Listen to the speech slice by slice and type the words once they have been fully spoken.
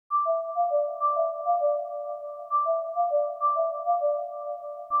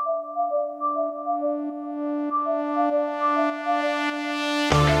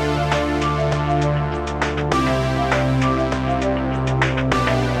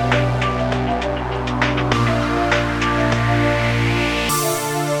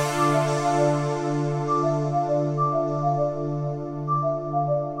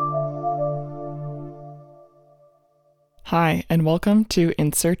Hi, and welcome to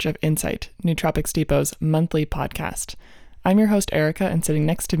In Search of Insight, Nootropics Depot's monthly podcast. I'm your host, Erica, and sitting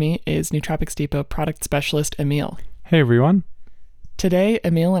next to me is Nootropics Depot product specialist, Emil. Hey, everyone. Today,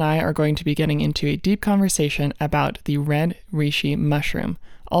 Emil and I are going to be getting into a deep conversation about the red reishi mushroom,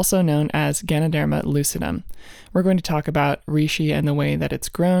 also known as Ganoderma lucidum. We're going to talk about reishi and the way that it's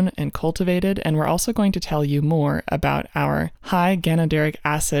grown and cultivated, and we're also going to tell you more about our high ganoderic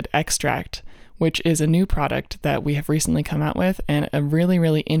acid extract, which is a new product that we have recently come out with and a really,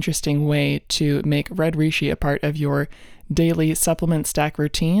 really interesting way to make red reishi a part of your daily supplement stack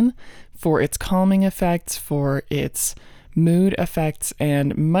routine for its calming effects, for its mood effects,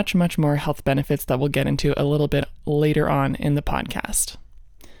 and much, much more health benefits that we'll get into a little bit later on in the podcast.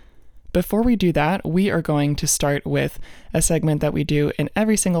 Before we do that, we are going to start with a segment that we do in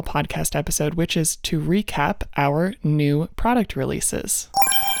every single podcast episode, which is to recap our new product releases.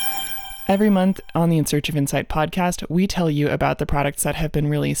 Every month on the In Search of Insight podcast, we tell you about the products that have been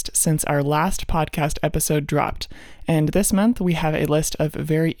released since our last podcast episode dropped. And this month, we have a list of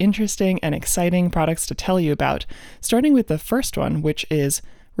very interesting and exciting products to tell you about, starting with the first one, which is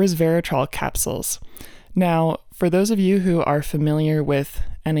resveratrol capsules. Now, for those of you who are familiar with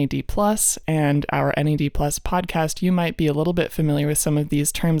NAD+ and our NAD+ podcast, you might be a little bit familiar with some of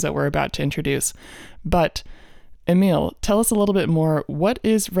these terms that we're about to introduce. But Emil, tell us a little bit more. What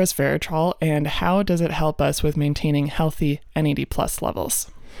is resveratrol and how does it help us with maintaining healthy NAD+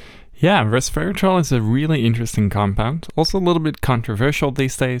 levels? Yeah, resveratrol is a really interesting compound. Also a little bit controversial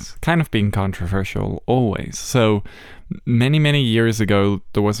these days, kind of being controversial always. So many years ago,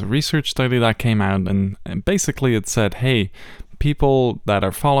 there was a research study that came out and basically it said, hey, people that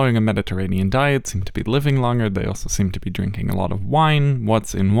are following a Mediterranean diet seem to be living longer. They also seem to be drinking a lot of wine.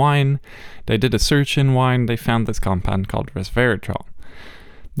 What's in wine? They did a search in wine. They found this compound called resveratrol.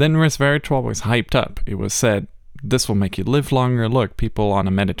 Then resveratrol was hyped up. It was said, this will make you live longer. Look, people on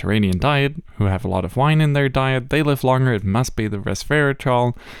a Mediterranean diet who have a lot of wine in their diet, they live longer. It must be the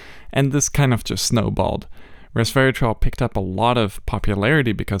resveratrol. And this kind of just snowballed. Resveratrol picked up a lot of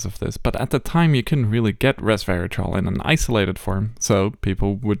popularity because of this, but at the time you couldn't really get resveratrol in an isolated form, so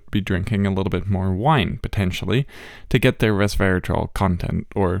people would be drinking a little bit more wine, potentially, to get their resveratrol content,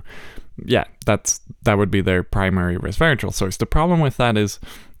 or yeah, that would be their primary resveratrol source. The problem with that is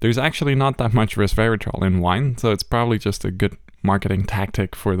there's actually not that much resveratrol in wine, so it's probably just a good marketing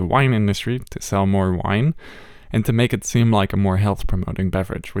tactic for the wine industry to sell more wine, and to make it seem like a more health-promoting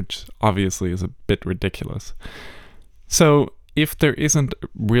beverage, which obviously is a bit ridiculous. So, if there isn't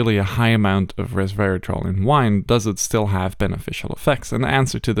really a high amount of resveratrol in wine, does it still have beneficial effects? And the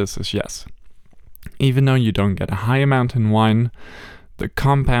answer to this is yes. Even though you don't get a high amount in wine, the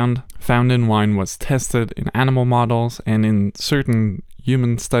compound found in wine was tested in animal models and in certain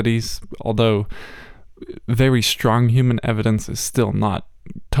human studies, although very strong human evidence is still not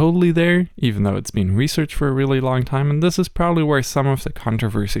totally there, even though it's been researched for a really long time, and this is probably where some of the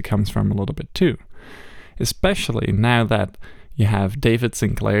controversy comes from a little bit too. Especially now that you have David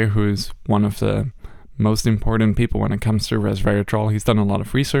Sinclair, who's one of the most important people when it comes to resveratrol. He's done a lot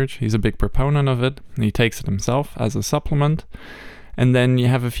of research, he's a big proponent of it, and he takes it himself as a supplement. And then you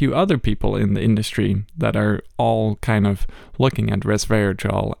have a few other people in the industry that are all kind of looking at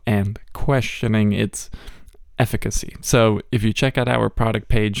resveratrol and questioning its efficacy. So if you check out our product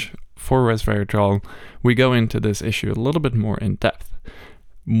page for resveratrol, we go into this issue a little bit more in depth.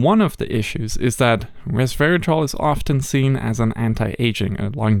 One of the issues is that resveratrol is often seen as an anti-aging, a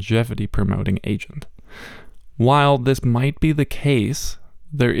longevity promoting agent. While this might be the case,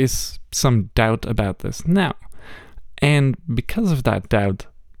 there is some doubt about this now. And because of that doubt,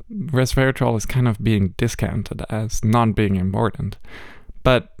 resveratrol is kind of being discounted as not being important.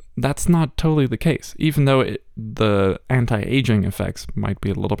 But that's not totally the case, even though the anti-aging effects might be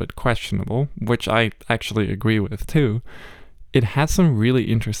a little bit questionable, which I actually agree with too. It has some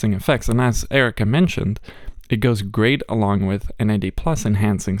really interesting effects, and as Erica mentioned, it goes great along with NAD+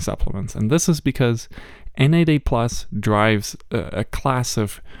 enhancing supplements, and this is because NAD+ drives a class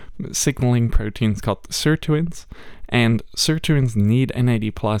of signaling proteins called sirtuins, and sirtuins need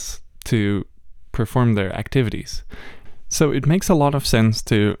NAD+ to perform their activities. So it makes a lot of sense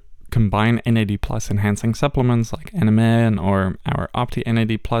to combine NAD+ enhancing supplements like NMN or our Opti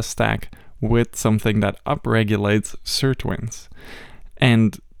NAD+ stack with something that upregulates sirtuins.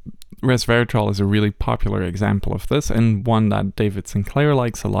 And resveratrol is a really popular example of this, and one that David Sinclair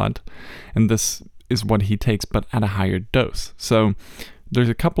likes a lot. And this is what he takes, but at a higher dose. So there's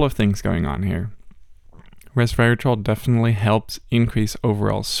a couple of things going on here. Resveratrol definitely helps increase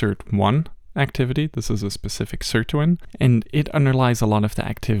overall SIRT1 activity. This is a specific sirtuin, and it underlies a lot of the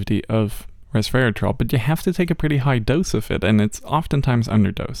activity of resveratrol, but you have to take a pretty high dose of it, and it's oftentimes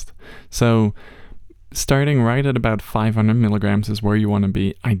underdosed. So starting right at about 500 milligrams is where you want to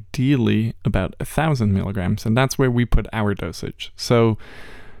be, ideally about 1,000 milligrams, and that's where we put our dosage. So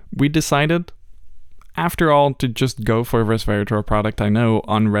we decided, after all, to just go for a resveratrol product. I know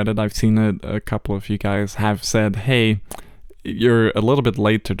on Reddit I've seen a couple of you guys have said, hey, you're a little bit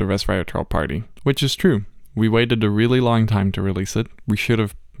late to the resveratrol party, which is true. We waited a really long time to release it. We should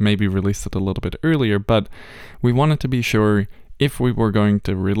have maybe released it a little bit earlier, but we wanted to be sure, if we were going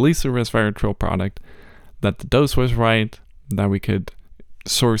to release a resveratrol product, that the dose was right, that we could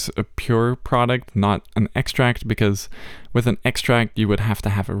source a pure product, not an extract, because with an extract you would have to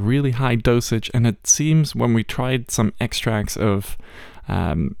have a really high dosage, and it seems when we tried some extracts of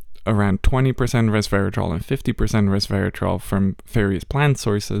around 20% resveratrol and 50% resveratrol from various plant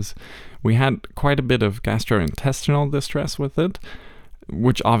sources, we had quite a bit of gastrointestinal distress with it,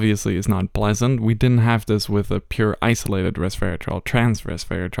 which obviously is not pleasant. We didn't have this with a pure isolated resveratrol, trans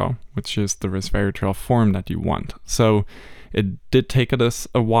resveratrol, which is the resveratrol form that you want. So it did take us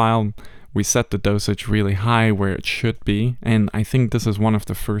a while. We set the dosage really high where it should be, and I think this is one of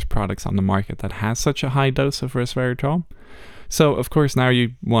the first products on the market that has such a high dose of resveratrol. So of course now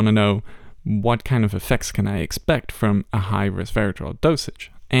you want to know, what kind of effects can I expect from a high resveratrol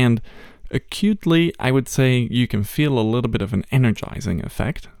dosage? And acutely, I would say you can feel a little bit of an energizing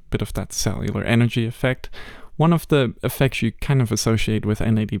effect, a bit of that cellular energy effect. One of the effects you kind of associate with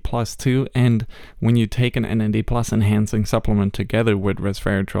NAD+ too, and when you take an NAD+ enhancing supplement together with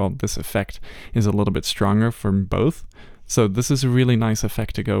resveratrol, this effect is a little bit stronger from both. So this is a really nice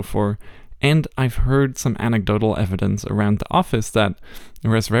effect to go for. And I've heard some anecdotal evidence around the office that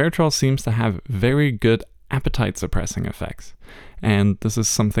resveratrol seems to have very good appetite suppressing effects. And this is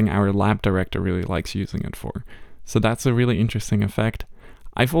something our lab director really likes using it for. So that's a really interesting effect.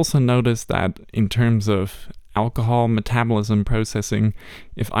 I've also noticed that in terms of alcohol metabolism processing,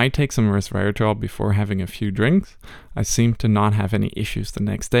 if I take some resveratrol before having a few drinks, I seem to not have any issues the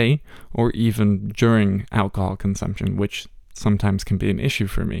next day or even during alcohol consumption, which sometimes can be an issue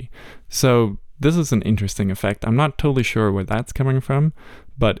for me. So this is an interesting effect. I'm not totally sure where that's coming from,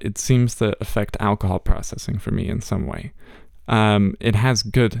 but it seems to affect alcohol processing for me in some way. It has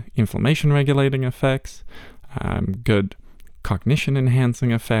good inflammation regulating effects, good cognition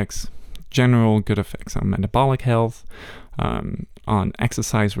enhancing effects, general good effects on metabolic health, on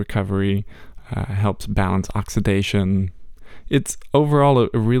exercise recovery, helps balance oxidation. It's overall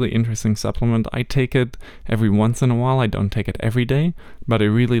a really interesting supplement. I take it every once in a while. I don't take it every day, but I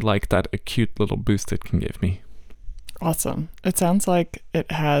really like that acute little boost it can give me. Awesome. It sounds like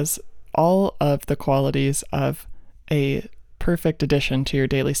it has all of the qualities of a perfect addition to your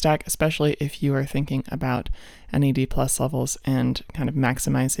daily stack, especially if you are thinking about NAD+ levels and kind of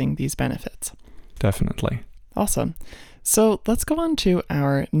maximizing these benefits. Definitely. Awesome. So let's go on to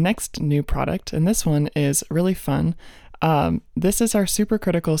our next new product, and this one is really fun. This is our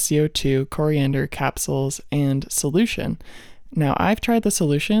supercritical CO2 coriander capsules and solution. Now, I've tried the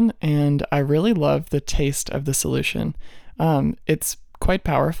solution and I really love the taste of the solution. It's quite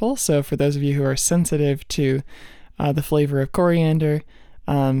powerful, so for those of you who are sensitive to the flavor of coriander,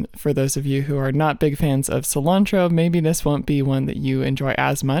 for those of you who are not big fans of cilantro, maybe this won't be one that you enjoy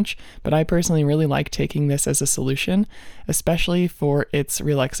as much, but I personally really like taking this as a solution, especially for its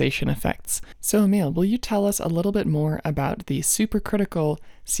relaxation effects. So Emil, will you tell us a little bit more about the supercritical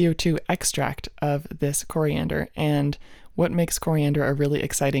CO2 extract of this coriander and what makes coriander a really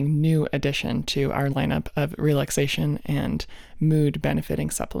exciting new addition to our lineup of relaxation and mood benefiting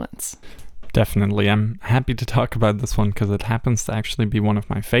supplements? Definitely. I'm happy to talk about this one because it happens to actually be one of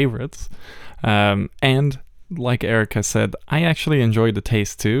my favorites. And like Erica said, I actually enjoy the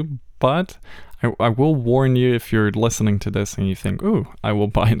taste too, but I will warn you, if you're listening to this and you think, ooh, I will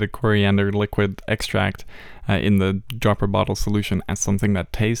buy the coriander liquid extract in the dropper bottle solution as something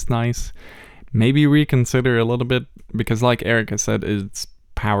that tastes nice, maybe reconsider a little bit, because like Erica said, it's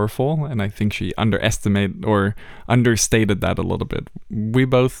powerful, and I think she understated that a little bit. We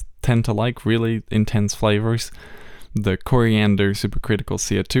both tend to like really intense flavors. The coriander supercritical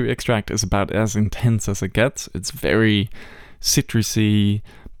CO2 extract is about as intense as it gets. It's very citrusy,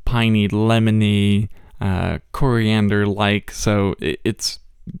 piney, lemony, coriander-like, so it's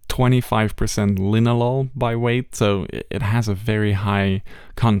 25% linalool by weight, so it has a very high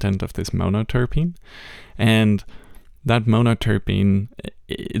content of this monoterpene. And that monoterpene,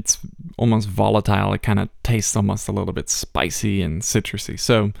 it's almost volatile. It kind of tastes almost a little bit spicy and citrusy.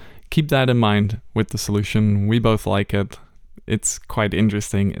 So keep that in mind with the solution. We both like it. It's quite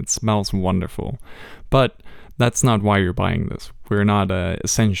interesting. It smells wonderful. But that's not why you're buying this. We're not a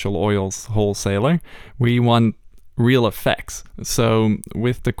essential oils wholesaler. We want real effects. So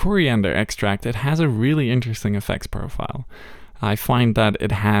with the coriander extract, it has a really interesting effects profile. I find that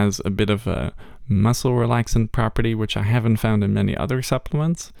it has a bit of a muscle relaxant property, which I haven't found in many other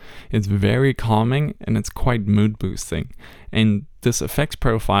supplements. It's very calming and it's quite mood boosting. And this effects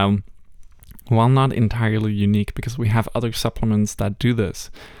profile, while not entirely unique because we have other supplements that do this,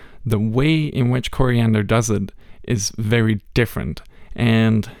 the way in which coriander does it is very different.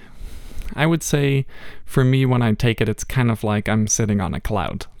 And I would say for me, when I take it, it's kind of like I'm sitting on a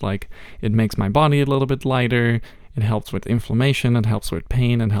cloud. Like, it makes my body a little bit lighter. It helps with inflammation, it helps with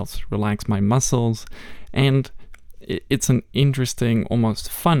pain, it helps relax my muscles, and it's an interesting, almost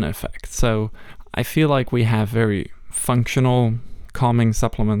fun effect. So I feel like we have very functional calming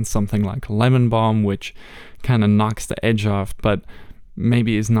supplements, something like lemon balm, which kind of knocks the edge off, but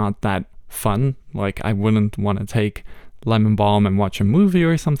maybe is not that fun. Like, I wouldn't want to take lemon balm and watch a movie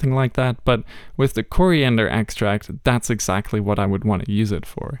or something like that, but with the coriander extract, that's exactly what I would want to use it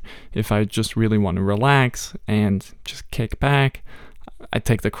for. If I just really want to relax and just kick back, I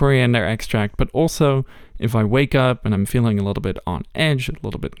take the coriander extract. But also, if I wake up and I'm feeling a little bit on edge, a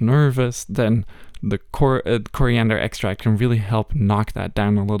little bit nervous, then the coriander extract can really help knock that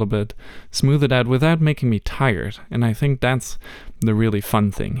down a little bit, smooth it out without making me tired. And I think that's the really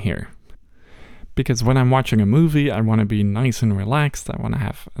fun thing here. Because when I'm watching a movie, I want to be nice and relaxed. I want to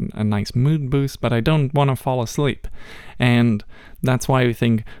have a nice mood boost, but I don't want to fall asleep. And that's why I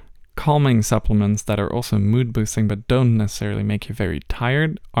think calming supplements that are also mood boosting but don't necessarily make you very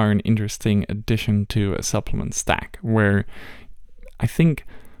tired are an interesting addition to a supplement stack, where I think,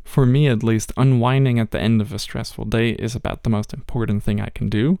 for me at least, unwinding at the end of a stressful day is about the most important thing I can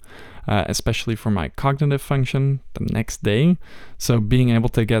do, especially for my cognitive function the next day. So being able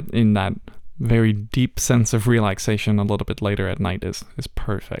to get in that very deep sense of relaxation a little bit later at night is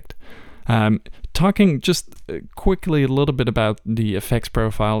perfect. Talking just quickly a little bit about the effects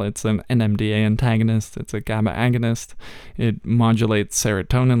profile, it's an NMDA antagonist, it's a GABA agonist, it modulates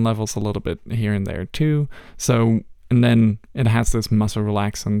serotonin levels a little bit here and there too, and then it has this muscle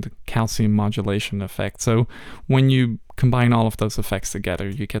relaxant calcium modulation effect. So when you combine all of those effects together,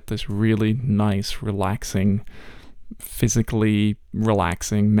 you get this really nice, relaxing, physically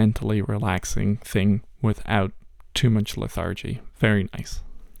relaxing, mentally relaxing thing without too much lethargy. Very nice.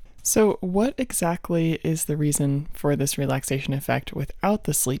 So what exactly is the reason for this relaxation effect without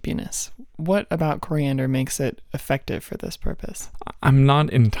the sleepiness? What about coriander makes it effective for this purpose? I'm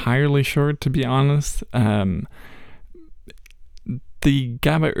not entirely sure, to be honest. The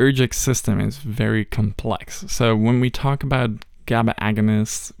GABAergic system is very complex. So when we talk about GABA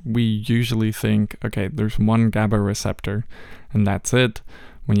agonists, we usually think, okay, there's one GABA receptor and that's it.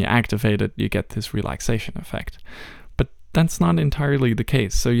 When you activate it, you get this relaxation effect. But that's not entirely the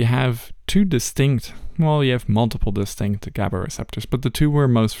case. So you have you have multiple distinct GABA receptors, but the two we're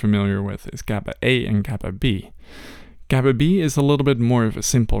most familiar with is GABA A and GABA B. GABA B is a little bit more of a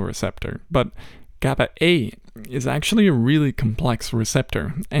simple receptor, but GABA A is actually a really complex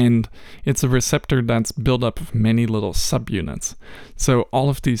receptor, and it's a receptor that's built up of many little subunits. So all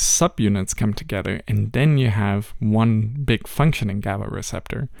of these subunits come together, and then you have one big functioning GABA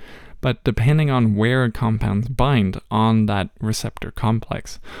receptor. But depending on where compounds bind on that receptor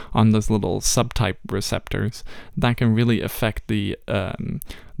complex, on those little subtype receptors, that can really affect the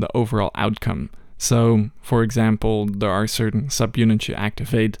overall outcome. So, for example, there are certain subunits you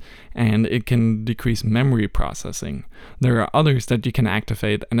activate and it can decrease memory processing. There are others that you can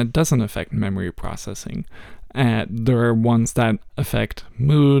activate and it doesn't affect memory processing. There are ones that affect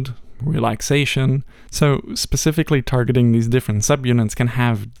mood, relaxation. So specifically targeting these different subunits can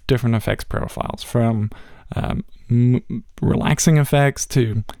have different effects profiles, from relaxing effects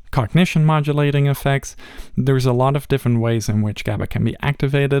to cognition modulating effects. There's a lot of different ways in which GABA can be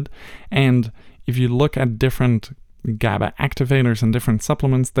activated, and if you look at different GABA activators and different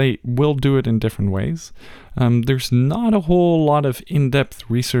supplements, they will do it in different ways. There's not a whole lot of in-depth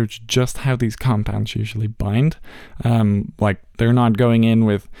research just how these compounds usually bind. Like, they're not going in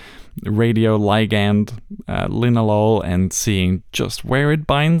with radioligand linalool and seeing just where it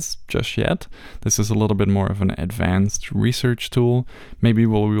binds just yet. This is a little bit more of an advanced research tool. Maybe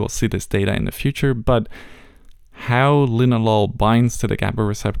we will see this data in the future, but how linalool binds to the GABA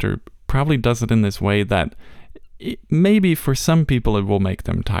receptor probably does it in this way that maybe for some people it will make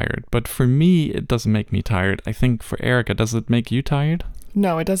them tired, but for me it doesn't make me tired. I think for Erica, does it make you tired?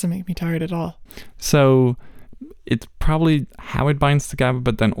 No, it doesn't make me tired at all. So it's probably how it binds to GABA,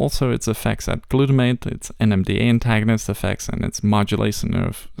 but then also its effects at glutamate, its NMDA antagonist effects, and its modulation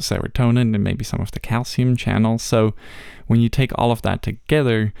of serotonin and maybe some of the calcium channels. So when you take all of that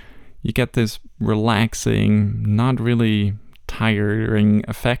together, you get this relaxing, not really tiring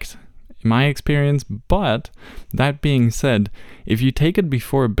effect in my experience. But that being said, if you take it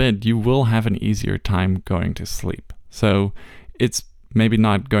before bed, you will have an easier time going to sleep. So it's maybe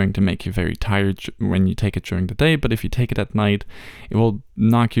not going to make you very tired when you take it during the day, but if you take it at night, it will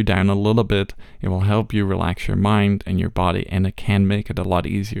knock you down a little bit. It will help you relax your mind and your body, and it can make it a lot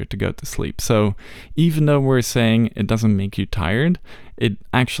easier to go to sleep. So even though we're saying it doesn't make you tired, it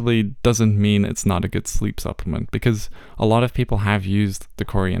actually doesn't mean it's not a good sleep supplement, because a lot of people have used the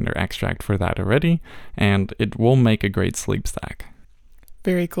coriander extract for that already, and it will make a great sleep stack.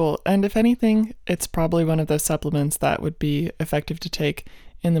 Very cool. And if anything, it's probably one of those supplements that would be effective to take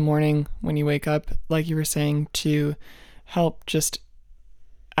in the morning when you wake up, like you were saying, to help just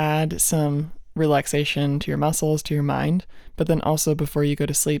add some relaxation to your muscles, to your mind, but then also before you go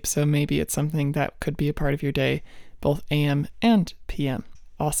to sleep. So maybe it's something that could be a part of your day, both AM and PM.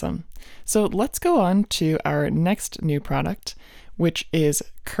 Awesome. So let's go on to our next new product, which is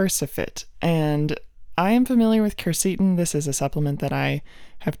Cursifit. And I am familiar with quercetin. This is a supplement that I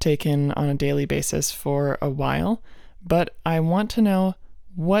have taken on a daily basis for a while, but I want to know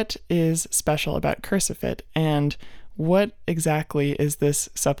what is special about Cursifit and what exactly is this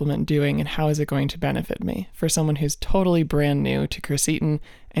supplement doing and how is it going to benefit me for someone who's totally brand new to quercetin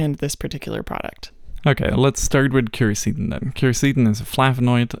and this particular product. Okay, let's start with quercetin then. Quercetin is a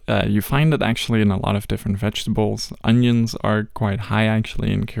flavonoid. You find it actually in a lot of different vegetables. Onions are quite high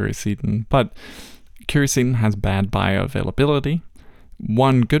actually in quercetin, but quercetin has bad bioavailability.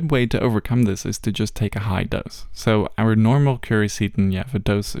 One good way to overcome this is to just take a high dose. So our normal quercetin, you have a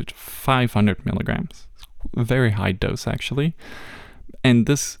dosage of 500 milligrams. A very high dose actually. And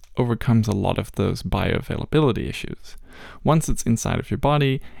this overcomes a lot of those bioavailability issues. Once it's inside of your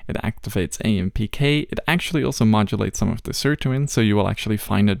body, it activates AMPK. It actually also modulates some of the sirtuin, so you will actually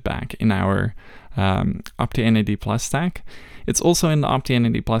find it back in our OptiNAD Plus stack. It's also in the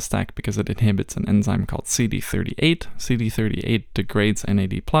OptiNAD Plus stack because it inhibits an enzyme called CD38. CD38 degrades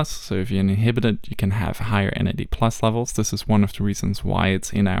NAD+, so if you inhibit it, you can have higher NAD+ levels. This is one of the reasons why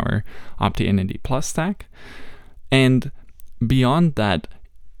it's in our OptiNAD Plus stack. And beyond that,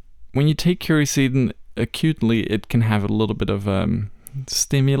 when you take quercetin acutely, it can have a little bit of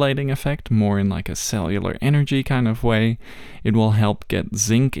stimulating effect, more in like a cellular energy kind of way. It will help get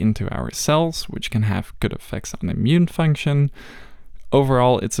zinc into our cells, which can have good effects on immune function.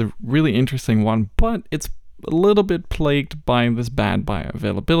 Overall, it's a really interesting one, but it's a little bit plagued by this bad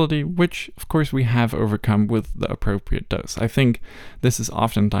bioavailability, which of course we have overcome with the appropriate dose. I think this is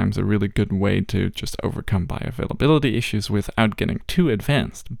oftentimes a really good way to just overcome bioavailability issues without getting too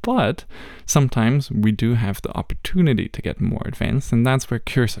advanced, but sometimes we do have the opportunity to get more advanced, and that's where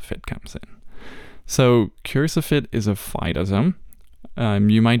Cursifit comes in. So Cursifit is a phytosome.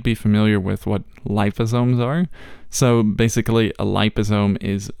 You might be familiar with what liposomes are. So basically a liposome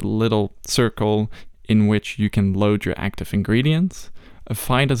is a little circle in which you can load your active ingredients. A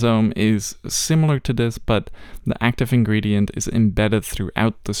phytosome is similar to this, but the active ingredient is embedded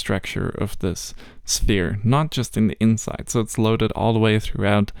throughout the structure of this sphere, not just in the inside. So it's loaded all the way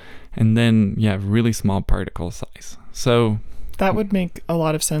throughout, and then you have really small particle size. So that would make a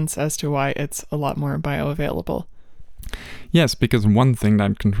lot of sense as to why it's a lot more bioavailable. Yes, because one thing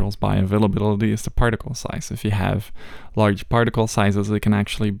that controls bioavailability is the particle size. If you have large particle sizes, it can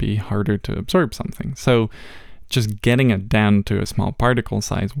actually be harder to absorb something. So just getting it down to a small particle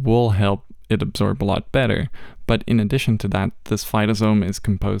size will help it absorb a lot better. But in addition to that, this phytosome is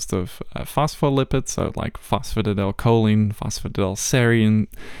composed of phospholipids, so like phosphatidylcholine, phosphatidylserine,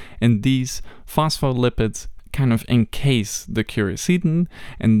 and these phospholipids kind of encase the quercetin,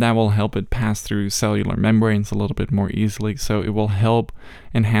 and that will help it pass through cellular membranes a little bit more easily. So it will help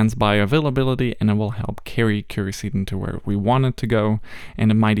enhance bioavailability, and it will help carry quercetin to where we want it to go,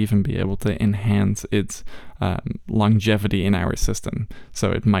 and it might even be able to enhance its longevity in our system,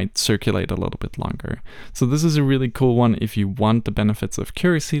 so it might circulate a little bit longer. So this is a really cool one if you want the benefits of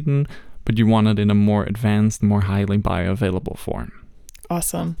quercetin, but you want it in a more advanced, more highly bioavailable form.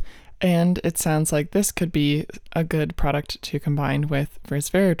 Awesome. And it sounds like this could be a good product to combine with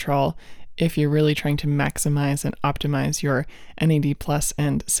resveratrol if you're really trying to maximize and optimize your NAD+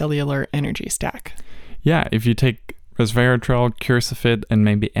 and cellular energy stack. Yeah, if you take resveratrol, Cursifit, and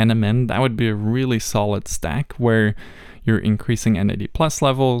maybe NMN, that would be a really solid stack where you're increasing NAD+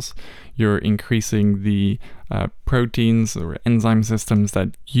 levels, you're increasing the proteins or enzyme systems that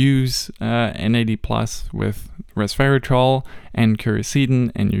use NAD+ with resveratrol and quercetin,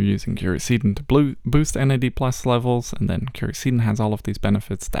 and you're using quercetin to boost NAD+ levels, and then quercetin has all of these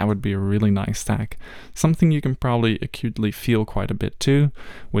benefits. That would be a really nice stack. Something you can probably acutely feel quite a bit too,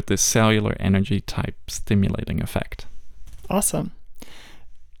 with this cellular energy type stimulating effect. Awesome.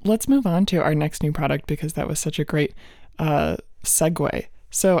 Let's move on to our next new product, because that was such a great segue.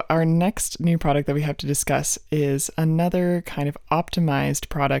 So our next new product that we have to discuss is another kind of optimized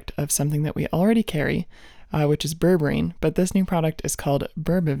product of something that we already carry, which is berberine. But this new product is called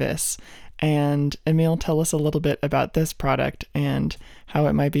Berbevis. And Emil, tell us a little bit about this product and how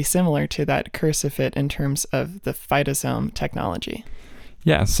it might be similar to that Cursifit in terms of the phytosome technology.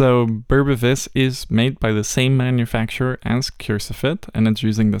 Yeah, so Berbevis is made by the same manufacturer as Cursifit, and it's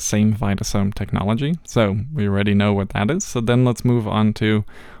using the same phytosome technology. So we already know what that is. So then let's move on to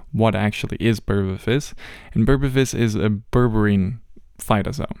what actually is Berbevis. And Berbevis is a berberine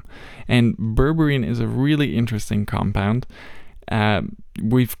phytosome. And berberine is a really interesting compound.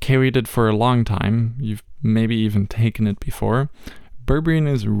 We've carried it for a long time. You've maybe even taken it before. Berberine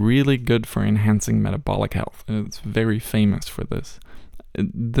is really good for enhancing metabolic health, and it's very famous for this.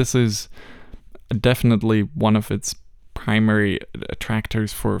 This is definitely one of its primary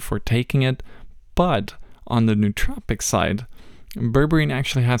attractors for taking it, but on the nootropic side, berberine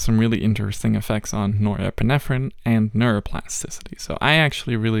actually has some really interesting effects on norepinephrine and neuroplasticity. So I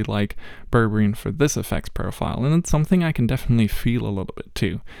actually really like berberine for this effects profile, and it's something I can definitely feel a little bit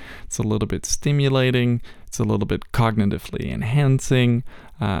too. It's a little bit stimulating, it's a little bit cognitively enhancing,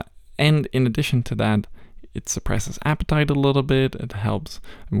 and in addition to that, it suppresses appetite a little bit, it helps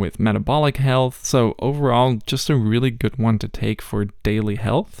with metabolic health, so overall just a really good one to take for daily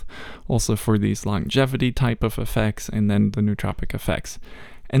health, also for these longevity type of effects, and then the nootropic effects.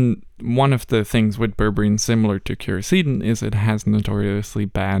 And one of the things with berberine similar to quercetin is it has notoriously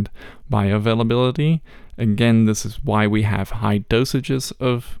bad bioavailability. Again, this is why we have high dosages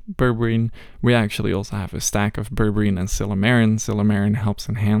of berberine. We actually also have a stack of berberine and silymarin. Silymarin helps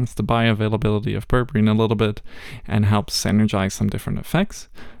enhance the bioavailability of berberine a little bit and helps synergize some different effects.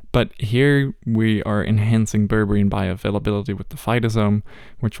 But here we are enhancing berberine bioavailability with the phytosome,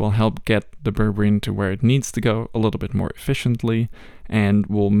 which will help get the berberine to where it needs to go a little bit more efficiently, and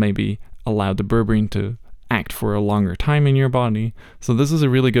will maybe allow the berberine to act for a longer time in your body. So this is a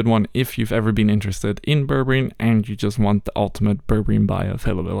really good one if you've ever been interested in berberine and you just want the ultimate berberine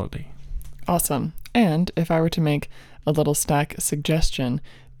bioavailability. Awesome. And if I were to make a little stack suggestion,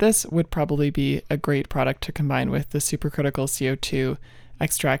 this would probably be a great product to combine with the supercritical CO2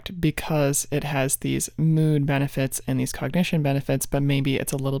 extract, because it has these mood benefits and these cognition benefits, but maybe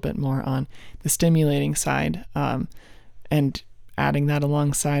it's a little bit more on the stimulating side. And adding that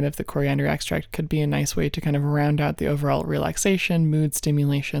alongside of the coriander extract could be a nice way to kind of round out the overall relaxation, mood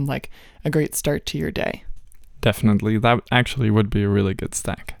stimulation, like a great start to your day. Definitely. That actually would be a really good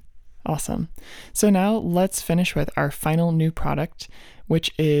stack. Awesome. So now let's finish with our final new product,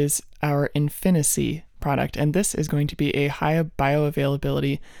 which is our Infini-C product. And this is going to be a high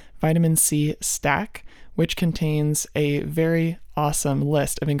bioavailability vitamin C stack, which contains a very awesome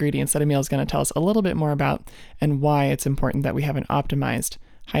list of ingredients that Emil is going to tell us a little bit more about, and why it's important that we have an optimized,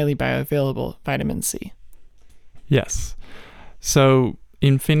 highly bioavailable vitamin C. Yes. So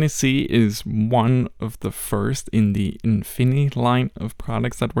Infini-C is one of the first in the Infini line of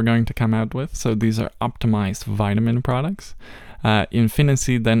products that we're going to come out with. So these are optimized vitamin products.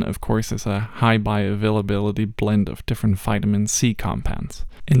 Infini-C then, of course, is a high bioavailability blend of different vitamin C compounds.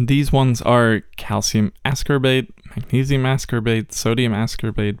 And these ones are calcium ascorbate, magnesium ascorbate, sodium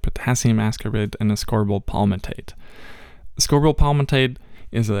ascorbate, potassium ascorbate, and ascorbyl palmitate. Ascorbyl palmitate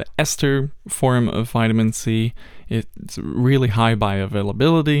is an ester form of vitamin C. It's really high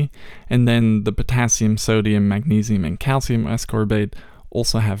bioavailability. And then the potassium, sodium, magnesium, and calcium ascorbate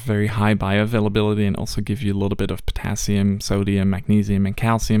also have very high bioavailability and also give you a little bit of potassium, sodium, magnesium, and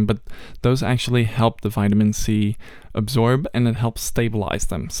calcium, but those actually help the vitamin C absorb, and it helps stabilize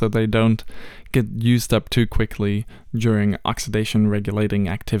them so they don't get used up too quickly during oxidation regulating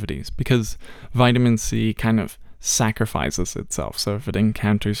activities, because vitamin C kind of sacrifices itself. So if it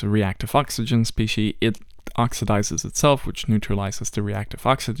encounters a reactive oxygen species, it oxidizes itself, which neutralizes the reactive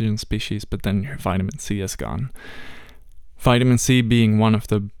oxygen species, but then your vitamin C is gone. Vitamin C being one of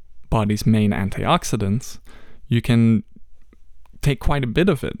the body's main antioxidants, you can take quite a bit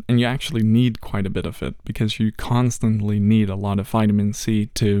of it, and you actually need quite a bit of it, because you constantly need a lot of vitamin C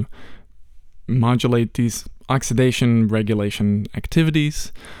to modulate these oxidation regulation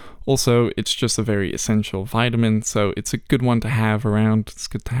activities, Also, it's just a very essential vitamin, so it's a good one to have around. It's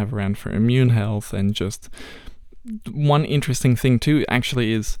good to have around for immune health. And just one interesting thing too,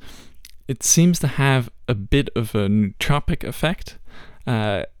 actually, is it seems to have a bit of a nootropic effect,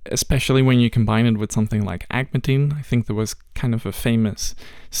 especially when you combine it with something like agmatine. I think there was kind of a famous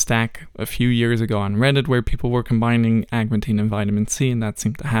stack a few years ago on Reddit where people were combining agmatine and vitamin C, and that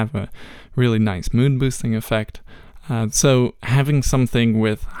seemed to have a really nice mood boosting effect. So having something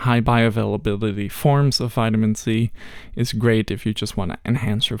with high bioavailability forms of vitamin C is great if you just want to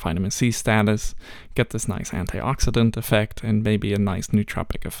enhance your vitamin C status, get this nice antioxidant effect, and maybe a nice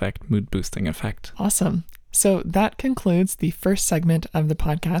nootropic effect, mood boosting effect. Awesome. So that concludes the first segment of the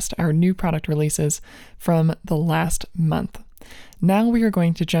podcast, our new product releases from the last month. Now we are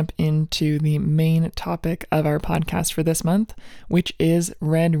going to jump into the main topic of our podcast for this month, which is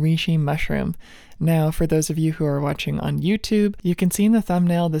red reishi mushroom. Now, for those of you who are watching on YouTube, you can see in the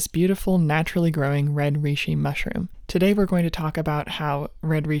thumbnail this beautiful, naturally growing red reishi mushroom. Today we're going to talk about how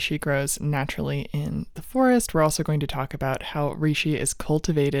red reishi grows naturally in the forest. We're also going to talk about how reishi is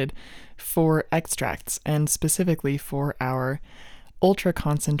cultivated for extracts, and specifically for our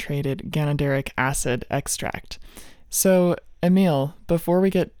ultra-concentrated ganoderic acid extract. So, Emil, before we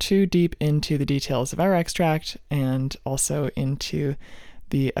get too deep into the details of our extract and also into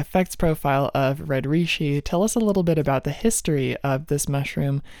the effects profile of red reishi, tell us a little bit about the history of this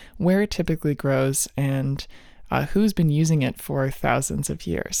mushroom, where it typically grows, and who's been using it for thousands of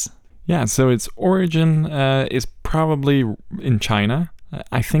years. Yeah, so its origin is probably in China.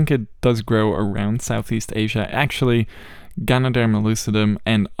 I think it does grow around Southeast Asia. Actually, Ganoderma lucidum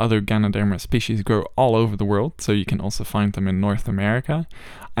and other Ganoderma species grow all over the world, so you can also find them in North America.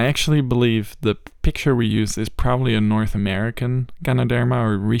 I actually believe the picture we use is probably a North American Ganoderma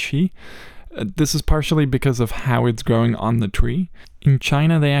or reishi. This is partially because of how it's growing on the tree. In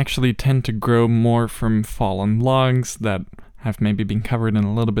China, they actually tend to grow more from fallen logs that have maybe been covered in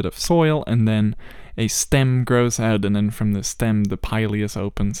a little bit of soil, and then a stem grows out, and then from the stem the pileus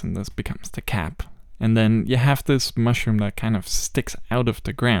opens, and this becomes the cap. And then you have this mushroom that kind of sticks out of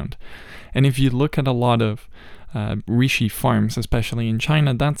the ground. And if you look at a lot of reishi farms, especially in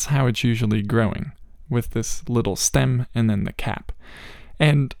China, that's how it's usually growing, with this little stem and then the cap.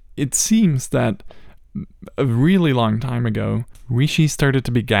 And it seems that a really long time ago, reishi started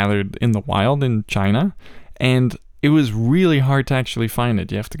to be gathered in the wild in China, and it was really hard to actually find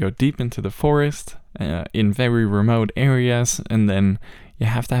it. You have to go deep into the forest, in very remote areas, and then you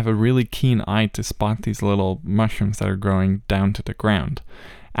have to have a really keen eye to spot these little mushrooms that are growing down to the ground.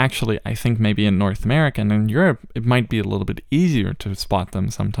 Actually, I think maybe in North America and in Europe, it might be a little bit easier to spot them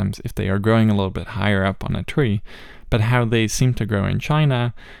sometimes if they are growing a little bit higher up on a tree. But how they seem to grow in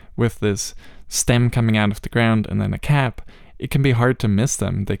China, with this stem coming out of the ground and then a cap, it can be hard to miss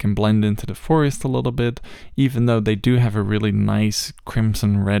them. They can blend into the forest a little bit, even though they do have a really nice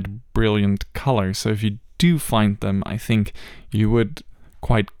crimson red brilliant color. So if you do find them, I think you would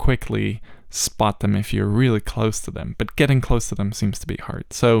quite quickly spot them if you're really close to them, but getting close to them seems to be hard.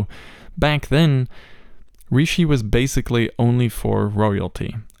 So back then, reishi was basically only for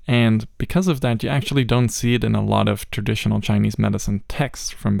royalty, and because of that, you actually don't see it in a lot of traditional Chinese medicine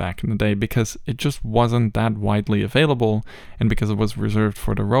texts from back in the day, because it just wasn't that widely available, and because it was reserved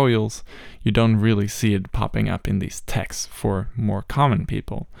for the royals, you don't really see it popping up in these texts for more common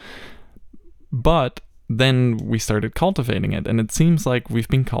people. But then we started cultivating it, and it seems like we've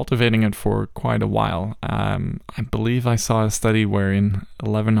been cultivating it for quite a while. I believe I saw a study where in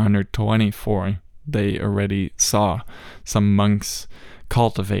 1124 they already saw some monks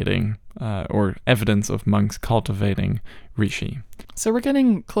cultivating, or evidence of monks cultivating reishi. So we're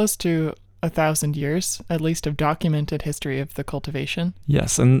getting close to 1,000 years, at least, of documented history of the cultivation.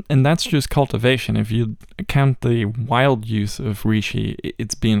 Yes, and that's just cultivation. If you count the wild use of reishi,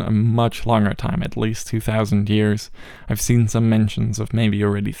 it's been a much longer time, at least 2,000 years. I've seen some mentions of maybe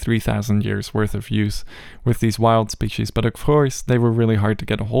already 3,000 years worth of use with these wild species, but of course they were really hard to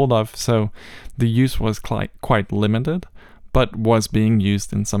get a hold of, so the use was quite limited, but was being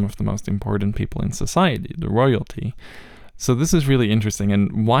used in some of the most important people in society, the royalty. So this is really interesting,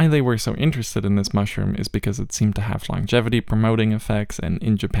 and why they were so interested in this mushroom is because it seemed to have longevity promoting effects, and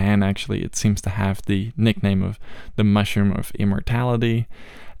in Japan actually it seems to have the nickname of the mushroom of immortality.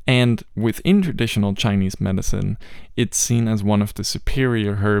 And within traditional Chinese medicine, it's seen as one of the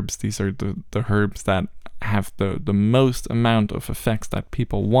superior herbs. These are the herbs that have the most amount of effects that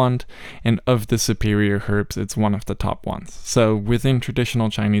people want, and of the superior herbs, it's one of the top ones. So within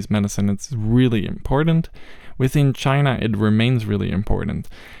traditional Chinese medicine, it's really important. Within China, it remains really important.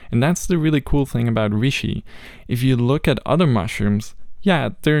 And that's the really cool thing about reishi. If you look at other mushrooms, Yeah,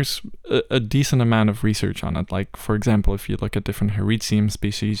 there's a decent amount of research on it. Like, for example, if you look at different Hericium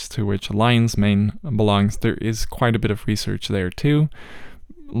species to which lion's mane belongs, there is quite a bit of research there too.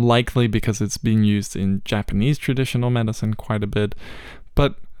 Likely because it's being used in Japanese traditional medicine quite a bit.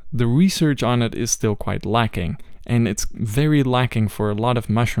 But the research on it is still quite lacking. And it's very lacking for a lot of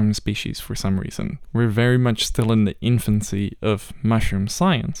mushroom species for some reason. We're very much still in the infancy of mushroom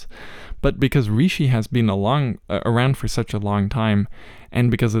science. But because reishi has been around for such a long time, and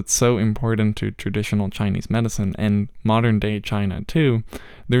because it's so important to traditional Chinese medicine and modern day China too,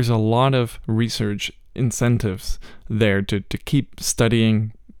 there's a lot of research incentives there to keep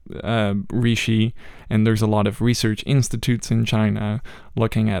studying reishi, and there's a lot of research institutes in China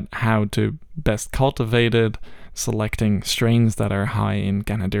looking at how to best cultivate it, selecting strains that are high in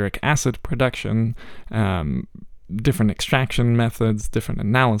ganaderic acid production, different extraction methods, different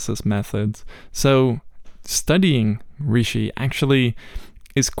analysis methods. So studying reishi actually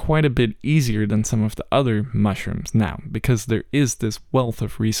is quite a bit easier than some of the other mushrooms now, because there is this wealth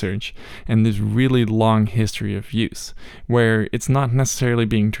of research and this really long history of use, where it's not necessarily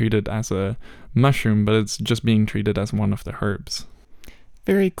being treated as a mushroom, but it's just being treated as one of the herbs.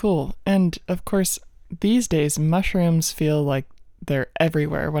 Very cool. And of course, these days, mushrooms feel like they're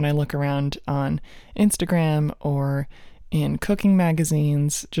everywhere. When I look around on Instagram or in cooking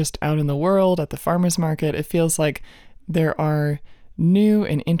magazines, just out in the world, at the farmer's market, it feels like there are new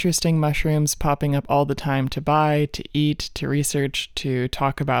and interesting mushrooms popping up all the time to buy, to eat, to research, to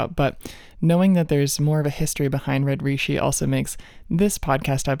talk about. But knowing that there's more of a history behind red reishi also makes this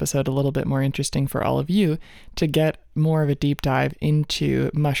podcast episode a little bit more interesting for all of you to get more of a deep dive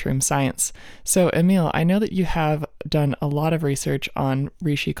into mushroom science. So Emil, I know that you have done a lot of research on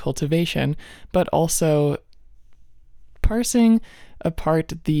reishi cultivation, but also parsing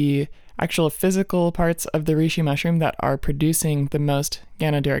apart the actual physical parts of the reishi mushroom that are producing the most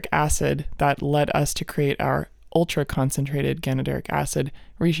ganaderic acid that led us to create our ultra concentrated ganaderic acid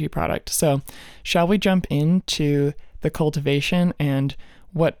reishi product. So shall we jump into the cultivation and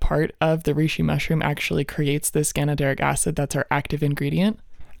what part of the reishi mushroom actually creates this ganaderic acid that's our active ingredient?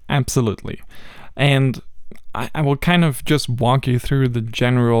 Absolutely. And I will kind of just walk you through the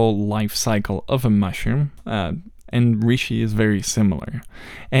general life cycle of a mushroom. And reishi is very similar.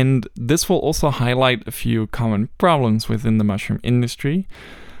 And this will also highlight a few common problems within the mushroom industry.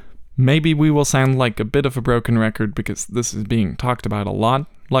 Maybe we will sound like a bit of a broken record because this is being talked about a lot,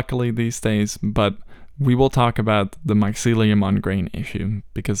 luckily these days, but we will talk about the mycelium on grain issue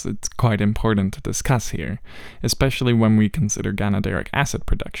because it's quite important to discuss here, especially when we consider ganaderic acid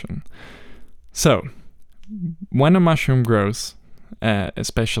production. So, when a mushroom grows,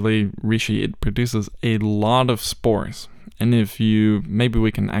 especially reishi, it produces a lot of spores. And maybe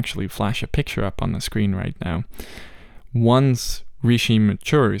we can actually flash a picture up on the screen right now. Once reishi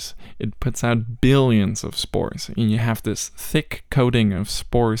matures, it puts out billions of spores, and you have this thick coating of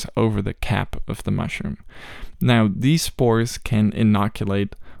spores over the cap of the mushroom. Now, these spores can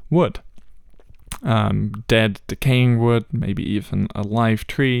inoculate wood, dead, decaying wood, maybe even a live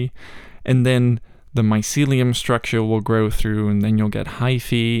tree, and then the mycelium structure will grow through, and then you'll get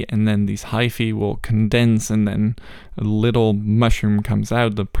hyphae, and then these hyphae will condense, and then a little mushroom comes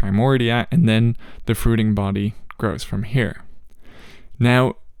out, the primordia, and then the fruiting body grows from here.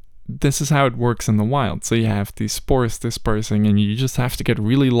 Now, this is how it works in the wild. So you have these spores dispersing, and you just have to get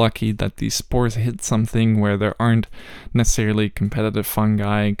really lucky that these spores hit something where there aren't necessarily competitive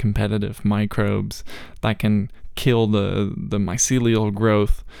fungi, competitive microbes that can kill the mycelial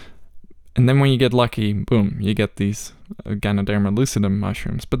growth. And then when you get lucky, boom, you get these Ganoderma lucidum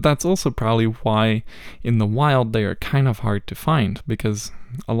mushrooms. But that's also probably why in the wild they are kind of hard to find, because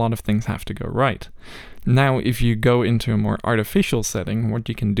a lot of things have to go right. Now, if you go into a more artificial setting, what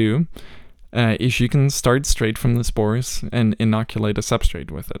you can do is you can start straight from the spores and inoculate a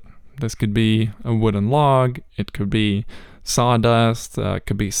substrate with it. This could be a wooden log, it could be sawdust, it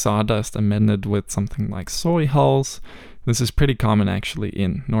could be sawdust amended with something like soy hulls. This is pretty common actually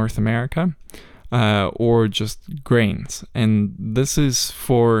in North America, or just grains. And this is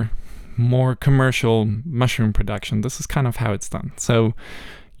for more commercial mushroom production. This is kind of how it's done. So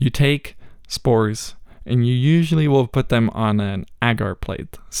you take spores and you usually will put them on an agar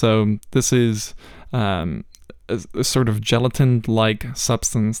plate. So this is a sort of gelatin-like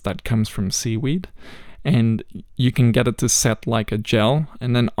substance that comes from seaweed. And you can get it to set like a gel,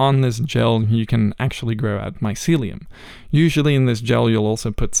 and then on this gel you can actually grow out mycelium. Usually in this gel you'll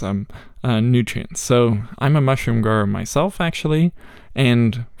also put some nutrients. So I'm a mushroom grower myself actually,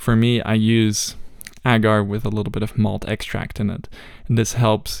 and for me I use agar with a little bit of malt extract in it. And this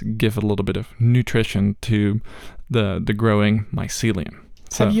helps give a little bit of nutrition to the growing mycelium.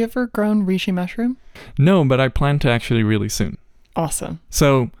 So, have you ever grown reishi mushroom? No, but I plan to actually really soon. Awesome.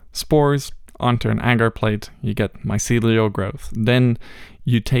 So spores onto an agar plate, you get mycelial growth. Then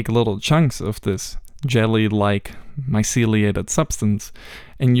you take little chunks of this jelly-like myceliated substance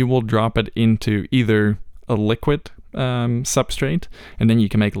and you will drop it into either a liquid substrate, and then you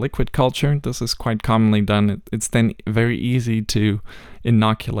can make liquid culture. This is quite commonly done. It's then very easy to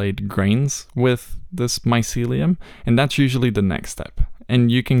inoculate grains with this mycelium, and that's usually the next step. And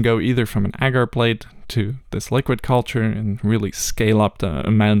you can go either from an agar plate to this liquid culture and really scale up the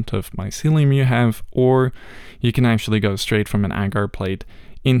amount of mycelium you have, or you can actually go straight from an agar plate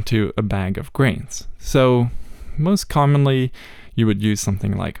into a bag of grains. So most commonly you would use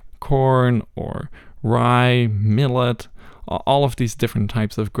something like corn or rye, millet, all of these different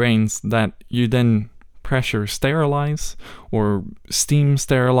types of grains that you then pressure sterilize or steam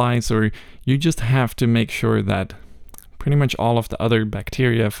sterilize, or you just have to make sure that pretty much all of the other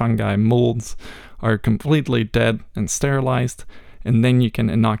bacteria, fungi, molds are completely dead and sterilized, and then you can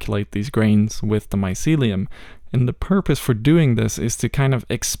inoculate these grains with the mycelium. And the purpose for doing this is to kind of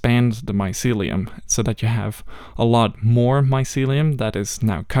expand the mycelium so that you have a lot more mycelium that is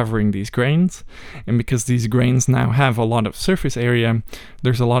now covering these grains. And because these grains now have a lot of surface area,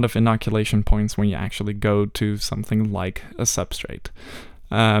 there's a lot of inoculation points when you actually go to something like a substrate.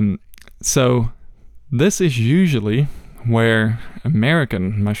 So this is usually where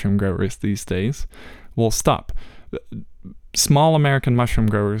American mushroom growers these days will stop. Small American mushroom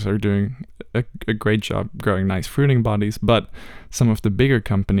growers are doing a great job growing nice fruiting bodies, but some of the bigger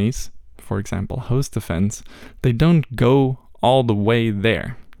companies, for example Host Defense, they don't go all the way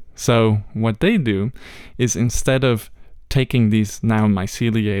there. So what they do is, instead of taking these now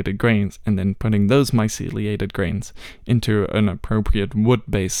myceliated grains and then putting those myceliated grains into an appropriate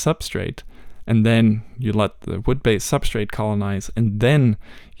wood-based substrate, and then you let the wood-based substrate colonize, and then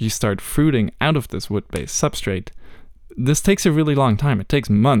you start fruiting out of this wood-based substrate. This takes a really long time. It takes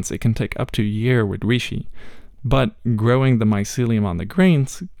months. It can take up to a year with reishi. But growing the mycelium on the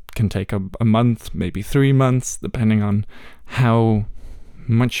grains can take a month, maybe 3 months, depending on how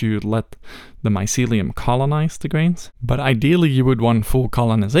much you let the mycelium colonize the grains. But ideally you would want full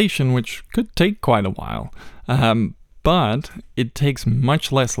colonization, which could take quite a while. But it takes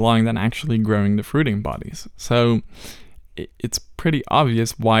much less long than actually growing the fruiting bodies. So it's pretty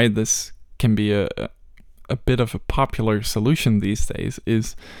obvious why this can be a bit of a popular solution these days,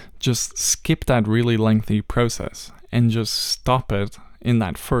 is just skip that really lengthy process and just stop it in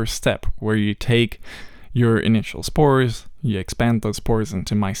that first step where you take your initial spores, you expand those spores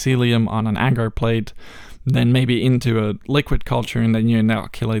into mycelium on an agar plate, then maybe into a liquid culture, and then you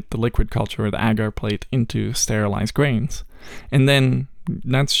inoculate the liquid culture or the agar plate into sterilized grains. And then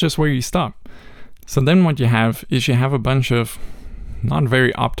that's just where you stop. So then what you have is you have a bunch of not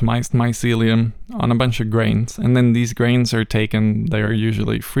very optimized mycelium on a bunch of grains, and then these grains are taken, they are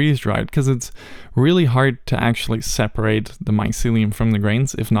usually freeze-dried, because it's really hard to actually separate the mycelium from the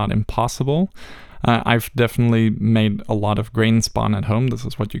grains, if not impossible. I've definitely made a lot of grain spawn at home, this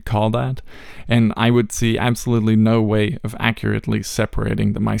is what you call that, and I would see absolutely no way of accurately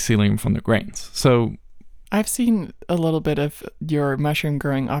separating the mycelium from the grains. So I've seen a little bit of your mushroom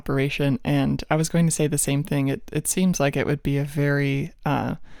growing operation, and I was going to say the same thing. It seems like it would be a very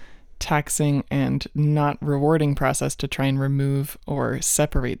taxing and not rewarding process to try and remove or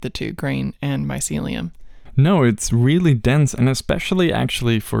separate the two, grain and mycelium. No, it's really dense, and especially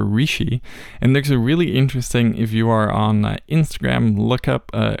actually for reishi. And there's a really interesting, if you are on Instagram, look up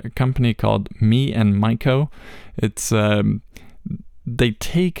a company called Me and Myco. It's they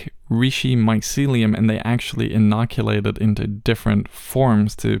take reishi mycelium and they actually inoculate it into different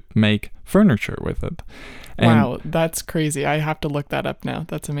forms to make furniture with it. And wow, that's crazy. I have to look that up now.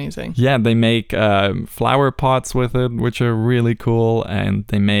 That's amazing. yeah, they make flower pots with it, which are really cool. And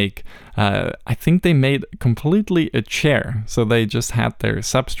they make, I think they made completely a chair. So they just had their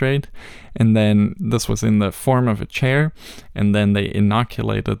substrate, and then this was in the form of a chair. And then they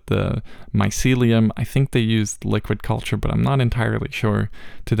inoculated the mycelium. I think they used liquid culture, but I'm not entirely sure,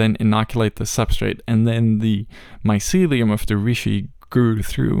 to then inoculate the substrate. And then the mycelium of the reishi grew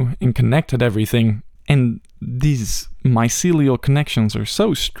through and connected everything. And these mycelial connections are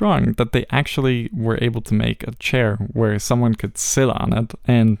so strong that they actually were able to make a chair where someone could sit on it.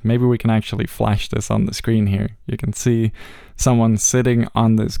 And maybe we can actually flash this on the screen here. You can see someone sitting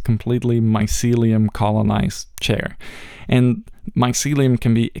on this completely mycelium colonized chair. And mycelium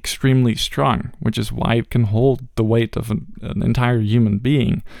can be extremely strong, which is why it can hold the weight of an entire human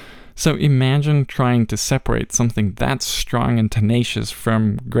being. So imagine trying to separate something that strong and tenacious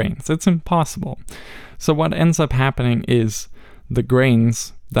from grains. It's impossible. So what ends up happening is the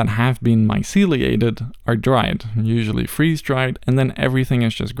grains that have been myceliated are dried, usually freeze-dried, and then everything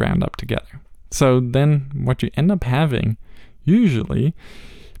is just ground up together. So then what you end up having, usually,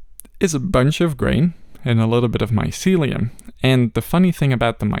 is a bunch of grain and a little bit of mycelium. And the funny thing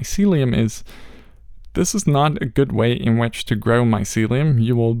about the mycelium is this is not a good way in which to grow mycelium.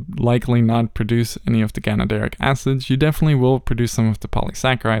 You will likely not produce any of the ganoderic acids. You definitely will produce some of the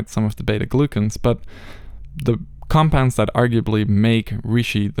polysaccharides, some of the beta-glucans, but the compounds that arguably make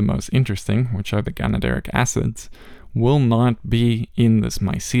reishi the most interesting, which are the ganoderic acids, will not be in this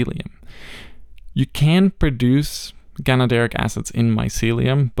mycelium. You can produce ganoderic acids in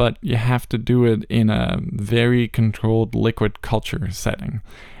mycelium, but you have to do it in a very controlled liquid culture setting.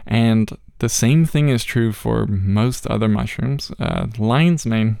 And the same thing is true for most other mushrooms. Lion's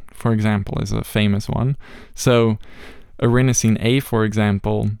mane, for example, is a famous one. So Arenosine A, for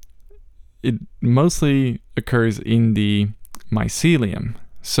example, it mostly occurs in the mycelium.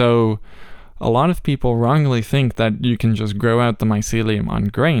 So a lot of people wrongly think that you can just grow out the mycelium on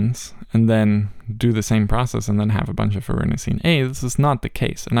grains and then do the same process and then have a bunch of Arenosine A. This is not the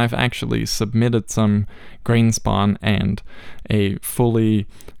case. And I've actually submitted some grain spawn and a fully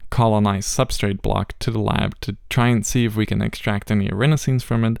colonized substrate block to the lab to try and see if we can extract any arenosines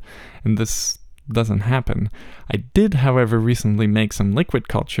from it. And this doesn't happen. I did, however, recently make some liquid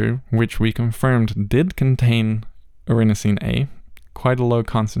culture, which we confirmed did contain Arenosine A, quite a low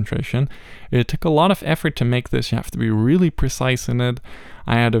concentration. It took a lot of effort to make this. You have to be really precise in it.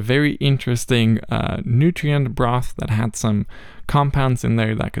 I had a very interesting nutrient broth that had some compounds in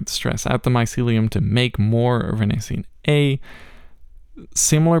there that could stress out the mycelium to make more Arenosine A.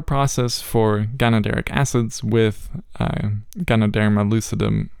 Similar process for ganoderic acids with Ganoderma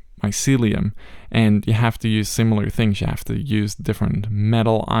lucidum mycelium, and you have to use similar things. You have to use different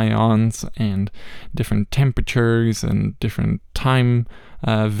metal ions and different temperatures and different time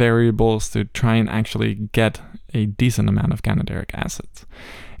variables to try and actually get a decent amount of ganoderic acids.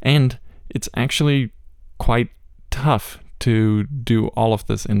 And it's actually quite tough to do all of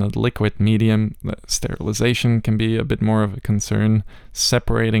this in a liquid medium. The sterilization can be a bit more of a concern,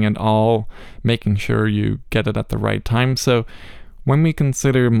 separating it all, making sure you get it at the right time. So when we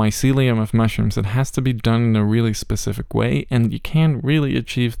consider mycelium of mushrooms, it has to be done in a really specific way, and you can't really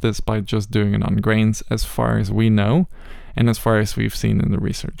achieve this by just doing it on grains as far as we know, and as far as we've seen in the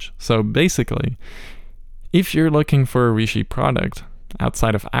research. So basically, if you're looking for a reishi product,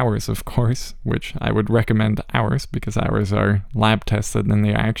 outside of ours, of course, which I would recommend ours, because ours are lab tested and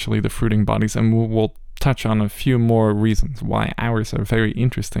they are actually the fruiting bodies, and we'll touch on a few more reasons why ours are very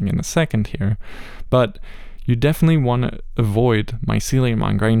interesting in a second here, but you definitely want to avoid mycelium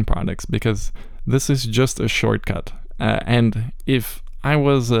on grain products because this is just a shortcut. And if I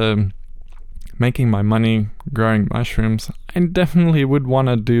was making my money growing mushrooms, I definitely would want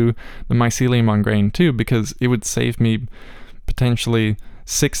to do the mycelium on grain too, because it would save me potentially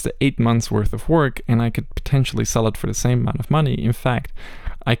 6 to 8 months worth of work, and I could potentially sell it for the same amount of money. In fact,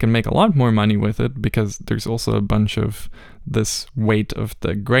 I can make a lot more money with it because there's also a bunch of this weight of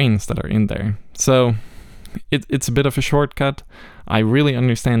the grains that are in there. So it's a bit of a shortcut. I really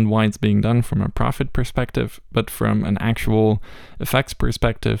understand why it's being done from a profit perspective, but from an actual effects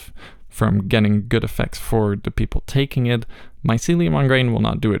perspective, from getting good effects for the people taking it, mycelium on grain will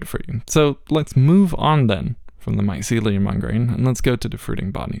not do it for you. So let's move on then from the mycelium on grain, and let's go to the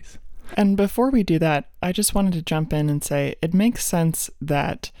fruiting bodies. And before we do that, I just wanted to jump in and say it makes sense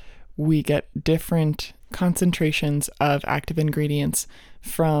that we get different concentrations of active ingredients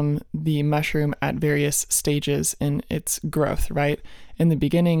from the mushroom at various stages in its growth, right? In the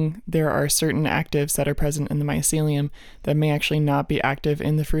beginning, there are certain actives that are present in the mycelium that may actually not be active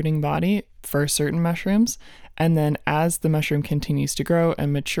in the fruiting body for certain mushrooms. And then as the mushroom continues to grow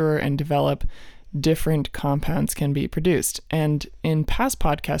and mature and develop, different compounds can be produced. And in past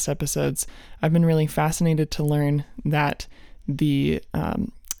podcast episodes, I've been really fascinated to learn that the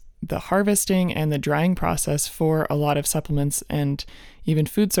harvesting and the drying process for a lot of supplements and even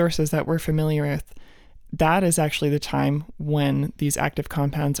food sources that we're familiar with, that is actually the time when these active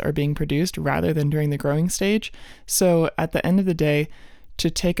compounds are being produced rather than during the growing stage. So at the end of the day, to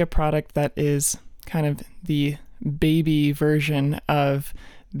take a product that is kind of the baby version of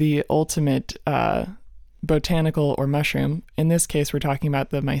the ultimate botanical or mushroom, in this case we're talking about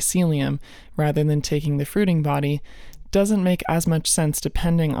the mycelium, rather than taking the fruiting body, doesn't make as much sense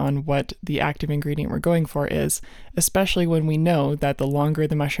depending on what the active ingredient we're going for is, especially when we know that the longer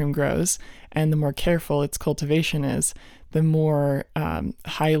the mushroom grows and the more careful its cultivation is, the more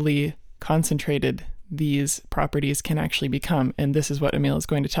highly concentrated these properties can actually become. And this is what Emil is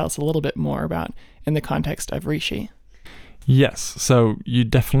going to tell us a little bit more about in the context of reishi. Yes, so you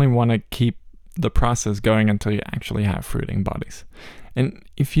definitely want to keep the process going until you actually have fruiting bodies. And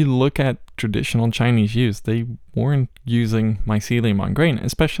if you look at traditional Chinese use, they weren't using mycelium on grain,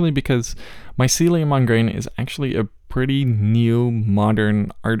 especially because mycelium on grain is actually a pretty new,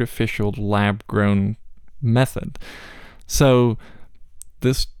 modern, artificial, lab-grown method. So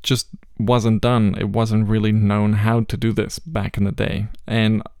this just wasn't done. It wasn't really known how to do this back in the day.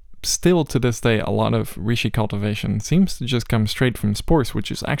 And still to this day, a lot of reishi cultivation seems to just come straight from spores,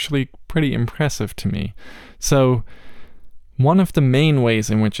 which is actually pretty impressive to me. So one of the main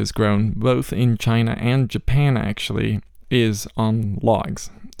ways in which it's grown, both in China and Japan actually, is on logs.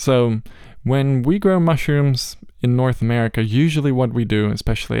 So when we grow mushrooms in North America, usually what we do,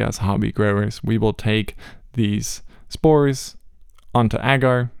 especially as hobby growers, we will take these spores onto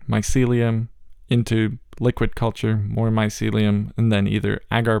agar, mycelium, into liquid culture, more mycelium, and then either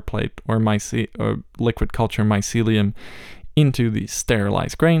agar plate or liquid culture mycelium into these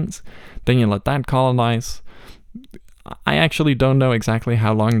sterilized grains. Then you let that colonize. I actually don't know exactly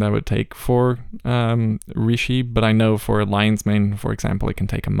how long that would take for reishi, but I know for lion's mane, for example, it can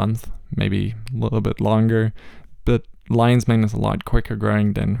take a month, maybe a little bit longer. But lion's mane is a lot quicker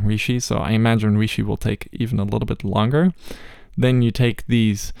growing than reishi, so I imagine reishi will take even a little bit longer. Then you take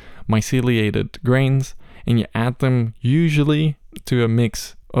these myceliated grains and you add them usually to a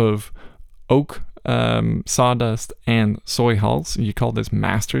mix of oak sawdust and soy hulls. You call this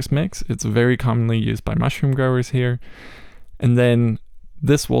master's mix. It's very commonly used by mushroom growers here. And then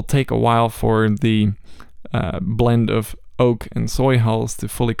this will take a while for the blend of oak and soy hulls to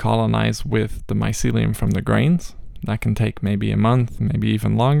fully colonize with the mycelium from the grains. That can take maybe a month, maybe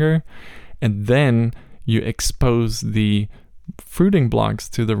even longer. And then you expose the fruiting blocks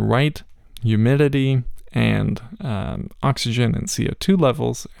to the right humidity and oxygen and CO2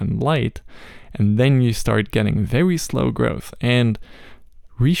 levels and light, and then you start getting very slow growth. And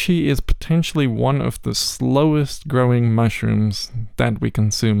reishi is potentially one of the slowest growing mushrooms that we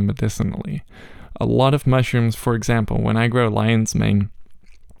consume medicinally. A lot of mushrooms, for example, when I grow lion's mane,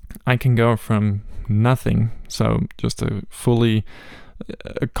 I can go from nothing, so just a fully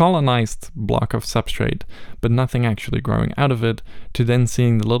colonized block of substrate, but nothing actually growing out of it, to then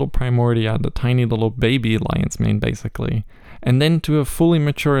seeing the little primordia, the tiny little baby lion's mane basically, and then to a fully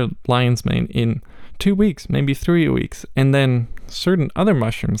mature lion's mane in 2 weeks, maybe 3 weeks. And then certain other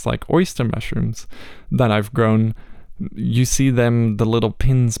mushrooms like oyster mushrooms that I've grown, you see them, the little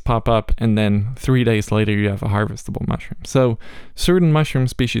pins pop up, and then 3 days later you have a harvestable mushroom. So certain mushroom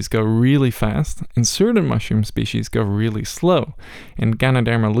species go really fast and certain mushroom species go really slow, and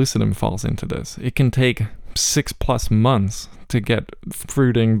Ganoderma lucidum falls into this. It can take 6+ months to get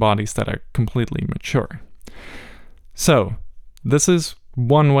fruiting bodies that are completely mature. So this is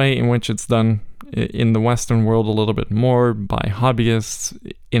one way in which it's done in the Western world a little bit more by hobbyists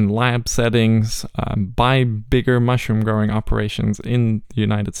in lab settings, by bigger mushroom growing operations in the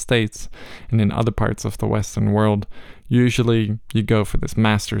United States and in other parts of the Western world. Usually you go for this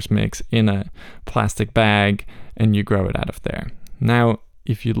master's mix in a plastic bag and you grow it out of there. Now,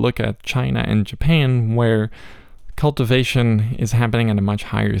 if you look at China and Japan, where cultivation is happening at a much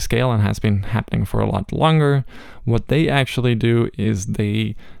higher scale and has been happening for a lot longer, what they actually do is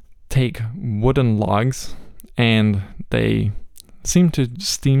they take wooden logs and they seem to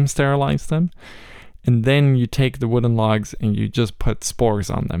steam sterilize them, and then you take the wooden logs and you just put spores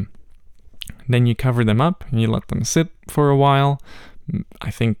on them. Then you cover them up and you let them sit for a while,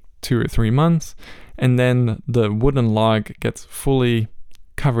 I think 2 or 3 months, and then the wooden log gets fully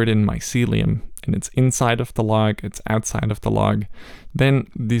covered in mycelium, and it's inside of the log, it's outside of the log. Then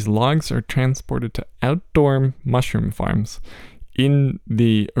these logs are transported to outdoor mushroom farms in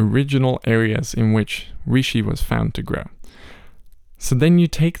the original areas in which reishi was found to grow. So then you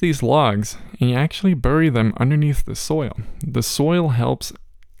take these logs and you actually bury them underneath the soil. The soil helps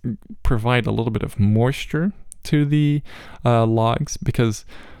provide a little bit of moisture to the logs, because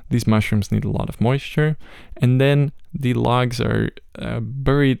these mushrooms need a lot of moisture. And then the logs are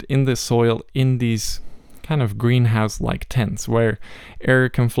buried in the soil in these kind of greenhouse-like tents where air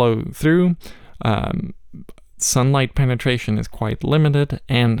can flow through. Sunlight penetration is quite limited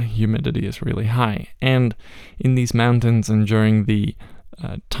and humidity is really high. And in these mountains and during the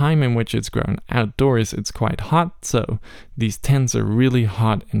time in which it's grown outdoors, it's quite hot, so these tents are really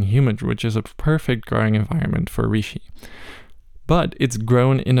hot and humid, which is a perfect growing environment for reishi. But it's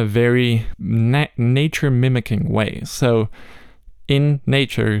grown in a very nature-mimicking way. So in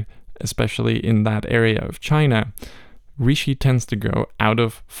nature, especially in that area of China, reishi tends to grow out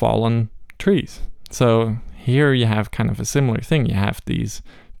of fallen trees. So here you have kind of a similar thing. You have these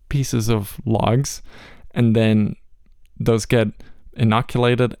pieces of logs, and then those get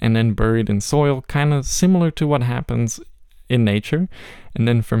inoculated and then buried in soil, kind of similar to what happens in nature. And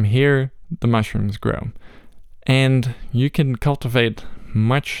then from here, the mushrooms grow. And you can cultivate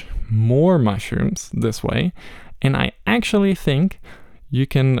much more mushrooms this way. And I actually think you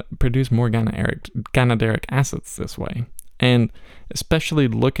can produce more ganaderic acids this way. And especially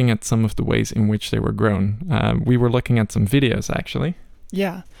looking at some of the ways in which they were grown. We were looking at some videos, actually.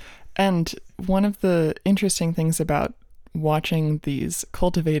 Yeah. And one of the interesting things about watching these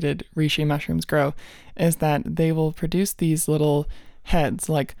cultivated reishi mushrooms grow is that they will produce these little heads,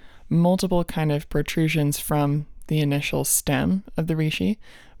 like multiple kind of protrusions from the initial stem of the reishi,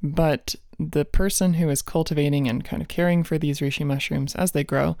 but the person who is cultivating and kind of caring for these reishi mushrooms as they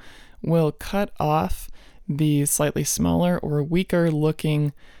grow will cut off the slightly smaller or weaker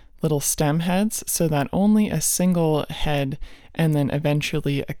looking little stem heads so that only a single head and then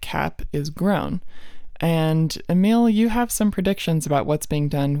eventually a cap is grown. And Emil, you have some predictions about what's being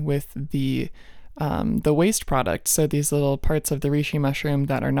done with the waste product. So these little parts of the reishi mushroom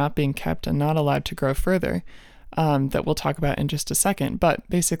that are not being kept and not allowed to grow further, that we'll talk about in just a second. But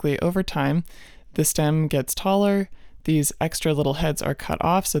basically, over time, the stem gets taller. These extra little heads are cut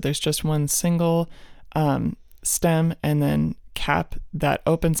off. So there's just one single stem and then cap that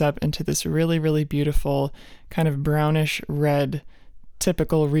opens up into this really, really beautiful kind of brownish red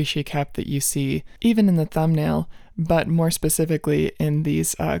typical reishi cap that you see even in the thumbnail, but more specifically in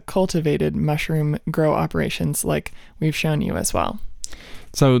these cultivated mushroom grow operations like we've shown you as well.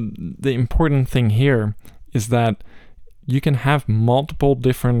 So the important thing here is that you can have multiple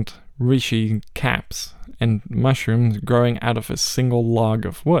different reishi caps and mushrooms growing out of a single log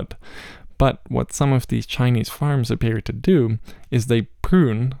of wood. But what some of these Chinese farms appear to do is they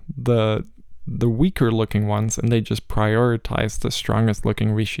prune the weaker looking ones and they just prioritize the strongest looking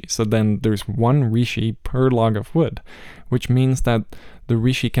reishi. So then there's one reishi per log of wood, which means that the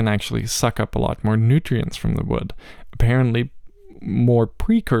reishi can actually suck up a lot more nutrients from the wood. Apparently more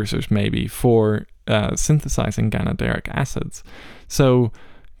precursors maybe for synthesizing ganaderic acids. So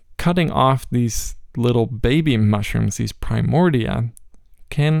cutting off these little baby mushrooms, these primordia,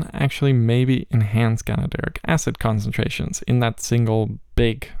 can actually maybe enhance ganaderic acid concentrations in that single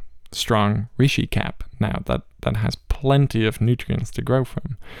big strong reishi cap now that has plenty of nutrients to grow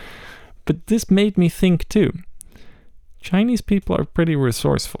from. But this made me think too. Chinese people are pretty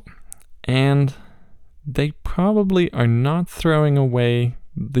resourceful, and they probably are not throwing away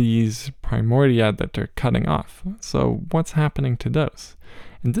these primordia that they're cutting off. So what's happening to those?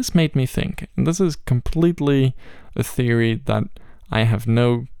 And this made me think, and this is completely a theory that I have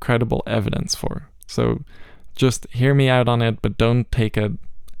no credible evidence for. So just hear me out on it, but don't take it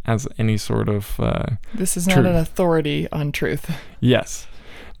as any sort of This is truth. not an authority on truth. Yes,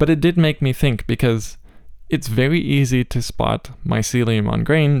 but it did make me think because it's very easy to spot mycelium on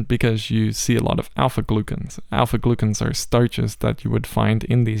grain because you see a lot of alpha-glucans. Alpha-glucans are starches that you would find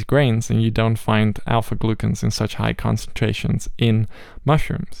in these grains, and you don't find alpha-glucans in such high concentrations in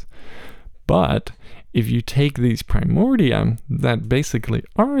mushrooms. But if you take these primordia that basically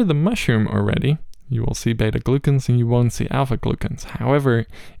are the mushroom already, you will see beta-glucans and you won't see alpha-glucans. However,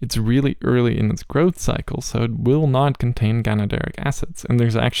 it's really early in its growth cycle, so it will not contain ganaderic acids. And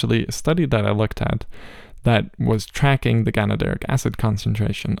there's actually a study that I looked at that was tracking the ganaderic acid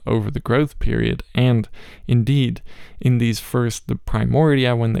concentration over the growth period. And indeed, in these the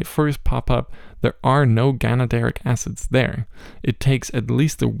primordia, when they first pop up, there are no ganaderic acids there. It takes at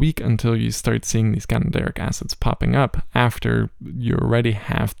least a week until you start seeing these ganaderic acids popping up after you already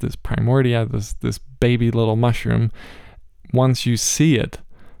have this primordia, this baby little mushroom. Once you see it,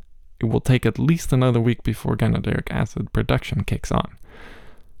 it will take at least another week before ganaderic acid production kicks on.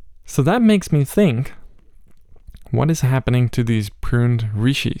 So that makes me think, what is happening to these pruned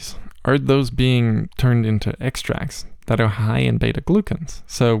reishis? Are those being turned into extracts that are high in beta-glucans?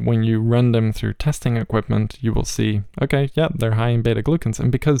 So when you run them through testing equipment, you will see, okay, yeah, they're high in beta-glucans.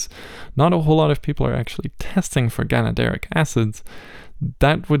 And because not a whole lot of people are actually testing for ganaderic acids,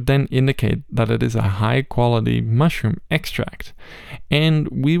 that would then indicate that it is a high-quality mushroom extract. And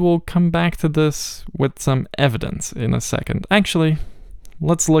we will come back to this with some evidence in a second. Actually,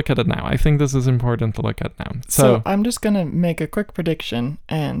 let's look at it now. I think this is important to look at now. So I'm just going to make a quick prediction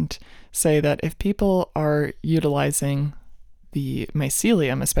and say that if people are utilizing the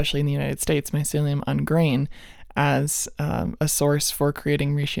mycelium, especially in the United States, mycelium on grain, as a source for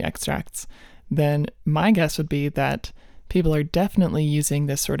creating reishi extracts, then my guess would be that people are definitely using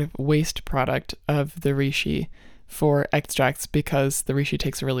this sort of waste product of the reishi for extracts because the reishi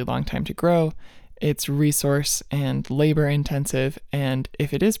takes a really long time to grow. It's resource and labor intensive, and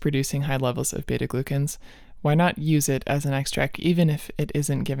if it is producing high levels of beta-glucans, why not use it as an extract even if it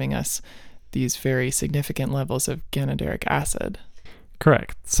isn't giving us these very significant levels of ganoderic acid?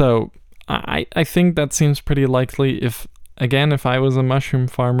 Correct. So I think that seems pretty likely. If I was a mushroom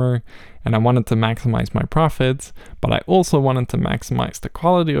farmer and I wanted to maximize my profits, but I also wanted to maximize the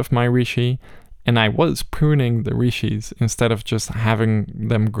quality of my reishi, and I was pruning the rishis instead of just having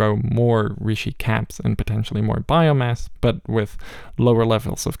them grow more reishi caps and potentially more biomass, but with lower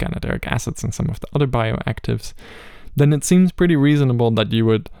levels of ganoderic acids and some of the other bioactives, then it seems pretty reasonable that you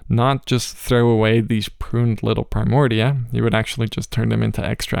would not just throw away these pruned little primordia, you would actually just turn them into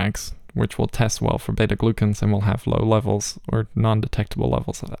extracts, which will test well for beta-glucans and will have low levels or non-detectable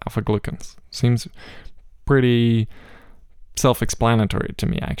levels of alpha-glucans. Seems pretty self-explanatory to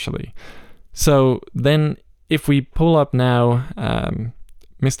me, actually. So then if we pull up now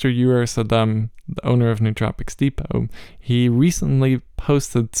Mr. Ur Saddam, the owner of Nootropics Depot, he recently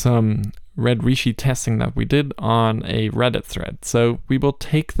posted some red reishi testing that we did on a Reddit thread. So we will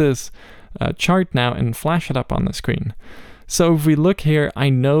take this chart now and flash it up on the screen. So if we look here, I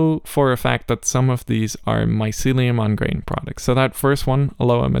know for a fact that some of these are mycelium on grain products. So that first one,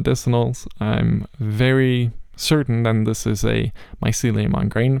 Aloha Medicinals, I'm very certain that this is a mycelium on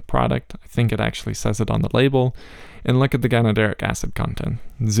grain product. I think it actually says it on the label. And look at the ganoderic acid content,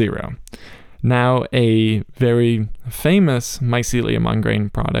 0. Now a very famous mycelium on grain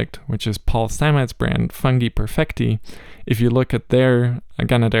product, which is Paul Stamets' brand, Fungi Perfecti, if you look at their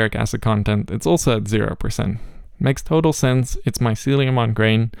ganoderic acid content, it's also at 0%. Makes total sense. It's mycelium on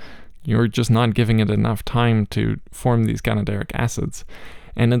grain. You're just not giving it enough time to form these ganoderic acids.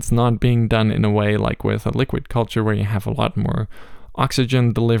 And it's not being done in a way like with a liquid culture where you have a lot more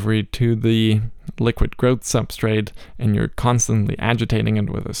oxygen delivery to the liquid growth substrate and you're constantly agitating it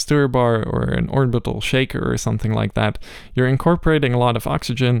with a stir bar or an orbital shaker or something like that. You're incorporating a lot of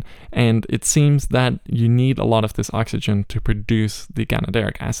oxygen, and it seems that you need a lot of this oxygen to produce the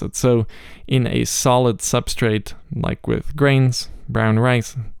ganoderic acid. So in a solid substrate like with grains, brown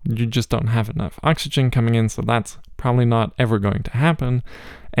rice, you just don't have enough oxygen coming in, so that's probably not ever going to happen.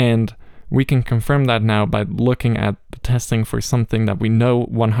 And we can confirm that now by looking at the testing for something that we know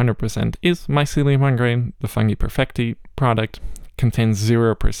 100% is mycelium on grain. The Fungi Perfecti product contains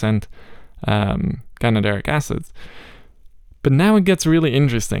 0% ganoderic acids. But now it gets really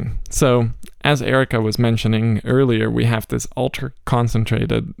interesting. So, as Erica was mentioning earlier, we have this ultra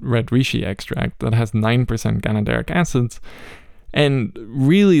concentrated red reishi extract that has 9% ganoderic acids. And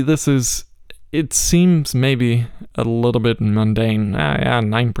really, it seems maybe a little bit mundane,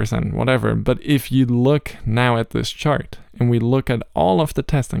 9%, whatever. But if you look now at this chart and we look at all of the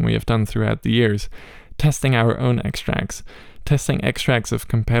testing we have done throughout the years, testing our own extracts, testing extracts of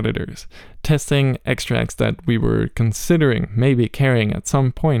competitors, testing extracts that we were considering maybe carrying at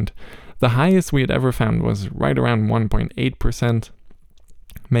some point, the highest we had ever found was right around 1.8%,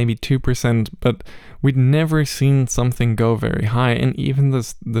 maybe 2%, but we'd never seen something go very high. And even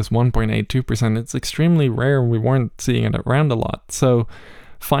this 1.82%, it's extremely rare. We weren't seeing it around a lot. So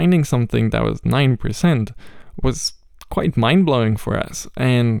finding something that was 9% was quite mind-blowing for us,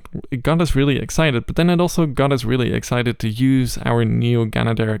 and it got us really excited. But then it also got us really excited to use our new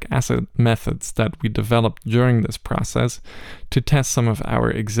ganoderic acid methods that we developed during this process to test some of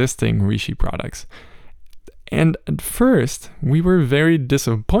our existing reishi products. And at first, we were very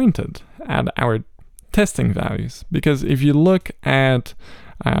disappointed at our testing values, because if you look at,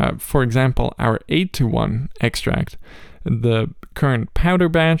 for example, our 8-to-1 extract, the current powder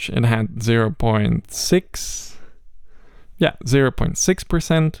batch, it had 0.6%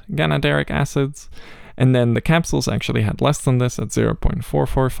 ganoderic acids, and then the capsules actually had less than this at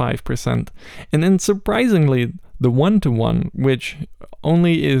 0.445%. And then surprisingly, the 1-to-1, which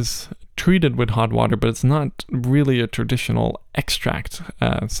only is treated with hot water, but it's not really a traditional extract,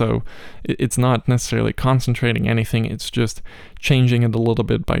 so it's not necessarily concentrating anything, it's just changing it a little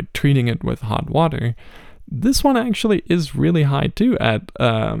bit by treating it with hot water. This one actually is really high too at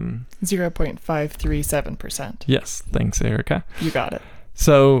 0.537%. Yes, thanks, Erica. You got it.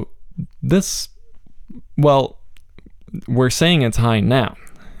 So this, well, we're saying it's high now,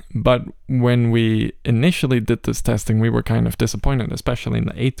 But when we initially did this testing, we were kind of disappointed, especially in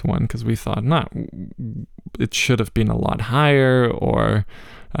the 8th one, because we thought, it should have been a lot higher, or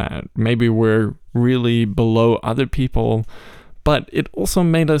maybe we're really below other people. But it also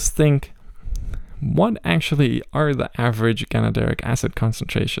made us think, what actually are the average ganoderic acid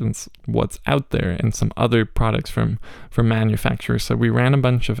concentrations, what's out there, and some other products from manufacturers. So we ran a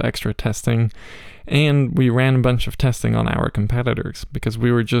bunch of extra testing, and we ran a bunch of testing on our competitors, because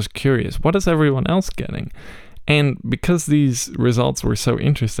we were just curious, what is everyone else getting? And because these results were so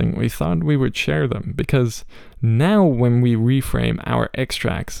interesting, we thought we would share them, because now when we reframe our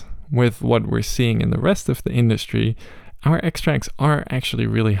extracts with what we're seeing in the rest of the industry, our extracts are actually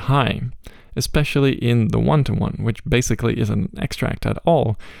really high. Especially in the 1-to-1, which basically isn't an extract at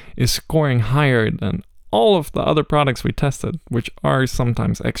all, is scoring higher than all of the other products we tested, which are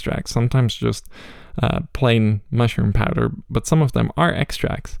sometimes extracts, sometimes just plain mushroom powder, but some of them are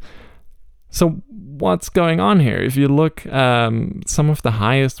extracts. So what's going on here? If you look, some of the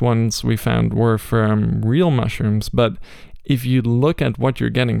highest ones we found were from real mushrooms, but if you look at what you're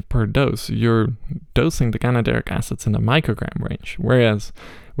getting per dose, you're dosing the ganoderic acids in the microgram range, whereas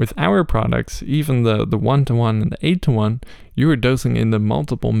with our products, even the 1-to-1 and the 8-to-1, you are dosing in the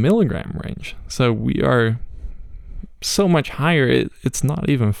multiple milligram range. So we are so much higher, it's not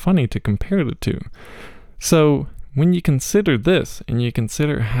even funny to compare the two. So when you consider this, and you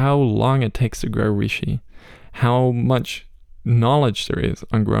consider how long it takes to grow reishi, how much knowledge there is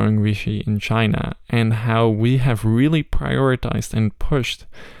on growing reishi in China, and how we have really prioritized and pushed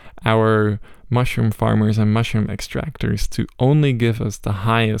our mushroom farmers and mushroom extractors to only give us the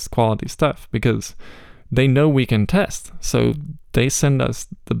highest quality stuff, because they know we can test. So they send us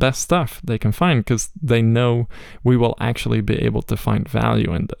the best stuff they can find, because they know we will actually be able to find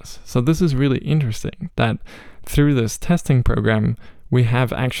value in this. So this is really interesting that through this testing program, we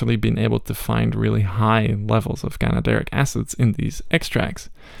have actually been able to find really high levels of ganoderic acids in these extracts.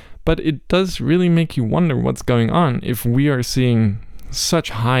 But it does really make you wonder what's going on if we are seeing such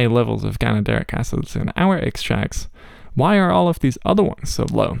high levels of ganoderic acids in our extracts. Why are all of these other ones so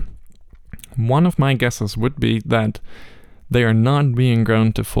low? One of my guesses would be that they are not being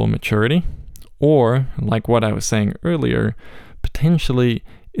grown to full maturity, or, like what I was saying earlier, potentially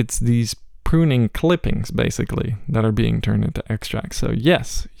it's these pruning clippings basically that are being turned into extracts. So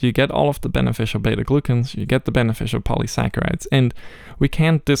yes, you get all of the beneficial beta-glucans, you get the beneficial polysaccharides, and we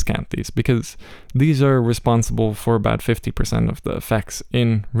can't discount these because these are responsible for about 50% of the effects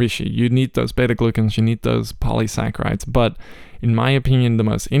in reishi. You need those beta-glucans, you need those polysaccharides, but in my opinion, the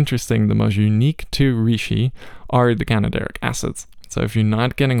most interesting, the most unique to reishi are the ganoderic acids. So if you're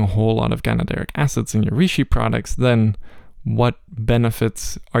not getting a whole lot of ganoderic acids in your reishi products, then what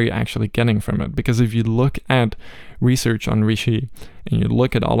benefits are you actually getting from it? Because if you look at research on reishi and you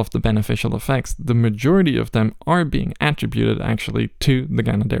look at all of the beneficial effects, the majority of them are being attributed actually to the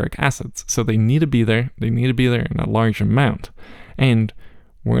ganoderic acids. So they need to be there. They need to be there in a large amount. And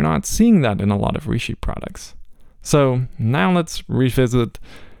we're not seeing that in a lot of reishi products. So now let's revisit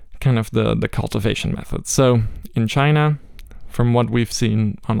kind of the cultivation methods. So in China, from what we've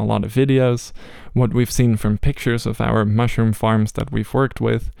seen on a lot of videos, what we've seen from pictures of our mushroom farms that we've worked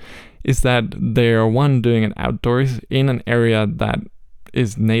with, is that they are doing it outdoors in an area that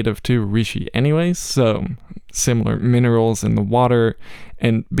is native to reishi anyways, so similar minerals in the water.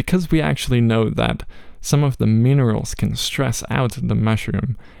 And because we actually know that some of the minerals can stress out the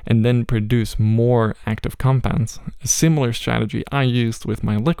mushroom and then produce more active compounds, a similar strategy I used with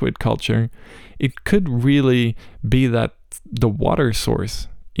my liquid culture, it could really be that the water source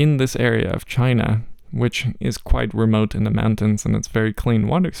in this area of China, which is quite remote in the mountains and it's very clean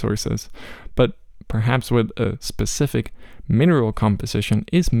water sources, but perhaps with a specific mineral composition,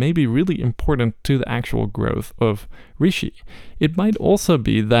 is maybe really important to the actual growth of reishi. It might also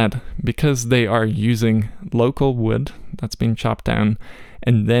be that because they are using local wood that's been chopped down,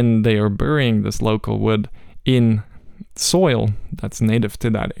 and then they are burying this local wood in soil that's native to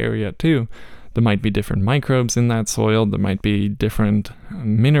that area too, there might be different microbes in that soil, there might be different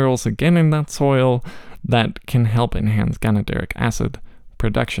minerals again in that soil that can help enhance ganoderic acid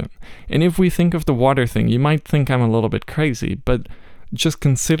production. And if we think of the water thing, you might think I'm a little bit crazy, but just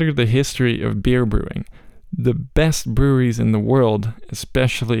consider the history of beer brewing. The best breweries in the world,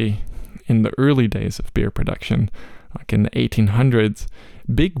 especially in the early days of beer production, like in the 1800s,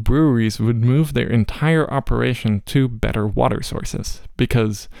 big breweries would move their entire operation to better water sources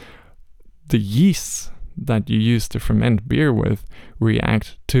because the yeasts that you use to ferment beer with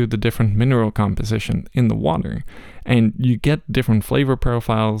react to the different mineral composition in the water. And you get different flavor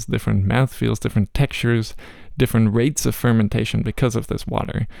profiles, different mouthfeels, different textures, different rates of fermentation because of this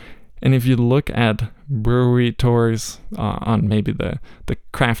water. And if you look at brewery tours on maybe the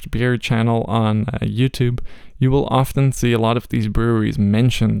craft beer channel on YouTube, you will often see a lot of these breweries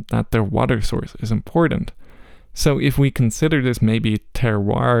mention that their water source is important. So if we consider this maybe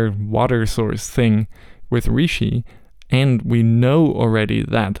terroir water source thing with reishi, and we know already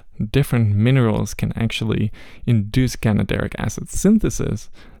that different minerals can actually induce ganoderic acid synthesis,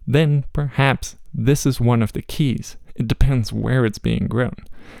 then perhaps this is one of the keys. It depends where it's being grown.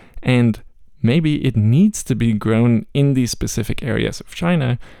 And maybe it needs to be grown in these specific areas of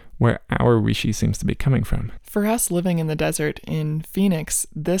China where our reishi seems to be coming from. For us living in the desert in Phoenix,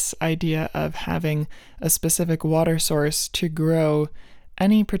 this idea of having a specific water source to grow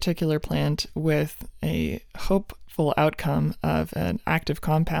any particular plant with a hopeful outcome of an active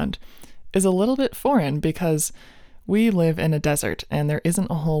compound is a little bit foreign because we live in a desert and there isn't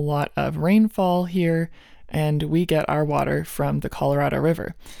a whole lot of rainfall here, and we get our water from the Colorado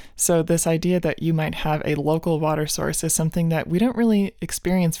River. So this idea that you might have a local water source is something that we don't really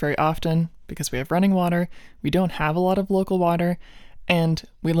experience very often because we have running water, we don't have a lot of local water, and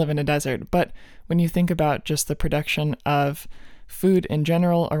we live in a desert. But when you think about just the production of food in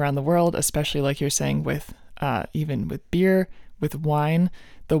general around the world, especially like you're saying with even with beer, with wine,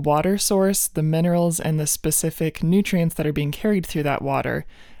 the water source, the minerals, and the specific nutrients that are being carried through that water,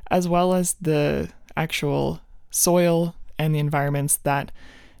 as well as the actual soil and the environments that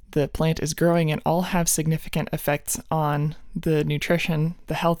the plant is growing in, all have significant effects on the nutrition,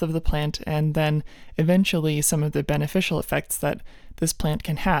 the health of the plant, and then eventually some of the beneficial effects that this plant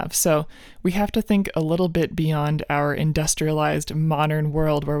can have. So we have to think a little bit beyond our industrialized modern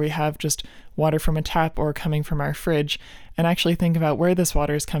world where we have just water from a tap or coming from our fridge, and actually think about where this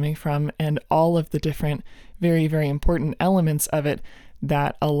water is coming from and all of the different very, very important elements of it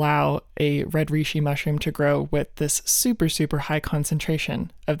that allow a red reishi mushroom to grow with this super, super high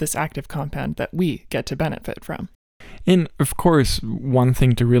concentration of this active compound that we get to benefit from. And of course, one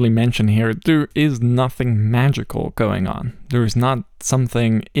thing to really mention here, there is nothing magical going on. There is not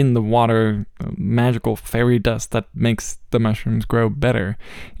something in the water, magical fairy dust that makes the mushrooms grow better.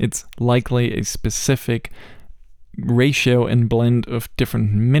 It's likely a specific ratio and blend of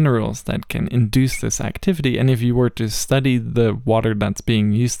different minerals that can induce this activity. And if you were to study the water that's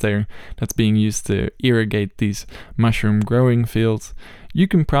being used there, that's being used to irrigate these mushroom growing fields, you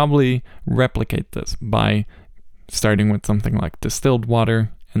can probably replicate this by starting with something like distilled water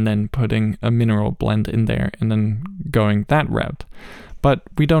and then putting a mineral blend in there and then going that route. But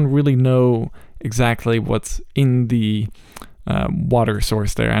we don't really know exactly what's in the water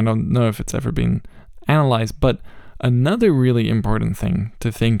source there. I don't know if it's ever been analyzed, but another really important thing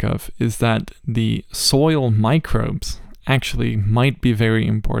to think of is that the soil microbes actually might be very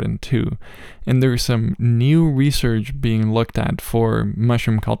important too. And there's some new research being looked at for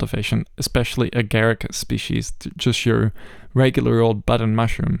mushroom cultivation, especially agaricus species, just your regular old button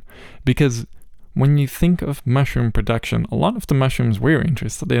mushroom. Because when you think of mushroom production, a lot of the mushrooms we're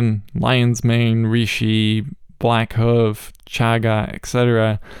interested in, lion's mane, reishi, black hoof, chaga,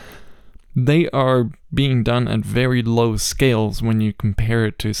 etc., they are being done at very low scales when you compare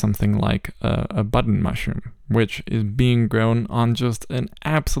it to something like a button mushroom, which is being grown on just an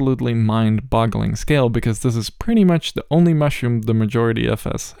absolutely mind-boggling scale, because this is pretty much the only mushroom the majority of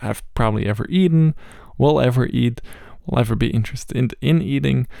us have probably ever eaten, will ever eat, will ever be interested in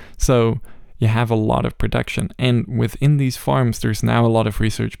eating. So you have a lot of production. And within these farms, there's now a lot of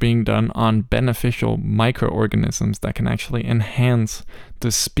research being done on beneficial microorganisms that can actually enhance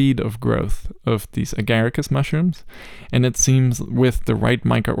the speed of growth of these agaricus mushrooms. And it seems with the right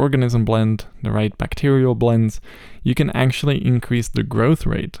microorganism blend, the right bacterial blends, you can actually increase the growth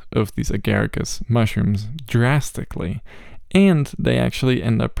rate of these agaricus mushrooms drastically. And they actually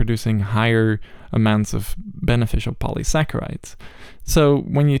end up producing higher amounts of beneficial polysaccharides. So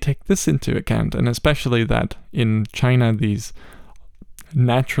when you take this into account, and especially that in China these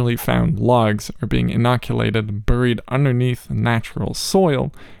naturally found logs are being inoculated, buried underneath natural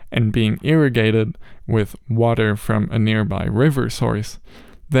soil, and being irrigated with water from a nearby river source,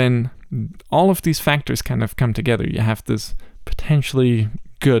 then all of these factors kind of come together. You have this potentially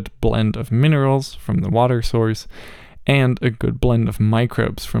good blend of minerals from the water source, and a good blend of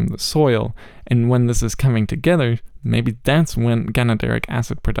microbes from the soil. And when this is coming together, maybe that's when ganoderic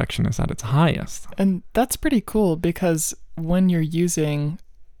acid production is at its highest. And that's pretty cool, because when you're using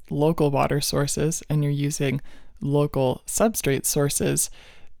local water sources and you're using local substrate sources,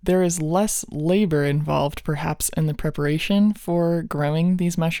 there is less labor involved perhaps in the preparation for growing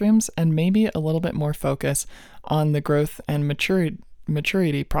these mushrooms, and maybe a little bit more focus on the growth and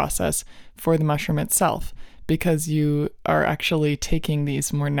maturity process for the mushroom itself. because you are actually taking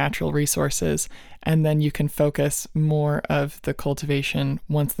these more natural resources, and then you can focus more of the cultivation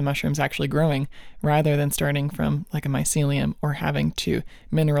once the mushroom's actually growing, rather than starting from like a mycelium or having to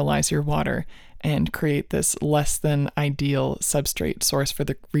mineralize your water and create this less than ideal substrate source for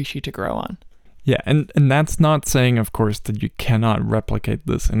the reishi to grow on. Yeah, and that's not saying, of course, that you cannot replicate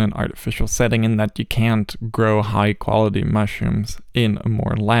this in an artificial setting and that you can't grow high-quality mushrooms in a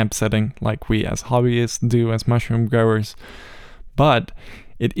more lab setting like we as hobbyists do as mushroom growers. But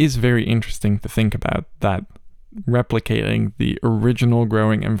it is very interesting to think about that replicating the original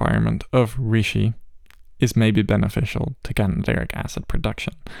growing environment of reishi is maybe beneficial to ganaderic acid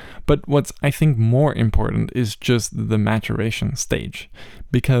production. But what's, I think, more important is just the maturation stage,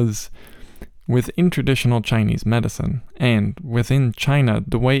 because within traditional Chinese medicine and within China,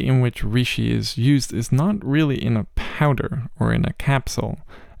 the way in which reishi is used is not really in a powder or in a capsule.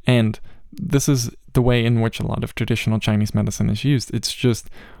 And this is the way in which a lot of traditional Chinese medicine is used. It's just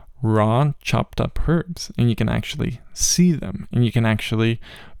raw, chopped up herbs, and you can actually see them. And you can actually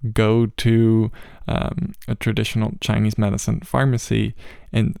go to a traditional Chinese medicine pharmacy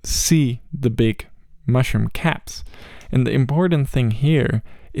and see the big mushroom caps. And the important thing here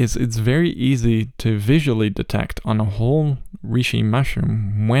is it's very easy to visually detect on a whole reishi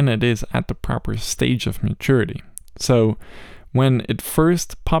mushroom when it is at the proper stage of maturity. So when it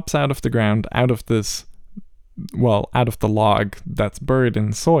first pops out of the ground, out of the log that's buried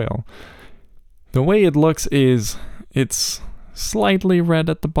in soil, the way it looks is it's slightly red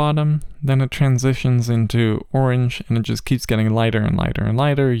at the bottom, then it transitions into orange, and it just keeps getting lighter and lighter and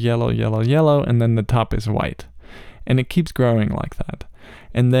lighter, yellow, yellow, yellow, and then the top is white. And it keeps growing like that.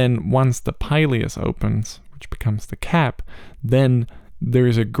 And then once the pileus opens, which becomes the cap, then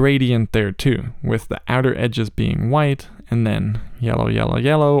there's a gradient there too, with the outer edges being white, and then yellow, yellow,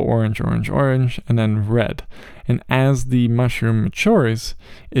 yellow, orange, orange, orange, and then red. And as the mushroom matures,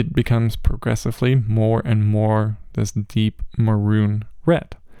 it becomes progressively more and more this deep maroon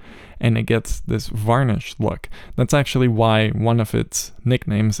red. And it gets this varnished look. That's actually why one of its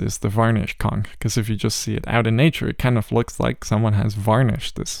nicknames is the varnish conch, because if you just see it out in nature, it kind of looks like someone has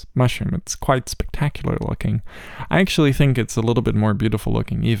varnished this mushroom. It's quite spectacular looking. I actually think it's a little bit more beautiful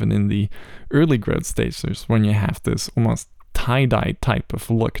looking even in the early growth stages, when you have this almost tie-dye type of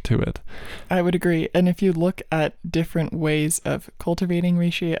look to it. I would agree. And if you look at different ways of cultivating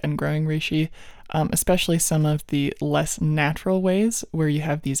reishi and growing reishi, especially some of the less natural ways where you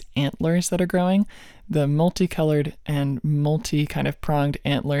have these antlers that are growing, the multicolored and multi kind of pronged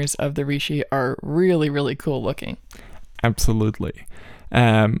antlers of the reishi are really, really cool looking. Absolutely.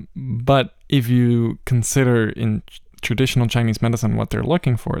 But if you consider in traditional Chinese medicine what they're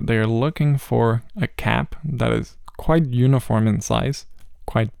looking for a cap that is quite uniform in size,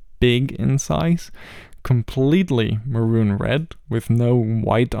 quite big in size, completely maroon red with no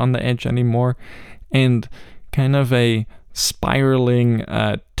white on the edge anymore, and kind of a spiraling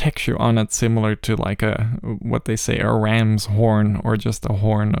texture on it, similar to like what they say a ram's horn, or just a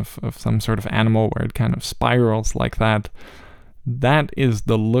horn of some sort of animal where it kind of spirals like that. That is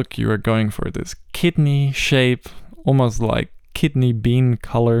the look you are going for, this kidney shape, almost like kidney bean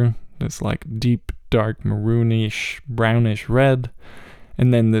color, this like deep dark maroonish brownish red,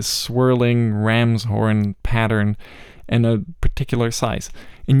 and then this swirling ram's horn pattern in a particular size.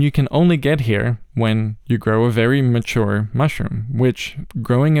 And you can only get here when you grow a very mature mushroom, which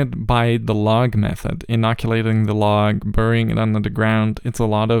growing it by the log method, inoculating the log, burying it under the ground, it's a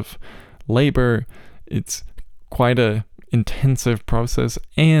lot of labor, it's quite a intensive process,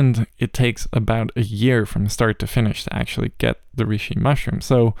 and it takes about a year from start to finish to actually get the reishi mushroom.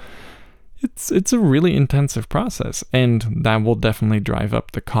 So it's a really intensive process, and that will definitely drive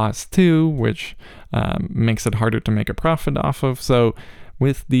up the cost too, which makes it harder to make a profit off of. So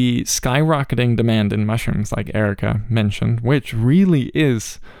with the skyrocketing demand in mushrooms, like Erica mentioned, which really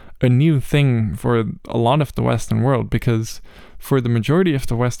is a new thing for a lot of the Western world, because for the majority of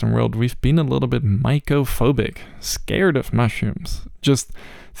the Western world, we've been a little bit mycophobic, scared of mushrooms. Just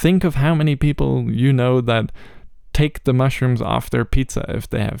think of how many people you know that take the mushrooms off their pizza if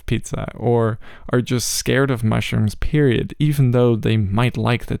they have pizza, or are just scared of mushrooms, period, even though they might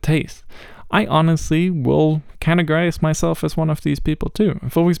like the taste. I honestly will categorize myself as one of these people too.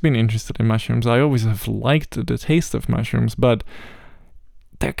 I've always been interested in mushrooms. I always have liked the taste of mushrooms, but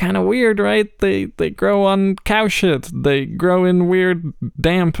they're kind of weird, right? They grow on cow shit. They grow in weird,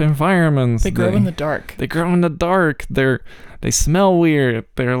 damp environments. They grow in the dark. They grow in the dark. They smell weird.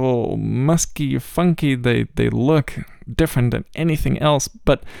 They're a little musky, funky. They look different than anything else.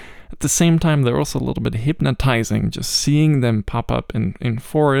 But at the same time, they're also a little bit hypnotizing. Just seeing them pop up in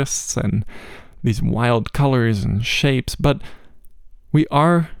forests and these wild colors and shapes, but we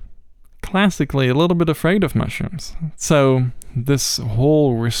are classically a little bit afraid of mushrooms. So this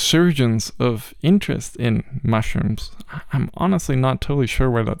whole resurgence of interest in mushrooms, I'm honestly not totally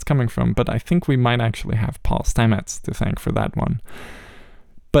sure where that's coming from, but I think we might actually have Paul Stamets to thank for that one.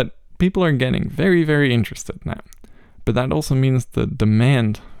 But people are getting very, very interested now. But that also means the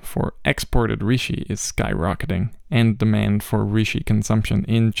demand for exported reishi is skyrocketing, and demand for reishi consumption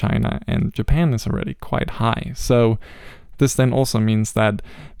in China and Japan is already quite high. So this then also means that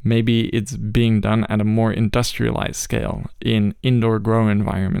maybe it's being done at a more industrialized scale in indoor grow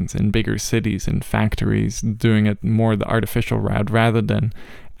environments, in bigger cities, in factories, doing it more the artificial route rather than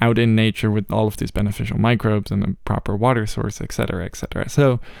out in nature with all of these beneficial microbes and a proper water source, etc., etc.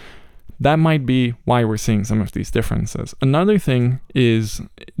 So that might be why we're seeing some of these differences. Another thing is,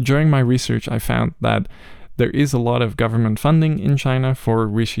 during my research, I found that there is a lot of government funding in China for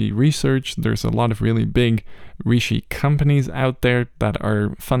reishi research. There's a lot of really big reishi companies out there that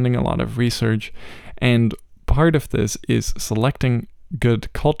are funding a lot of research. And part of this is selecting good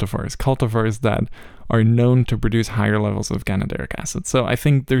cultivars that are known to produce higher levels of ganaderic acid. So I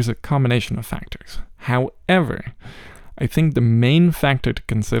think there's a combination of factors. However, I think the main factor to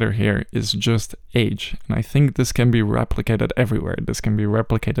consider here is just age. And I think this can be replicated everywhere. This can be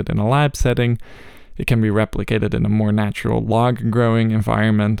replicated in a lab setting. It can be replicated in a more natural log growing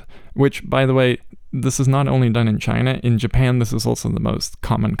environment, which, by the way, this is not only done in China. In Japan, this is also the most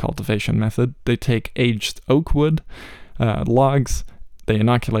common cultivation method. They take aged oak wood logs, they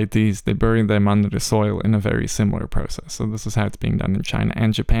inoculate these, they bury them under the soil in a very similar process. So this is how it's being done in China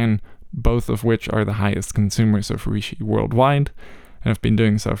and Japan, both of which are the highest consumers of reishi worldwide and have been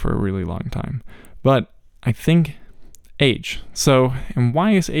doing so for a really long time. But I think age. So, and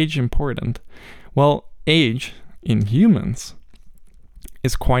why is age important? Well, age in humans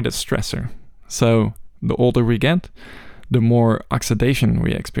is quite a stressor. So the older we get, the more oxidation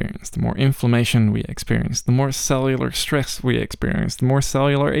we experience, the more inflammation we experience, the more cellular stress we experience, the more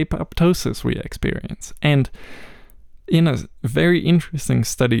cellular apoptosis we experience. And in a very interesting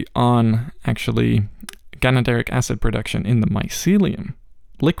study on actually ganaderic acid production in the mycelium,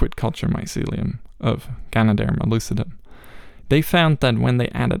 liquid culture mycelium of Ganoderma lucidum, they found that when they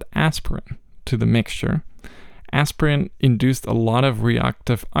added aspirin to the mixture, aspirin induced a lot of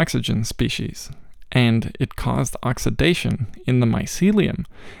reactive oxygen species, and it caused oxidation in the mycelium,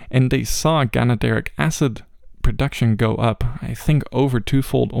 and they saw ganaderic acid production go up, I think over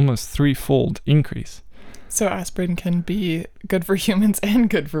twofold, almost threefold increase. So aspirin can be good for humans and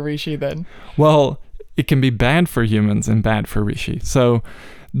good for reishi then? Well, it can be bad for humans and bad for reishi. So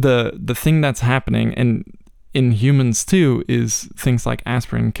the thing that's happening, and in humans too, is things like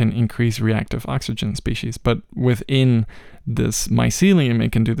aspirin can increase reactive oxygen species, but within this mycelium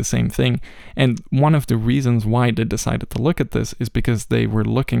it can do the same thing. And one of the reasons why they decided to look at this is because they were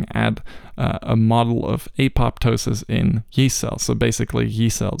looking at a model of apoptosis in yeast cells, so basically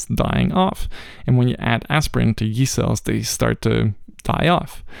yeast cells dying off. And when you add aspirin to yeast cells, they start to die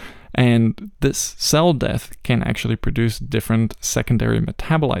off. And this cell death can actually produce different secondary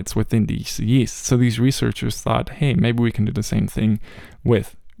metabolites within these yeasts. So these researchers thought, hey, maybe we can do the same thing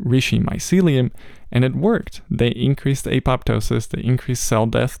with reishi mycelium, and it worked. They increased apoptosis, they increased cell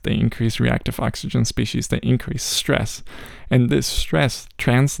death, they increased reactive oxygen species, they increased stress. And this stress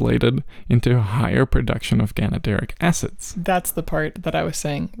translated into higher production of ganaderic acids. That's the part that I was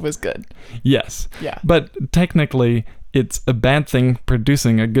saying was good. Yes. Yeah. But technically, it's a bad thing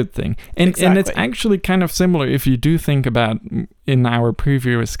producing a good thing. And it's actually kind of similar if you do think about, in our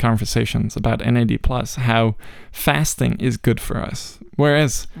previous conversations about NAD+, how fasting is good for us.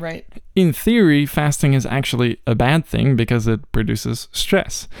 Whereas, right, in theory, fasting is actually a bad thing because it produces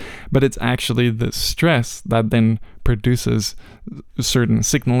stress. But it's actually the stress that then produces certain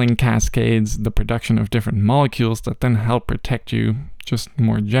signaling cascades, the production of different molecules that then help protect you just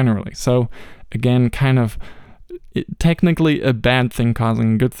more generally. So, again, kind of technically a bad thing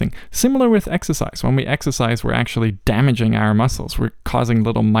causing a good thing. Similar with exercise. When we exercise, we're actually damaging our muscles. We're causing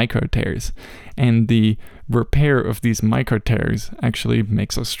little micro tears. And the repair of these micro tears actually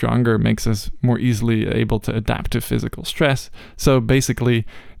makes us stronger, makes us more easily able to adapt to physical stress. So basically,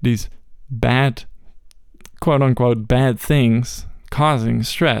 these bad, quote unquote, bad things causing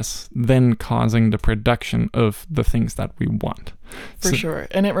stress, then causing the production of the things that we want. For sure.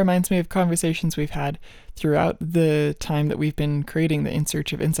 And it reminds me of conversations we've had throughout the time that we've been creating the In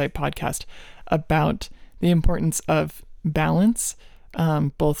Search of Insight podcast about the importance of balance,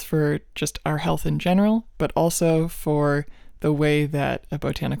 both for just our health in general, but also for the way that a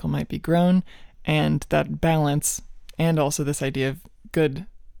botanical might be grown, and that balance, and also this idea of good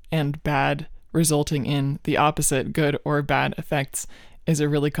and bad resulting in the opposite good or bad effects is a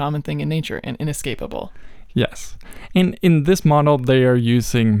really common thing in nature and inescapable. Yes. And in this model, they are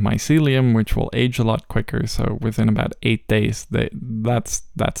using mycelium, which will age a lot quicker. So within about 8 days, that's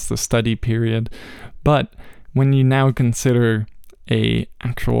the study period. But when you now consider a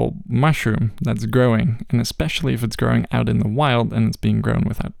actual mushroom that's growing, and especially if it's growing out in the wild and it's being grown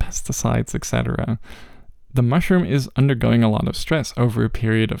without pesticides, etc., the mushroom is undergoing a lot of stress over a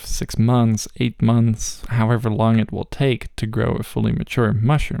period of 6 months, 8 months, however long it will take to grow a fully mature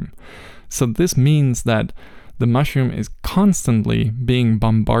mushroom. So this means that the mushroom is constantly being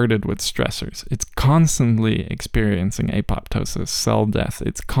bombarded with stressors. It's constantly experiencing apoptosis, cell death.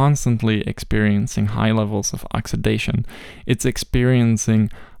 It's constantly experiencing high levels of oxidation. It's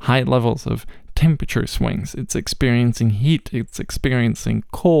experiencing high levels of temperature swings. It's experiencing heat. It's experiencing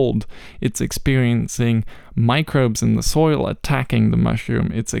cold. It's experiencing microbes in the soil attacking the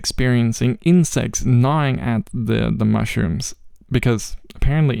mushroom. It's experiencing insects gnawing at the mushrooms, because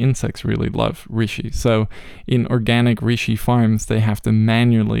apparently insects really love reishi. So in organic reishi farms, they have to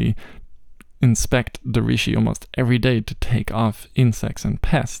manually inspect the reishi almost every day to take off insects and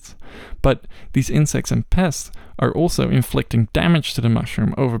pests. But these insects and pests are also inflicting damage to the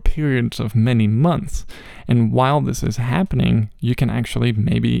mushroom over periods of many months. And while this is happening, you can actually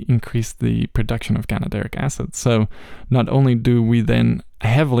maybe increase the production of ganaderic acid. So not only do we then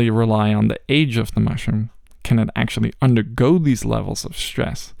heavily rely on the age of the mushroom, can it actually undergo these levels of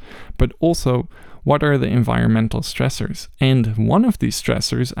stress, but also what are the environmental stressors? And one of these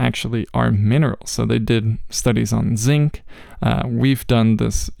stressors actually are minerals. So they did studies on zinc. We've done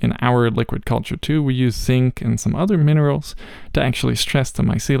this in our liquid culture too. We use zinc and some other minerals to actually stress the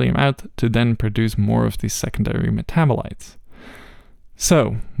mycelium out to then produce more of these secondary metabolites.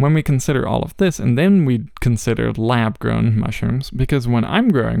 So when we consider all of this, and then we consider lab-grown mushrooms, because when I'm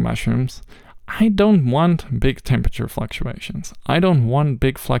growing mushrooms, I don't want big temperature fluctuations. I don't want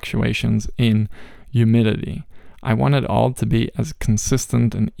big fluctuations in humidity. I want it all to be as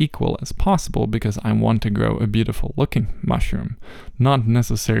consistent and equal as possible because I want to grow a beautiful looking mushroom, not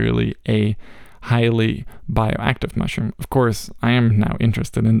necessarily a highly bioactive mushroom. Of course, I am now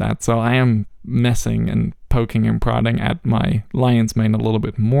interested in that, so I am messing and poking and prodding at my lion's mane a little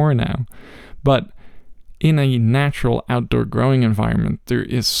bit more now. But in a natural outdoor growing environment, there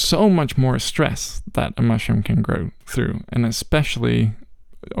is so much more stress that a mushroom can grow through, and especially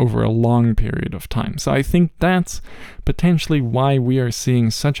over a long period of time. So I think that's potentially why we are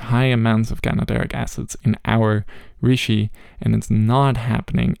seeing such high amounts of ganaderic acids in our reishi, and it's not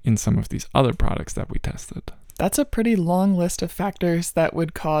happening in some of these other products that we tested. That's a pretty long list of factors that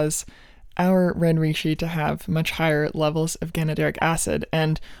would cause our red reishi to have much higher levels of ganaderic acid.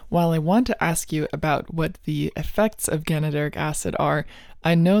 And while I want to ask you about what the effects of ganaderic acid are,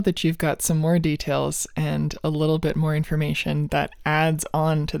 I know that you've got some more details and a little bit more information that adds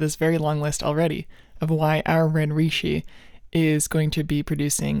on to this very long list already of why our red reishi is going to be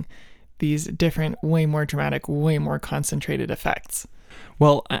producing these different, way more dramatic, way more concentrated effects.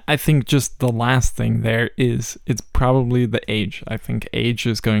 Well, I think just the last thing there is it's probably the age. I think age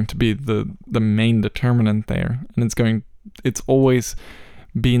is going to be the main determinant there, and it's always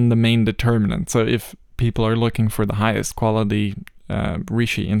been the main determinant. So if people are looking for the highest quality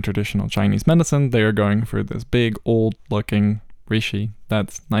reishi in traditional Chinese medicine, they are going for this big old looking reishi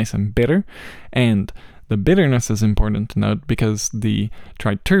that's nice and bitter. And the bitterness is important to note because the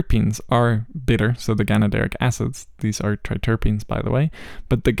triterpenes are bitter, so the ganaderic acids, these are triterpenes by the way,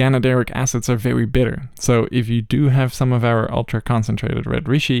 but the ganaderic acids are very bitter. So if you do have some of our ultra concentrated red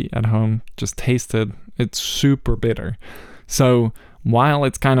reishi at home, just taste it, it's super bitter. So while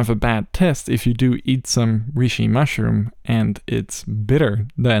it's kind of a bad test, if you do eat some reishi mushroom and it's bitter,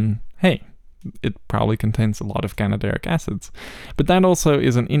 then hey, it probably contains a lot of ganaderic acids. But that also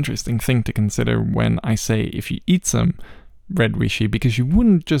is an interesting thing to consider when I say if you eat some red reishi, because you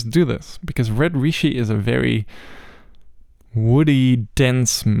wouldn't just do this, because red reishi is a very woody,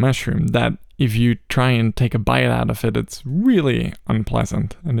 dense mushroom that if you try and take a bite out of it, it's really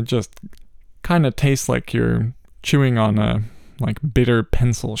unpleasant, and it just kind of tastes like you're chewing on a bitter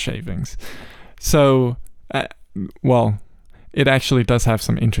pencil shavings. So, it actually does have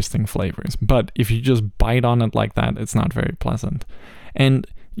some interesting flavors, but if you just bite on it like that, it's not very pleasant. And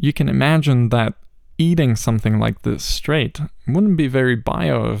you can imagine that eating something like this straight wouldn't be very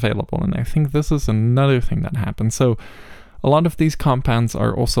bioavailable, and I think this is another thing that happens. So a lot of these compounds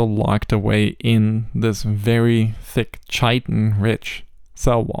are also locked away in this very thick chitin-rich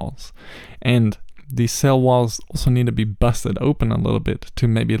cell walls, and these cell walls also need to be busted open a little bit to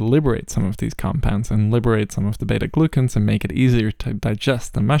maybe liberate some of these compounds and liberate some of the beta-glucans and make it easier to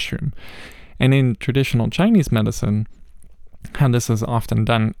digest the mushroom. And in traditional Chinese medicine, how this is often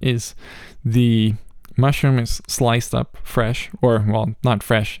done is the mushroom is sliced up fresh, or, well, not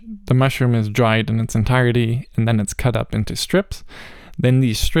fresh. The mushroom is dried in its entirety, and then it's cut up into strips. Then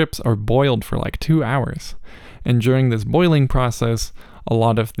these strips are boiled for like 2 hours. And during this boiling process, a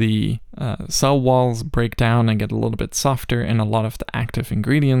lot of the cell walls break down and get a little bit softer, and a lot of the active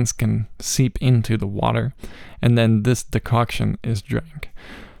ingredients can seep into the water. And then this decoction is drank.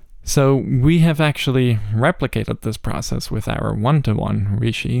 So we have actually replicated this process with our 1-to-1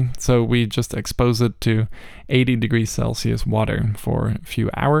 reishi. So we just expose it to 80 degrees Celsius water for a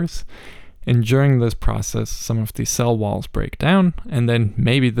few hours. And during this process, some of the cell walls break down, and then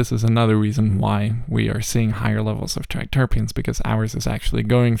maybe this is another reason why we are seeing higher levels of triterpenes, because ours is actually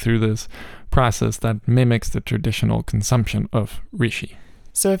going through this process that mimics the traditional consumption of reishi.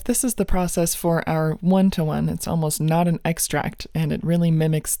 So if this is the process for our 1-to-1, it's almost not an extract, and it really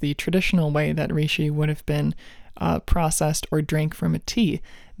mimics the traditional way that reishi would have been processed or drank from a tea,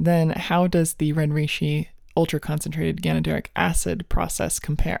 then how does the red reishi ultra-concentrated ganaderic acid process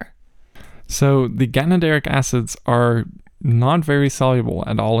compare? So the ganaderic acids are not very soluble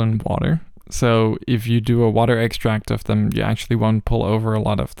at all in water. So if you do a water extract of them, you actually won't pull over a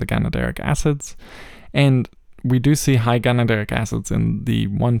lot of the ganaderic acids. And we do see high ganaderic acids in the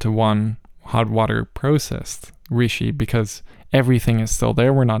 1-to-1 hot water processed reishi because everything is still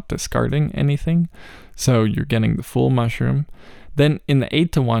there. We're not discarding anything. So you're getting the full mushroom. Then in the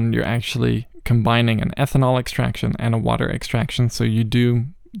 8-to-1, you're actually combining an ethanol extraction and a water extraction. So you do,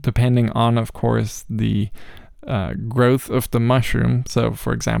 depending on, of course, the growth of the mushroom. So,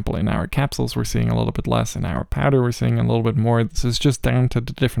 for example, in our capsules, we're seeing a little bit less. In our powder, we're seeing a little bit more. This is just down to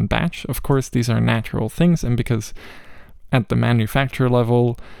the different batch. Of course, these are natural things, and because at the manufacturer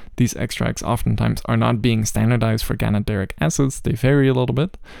level, these extracts oftentimes are not being standardized for ganaderic acids. They vary a little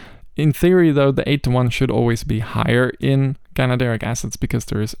bit. In theory, though, the 8-to-1 should always be higher in ganaderic acids because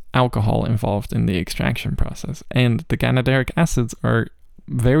there is alcohol involved in the extraction process, and the ganaderic acids are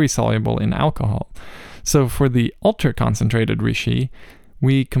very soluble in alcohol. So for the ultra-concentrated reishi,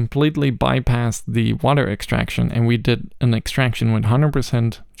 we completely bypassed the water extraction and we did an extraction with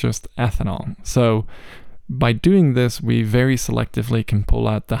 100% just ethanol. So by doing this, we very selectively can pull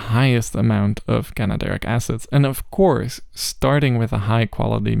out the highest amount of ganaderic acids. And of course, starting with a high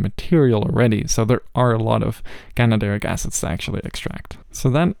quality material already, so there are a lot of ganaderic acids to actually extract. So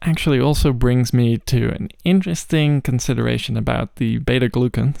that actually also brings me to an interesting consideration about the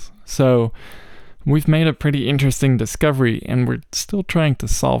beta-glucans. So we've made a pretty interesting discovery and we're still trying to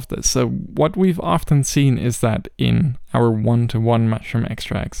solve this. So what we've often seen is that in our 1-to-1 mushroom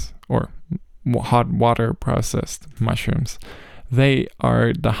extracts, or hot water processed mushrooms, they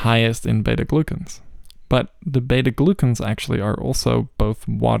are the highest in beta-glucans. But the beta-glucans actually are also both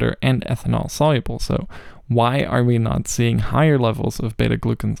water and ethanol soluble. So why are we not seeing higher levels of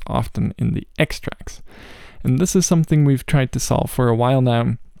beta-glucans often in the extracts? And this is something we've tried to solve for a while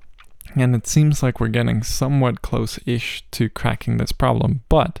now, and it seems like we're getting somewhat close-ish to cracking this problem.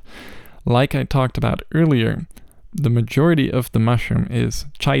 But like I talked about earlier, the majority of the mushroom is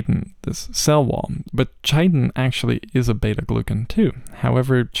chitin, this cell wall, but chitin actually is a beta-glucan too.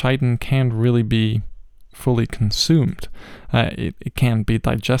 However, chitin can't really be fully consumed. It can't be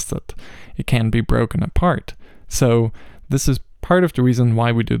digested. It can be broken apart. So this is part of the reason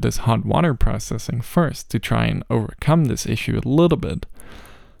why we do this hot water processing first, to try and overcome this issue a little bit.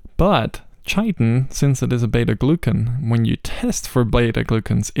 But chitin, since it is a beta-glucan, when you test for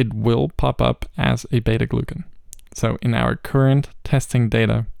beta-glucans, it will pop up as a beta-glucan. So in our current testing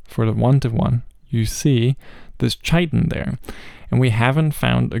data for the 1-to-1, you see this chitin there. And we haven't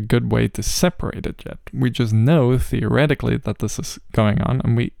found a good way to separate it yet. We just know theoretically that this is going on,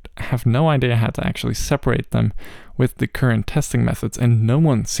 and we have no idea how to actually separate them with the current testing methods, and no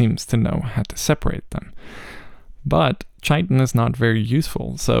one seems to know how to separate them. But chitin is not very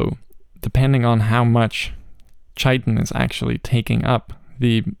useful, so depending on how much chitin is actually taking up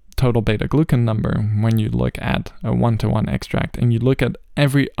the total beta-glucan number when you look at a 1-to-1 extract and you look at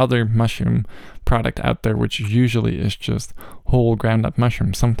every other mushroom product out there, which usually is just whole ground up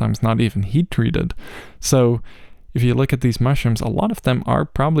mushrooms, sometimes not even heat treated. So if you look at these mushrooms, a lot of them are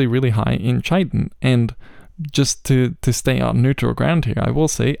probably really high in chitin. And just to stay on neutral ground here, I will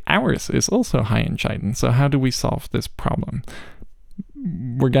say ours is also high in chitin. So how do we solve this problem?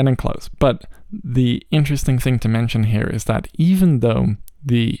 We're getting close. But the interesting thing to mention here is that even though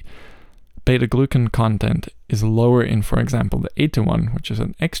the beta-glucan content is lower in, for example, the 8-to-1, which is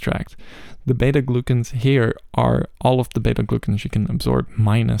an extract, the beta-glucans here are all of the beta-glucans you can absorb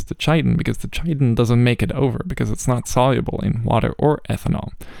minus the chitin, because the chitin doesn't make it over because it's not soluble in water or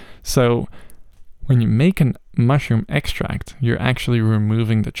ethanol. So When you make a mushroom extract, you're actually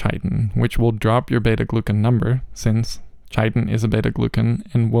removing the chitin, which will drop your beta-glucan number, since chitin is a beta-glucan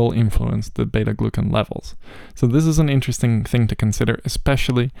and will influence the beta-glucan levels. So this is an interesting thing to consider,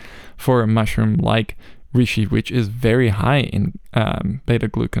 especially for a mushroom like reishi, which is very high in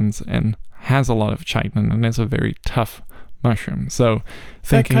beta-glucans and has a lot of chitin and is a very tough mushroom. So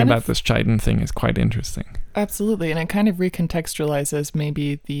thinking about this chitin thing is quite interesting. Absolutely, and it kind of recontextualizes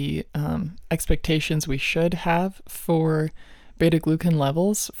maybe the expectations we should have for beta-glucan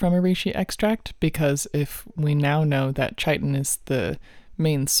levels from a reishi extract, because if we now know that chitin is the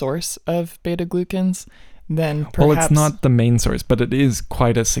main source of beta-glucans, then perhaps... Well, it's not the main source, but it is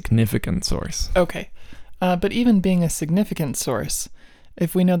quite a significant source. Okay, but even being a significant source,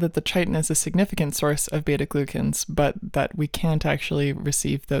 if we know that the chitin is a significant source of beta-glucans, but that we can't actually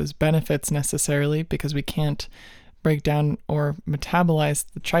receive those benefits necessarily because we can't break down or metabolize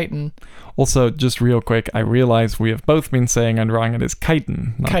the chitin. Also, just real quick, I realize we have both been saying and wrong, it is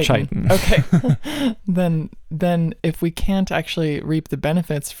chitin, not chitin. Okay. then if we can't actually reap the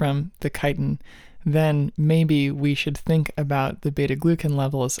benefits from the chitin, then maybe we should think about the beta-glucan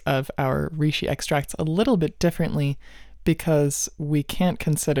levels of our reishi extracts a little bit differently, because we can't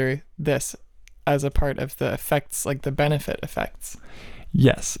consider this as a part of the effects, like the benefit effects.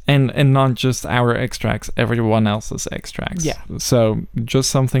 Yes, and not just our extracts, everyone else's extracts. Yeah. So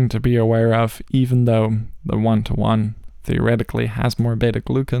just something to be aware of, even though the 1-to-1 theoretically has more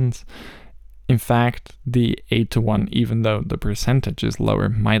beta-glucans, in fact, the 8-to-1, even though the percentage is lower,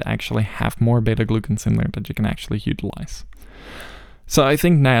 might actually have more beta-glucans in there that you can actually utilize. So I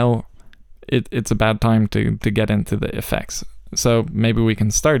think now it's about time to get into the effects. So maybe we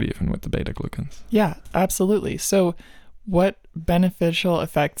can start even with the beta-glucans. Yeah, absolutely. So what beneficial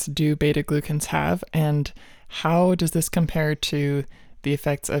effects do beta-glucans have, and how does this compare to the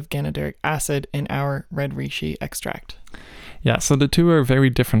effects of ganoderic acid in our red reishi extract? Yeah, so the two are very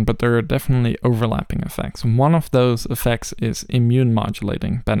different, but there are definitely overlapping effects. One of those effects is immune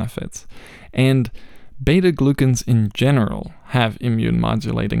modulating benefits. And beta-glucans in general have immune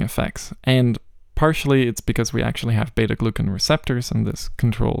modulating effects, and partially it's because we actually have beta-glucan receptors, and this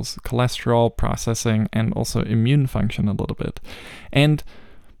controls cholesterol processing and also immune function a little bit. And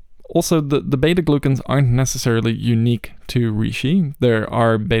also the beta-glucans aren't necessarily unique to reishi. There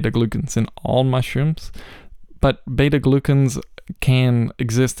are beta-glucans in all mushrooms, but beta-glucans can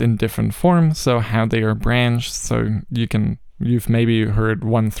exist in different forms, so how they are branched, so you've maybe heard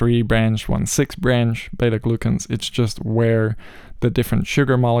 1,3 branch, 1,6 branch beta-glucans. It's just where the different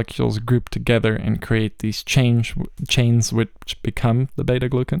sugar molecules group together and create these chains which become the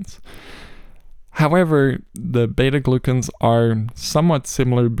beta-glucans. However, the beta-glucans are somewhat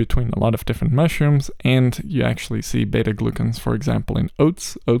similar between a lot of different mushrooms, and you actually see beta-glucans, for example, in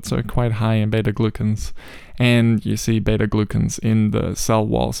oats. Oats are quite high in beta-glucans, and you see beta-glucans in the cell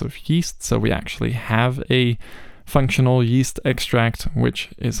walls of yeast, so we actually have a functional yeast extract which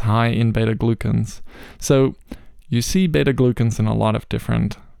is high in beta-glucans. So you see beta-glucans in a lot of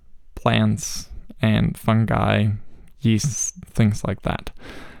different plants and fungi, yeasts, things like that.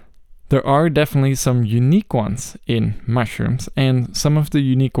 There are definitely some unique ones in mushrooms, and some of the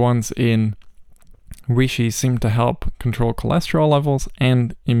unique ones in reishi seem to help control cholesterol levels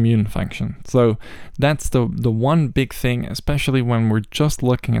and immune function. So that's the one big thing, especially when we're just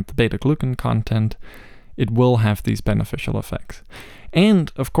looking at the beta-glucan content. It will have these beneficial effects.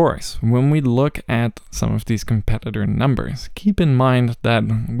 And of course, when we look at some of these competitor numbers, keep in mind that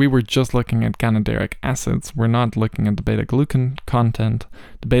we were just looking at ganoderic acids. We're not looking at the beta-glucan content.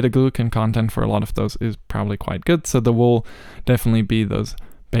 The beta-glucan content for a lot of those is probably quite good, so there will definitely be those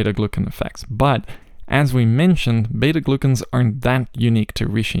beta-glucan effects. But as we mentioned, beta-glucans aren't that unique to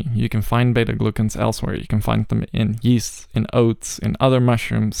reishi. You can find beta-glucans elsewhere. You can find them in yeasts, in oats, in other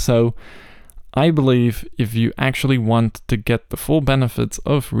mushrooms. So I believe if you actually want to get the full benefits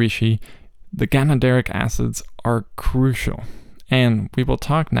of reishi, the ganoderic acids are crucial. And we will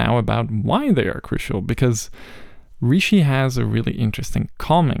talk now about why they are crucial, because reishi has a really interesting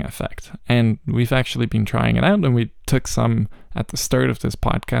calming effect. And we've actually been trying it out, and we took some at the start of this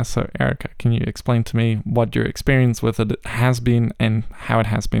podcast. So Erica, can you explain to me what your experience with it has been and how it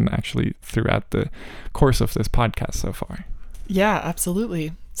has been actually throughout the course of this podcast so far? Yeah,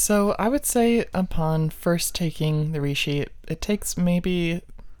 absolutely. So I would say upon first taking the reishi, it takes maybe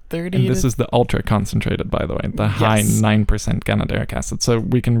 30 And this is the ultra concentrated, by the way, the high 9% ganoderic acid. So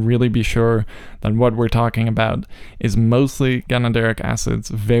we can really be sure that what we're talking about is mostly ganoderic acids,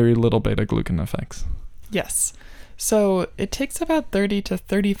 very little beta-glucan effects. Yes. So it takes about 30 to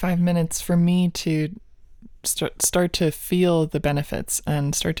 35 minutes for me to start to feel the benefits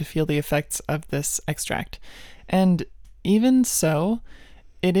and start to feel the effects of this extract. And even so,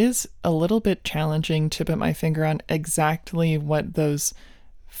 it is a little bit challenging to put my finger on exactly what those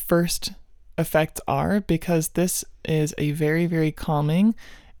first effects are, because this is a very, very calming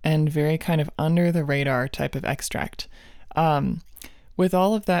and very kind of under the radar type of extract. With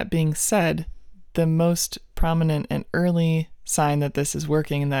all of that being said, the most prominent and early sign that this is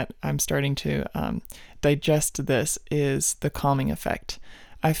working and that I'm starting to digest this is the calming effect.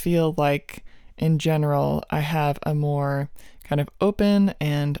 I feel like in general, I have a more kind of open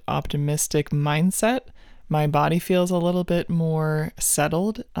and optimistic mindset. My body feels a little bit more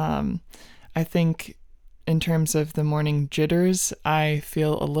settled. I think in terms of the morning jitters, I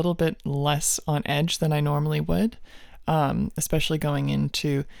feel a little bit less on edge than I normally would, especially going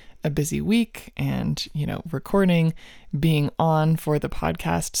into a busy week and, recording, being on for the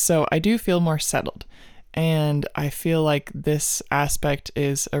podcast. So I do feel more settled. And I feel like this aspect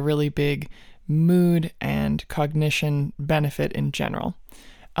is a really big mood and cognition benefit in general.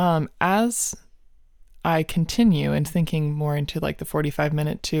 As I continue and thinking more into like the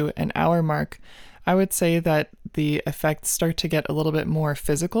 45-minute to an hour mark, I would say that the effects start to get a little bit more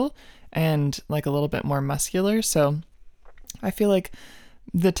physical and like a little bit more muscular. So I feel like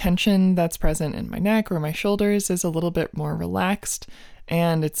the tension that's present in my neck or my shoulders is a little bit more relaxed,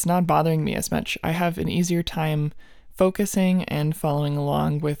 and it's not bothering me as much. I have an easier time focusing and following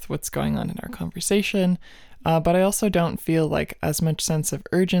along with what's going on in our conversation, but I also don't feel like as much sense of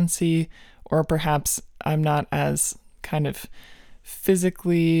urgency, or perhaps I'm not as kind of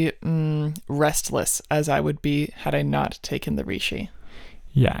physically restless as I would be had I not taken the reishi.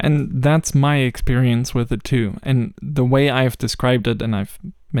 Yeah, and that's my experience with it too. And the way I've described it, and I've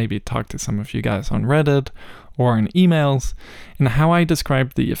maybe talked to some of you guys on Reddit or in emails, and how I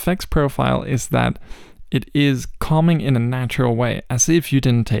describe the effects profile is that it is calming in a natural way, as if you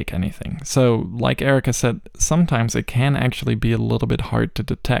didn't take anything. So, like Erica said, sometimes it can actually be a little bit hard to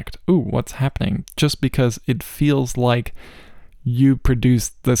detect, what's happening, just because it feels like you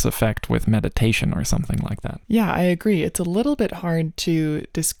produced this effect with meditation or something like that. Yeah, I agree. It's a little bit hard to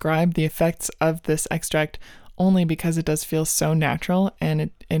describe the effects of this extract only because it does feel so natural,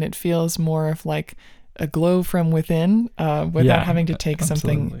 and it feels more of like a glow from within without having to take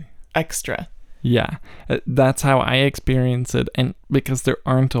something extra. Yeah, that's how I experience it. And because there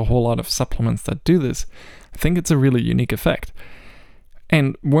aren't a whole lot of supplements that do this, I think it's a really unique effect.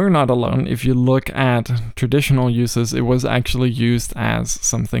 And we're not alone. If you look at traditional uses, it was actually used as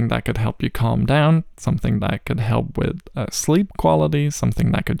something that could help you calm down, something that could help with sleep quality,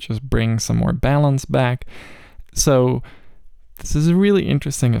 something that could just bring some more balance back. So this is a really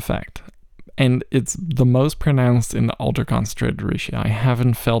interesting effect. And it's the most pronounced in the ultra-concentrated reishi. I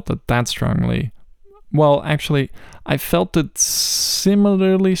haven't felt it that strongly. Well, actually, I felt it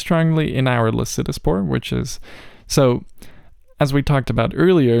similarly strongly in our Lucidospore, which is... So, as we talked about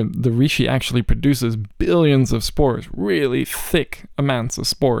earlier, the reishi actually produces billions of spores, really thick amounts of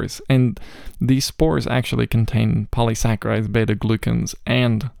spores. And these spores actually contain polysaccharides, beta-glucans,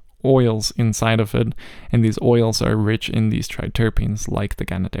 and oils inside of it. And these oils are rich in these triterpenes, like the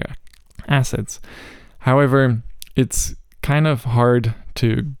ganaderic acids. However, it's kind of hard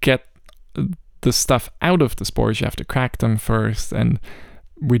to get the stuff out of the spores. You have to crack them first, and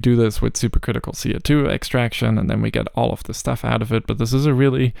we do this with supercritical CO2 extraction, and then we get all of the stuff out of it. But this is a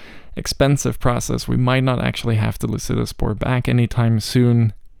really expensive process. We might not actually have the Lucidospore back anytime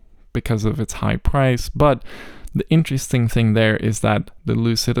soon because of its high price. But the interesting thing there is that the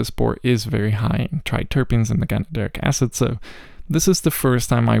Lucidospore is very high in triterpenes and the ganaderic acid. So this is the first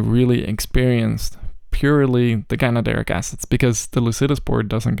time I really experienced purely the ganaderic acids, because the Lucidospore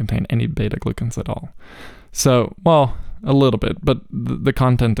doesn't contain any beta-glucans at all. So, well, a little bit, but the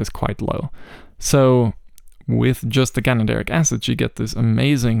content is quite low. So with just the ganaderic acids, you get this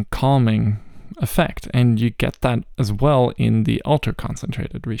amazing calming effect, and you get that as well in the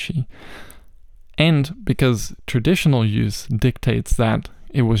ultra-concentrated reishi. And because traditional use dictates that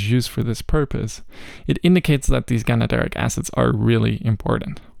it was used for this purpose, it indicates that these ganaderic acids are really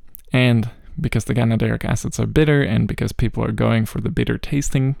important. And because the ganaderic acids are bitter, and because people are going for the bitter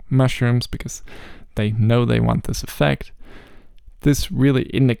tasting mushrooms because they know they want this effect, this really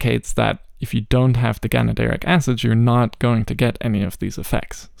indicates that if you don't have the ganaderic acids, you're not going to get any of these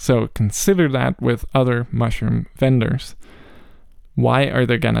effects. So consider that with other mushroom vendors. Why are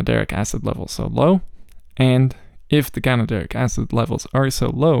their ganaderic acid levels so low? And if the ganaderic acid levels are so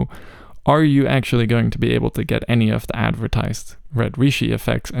low, are you actually going to be able to get any of the advertised red reishi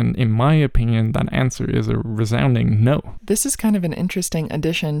effects? And in my opinion, that answer is a resounding no. This is kind of an interesting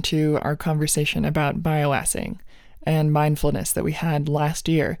addition to our conversation about bioassaying and mindfulness that we had last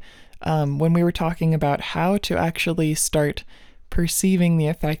year, when we were talking about how to actually start perceiving the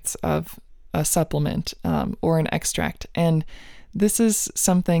effects of a supplement or an extract. And this is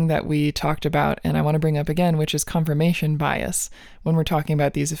something that we talked about, and I want to bring up again, which is confirmation bias when we're talking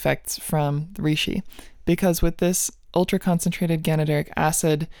about these effects from the reishi. Because with this ultra-concentrated ganoderic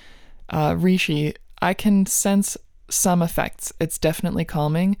acid reishi, I can sense some effects. It's definitely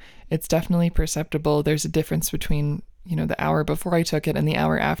calming. It's definitely perceptible. There's a difference between, the hour before I took it and the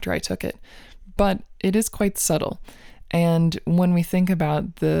hour after I took it. But it is quite subtle. And when we think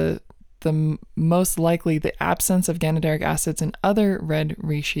about the most likely the absence of ganoderic acids in other red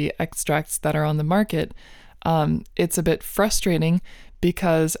reishi extracts that are on the market, it's a bit frustrating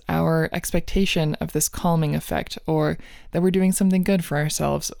because our expectation of this calming effect, or that we're doing something good for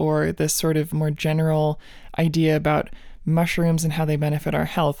ourselves, or this sort of more general idea about mushrooms and how they benefit our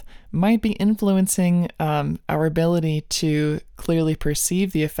health, might be influencing our ability to clearly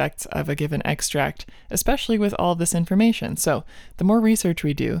perceive the effects of a given extract, especially with all of this information. So the more research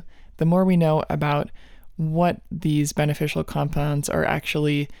we do, the more we know about what these beneficial compounds are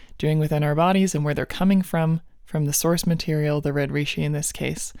actually doing within our bodies and where they're coming from the source material, the red reishi in this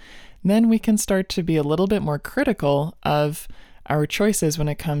case, then we can start to be a little bit more critical of our choices when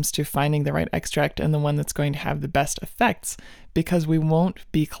it comes to finding the right extract and the one that's going to have the best effects, because we won't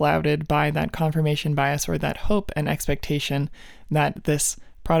be clouded by that confirmation bias or that hope and expectation that this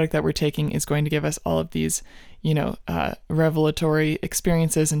product that we're taking is going to give us all of these, revelatory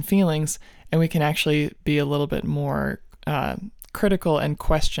experiences and feelings, and we can actually be a little bit more critical and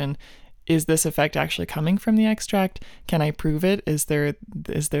question, is this effect actually coming from the extract? Can I prove it? Is there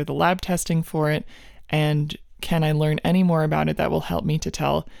the lab testing for it? And can I learn any more about it that will help me to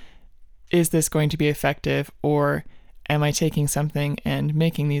tell, is this going to be effective, or am I taking something and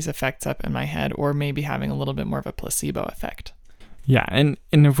making these effects up in my head, or maybe having a little bit more of a placebo effect? Yeah, and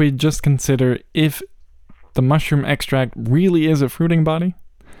if we just consider if the mushroom extract really is a fruiting body,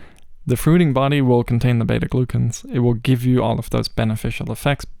 the fruiting body will contain the beta-glucans. It will give you all of those beneficial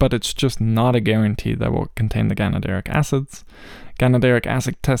effects, but it's just not a guarantee that will contain the ganoderic acids. Ganoderic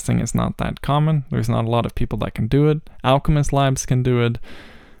acid testing is not that common. There's not a lot of people that can do it. Alchemist labs can do it.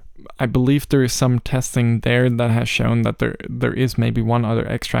 I believe there is some testing there that has shown that there is maybe one other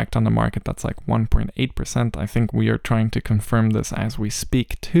extract on the market that's like 1.8%. I think we are trying to confirm this as we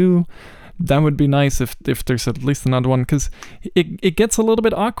speak too. That would be nice if there's at least another one, because it gets a little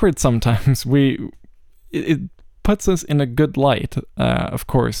bit awkward sometimes. It puts us in a good light, of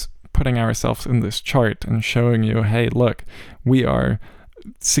course, putting ourselves in this chart and showing you, hey, look, we are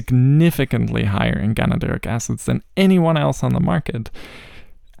significantly higher in ganoderic acids than anyone else on the market.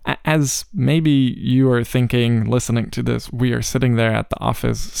 As maybe you are thinking, listening to this, we are sitting there at the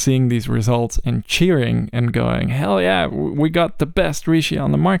office seeing these results and cheering and going, hell yeah, we got the best reishi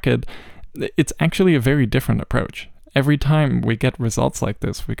on the market. It's actually a very different approach. Every time we get results like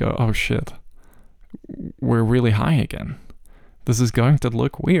this, we go, oh shit, we're really high again. This is going to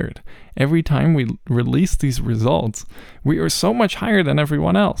look weird. Every time we release these results, we are so much higher than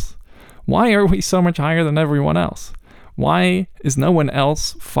everyone else. Why are we so much higher than everyone else? Why is no one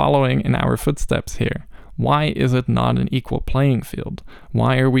else following in our footsteps here? Why is it not an equal playing field?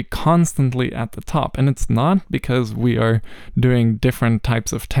 Why are we constantly at the top? And it's not because we are doing different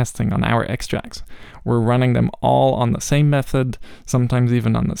types of testing on our extracts. We're running them all on the same method, sometimes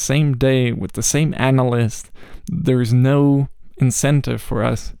even on the same day with the same analyst. There's no incentive for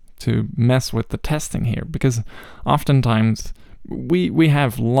us to mess with the testing here, because oftentimes we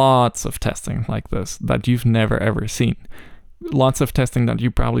have lots of testing like this that you've never ever seen. Lots of testing that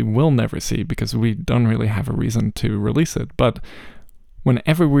you probably will never see because we don't really have a reason to release it. But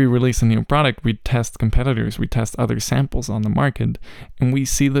whenever we release a new product, we test competitors, we test other samples on the market, and we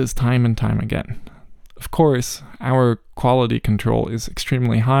see this time and time again. Of course, our quality control is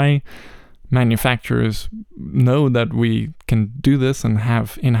extremely high. Manufacturers know that we can do this and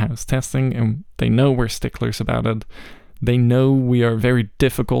have in-house testing, and they know we're sticklers about it. They know we are very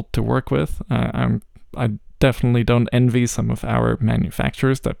difficult to work with. I definitely don't envy some of our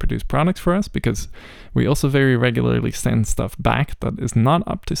manufacturers that produce products for us, because we also very regularly send stuff back that is not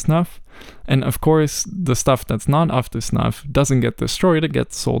up to snuff. And of course, the stuff that's not up to snuff doesn't get destroyed, it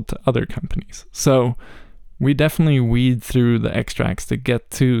gets sold to other companies. So we definitely weed through the extracts to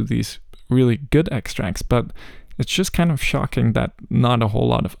get to these really good extracts, but it's just kind of shocking that not a whole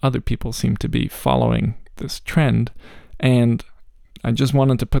lot of other people seem to be following this trend. And I just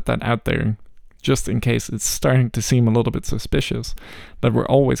wanted to put that out there just in case it's starting to seem a little bit suspicious that we're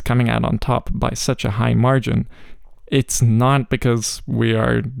always coming out on top by such a high margin. It's not because we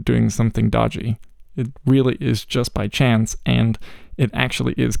are doing something dodgy. It really is just by chance, and it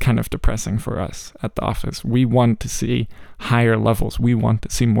actually is kind of depressing for us at the office. We want to see higher levels. We want to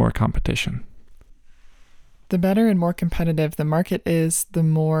see more competition. The better and more competitive the market is, the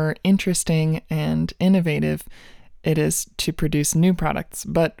more interesting and innovative it is to produce new products.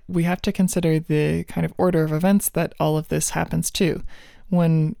 But we have to consider the kind of order of events that all of this happens to.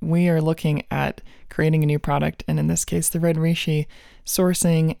 When we are looking at creating a new product, and in this case, the red reishi,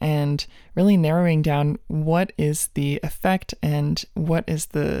 sourcing and really narrowing down what is the effect and what is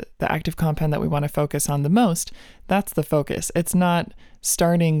the active compound that we want to focus on the most, that's the focus. It's not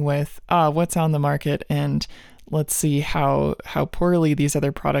starting with, what's on the market and let's see how poorly these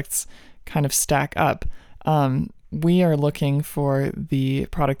other products kind of stack up. We are looking for the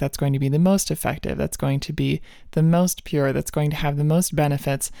product that's going to be the most effective, that's going to be the most pure, that's going to have the most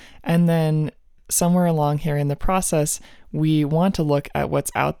benefits. And then somewhere along here in the process, we want to look at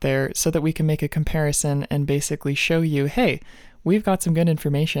what's out there so that we can make a comparison and basically show you, hey, we've got some good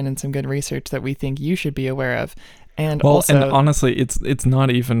information and some good research that we think you should be aware of. And and honestly, it's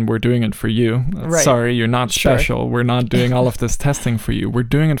not even we're doing it for you. Right. Sorry, you're not special. Sure. We're not doing all of this testing for you. We're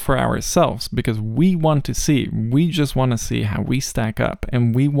doing it for ourselves because we just want to see how we stack up.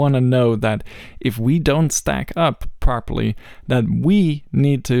 And we want to know that if we don't stack up properly, that we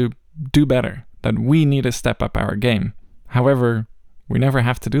need to do better, that we need to step up our game. However, we never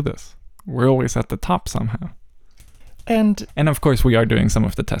have to do this. We're always at the top somehow. And of course, we are doing some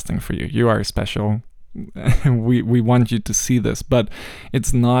of the testing for you. You are special. We want you to see this, but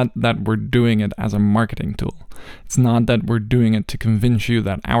it's not that we're doing it as a marketing tool. It's not that we're doing it to convince you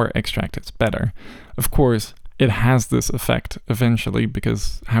that our extract is better. Of course, it has this effect eventually,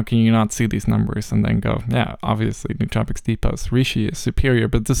 because how can you not see these numbers and then go, yeah, obviously Nootropics Depot's reishi is superior,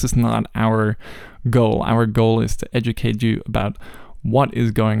 but this is not our goal. Our goal is to educate you about what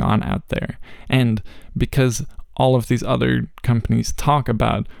is going on out there. And because all of these other companies talk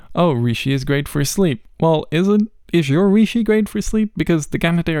about, oh, reishi is great for sleep. Well, is your reishi great for sleep? Because the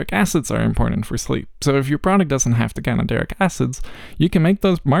ganaderic acids are important for sleep. So if your product doesn't have the ganaderic acids, you can make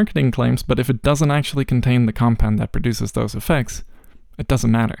those marketing claims, but if it doesn't actually contain the compound that produces those effects, it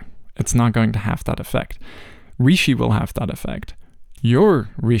doesn't matter. It's not going to have that effect. Reishi will have that effect. Your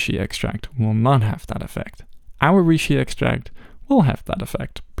reishi extract will not have that effect. Our reishi extract will have that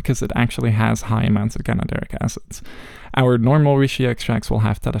effect because it actually has high amounts of ganaderic acids. Our normal reishi extracts will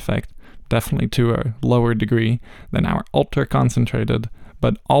have that effect, definitely to a lower degree than our ultra concentrated,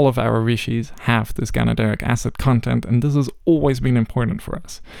 but all of our reishis have this ganaderic acid content, and this has always been important for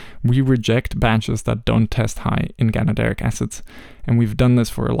us. We reject batches that don't test high in ganaderic acids, and we've done this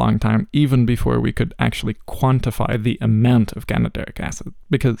for a long time, even before we could actually quantify the amount of ganaderic acid,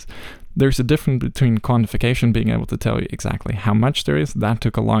 because there's a difference between quantification, being able to tell you exactly how much there is. That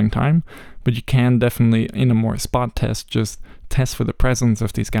took a long time, but you can definitely, in a more spot test, just test for the presence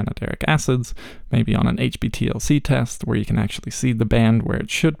of these ganaderic acids, maybe on an HBTLC test where you can actually see the band where it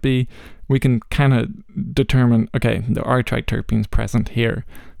should be. We can kind of determine, okay, there are triterpenes present here.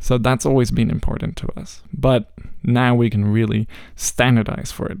 So that's always been important to us. But now we can really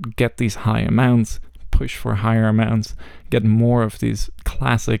standardize for it, get these high amounts, push for higher amounts, get more of these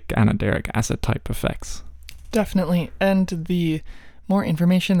classic ganaderic acid type effects. Definitely. And the more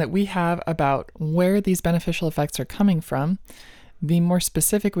information that we have about where these beneficial effects are coming from, the more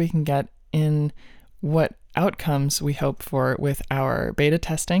specific we can get in what outcomes we hope for with our beta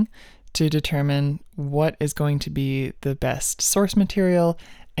testing to determine what is going to be the best source material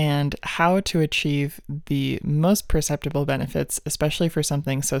and how to achieve the most perceptible benefits, especially for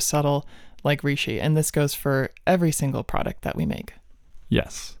something so subtle like reishi. And this goes for every single product that we make.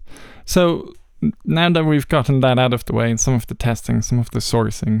 Yes. So now that we've gotten that out of the way, some of the testing, some of the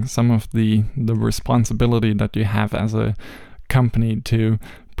sourcing, some of the responsibility that you have as a company to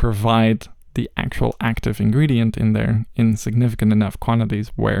provide the actual active ingredient in there in significant enough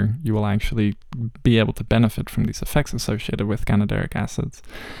quantities where you will actually be able to benefit from these effects associated with ganaderic acids.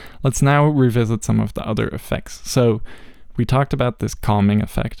 Let's now revisit some of the other effects. So we talked about this calming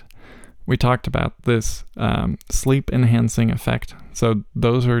effect. We talked about this sleep enhancing effect. So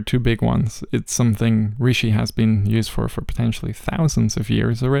those are two big ones. It's something reishi has been used for potentially thousands of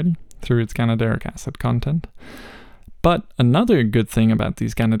years already through its ganaderic acid content. But another good thing about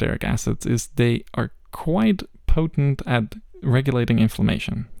these ganaderic acids is they are quite potent at regulating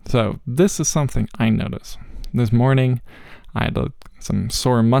inflammation. So this is something I noticed. This morning I had some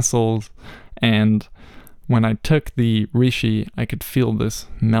sore muscles, and when I took the reishi, I could feel this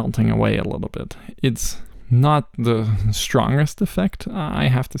melting away a little bit. It's not the strongest effect, I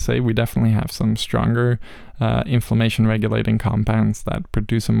have to say. We definitely have some stronger inflammation regulating compounds that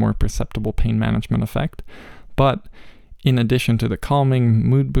produce a more perceptible pain management effect. But in addition to the calming,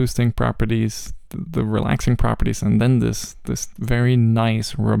 mood boosting properties, the relaxing properties, and then this very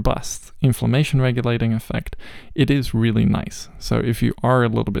nice, robust inflammation regulating effect, it is really nice. So if you are a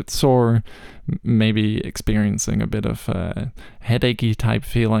little bit sore, maybe experiencing a bit of headachy type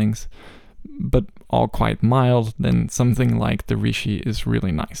feelings, but all quite mild, then something like the reishi is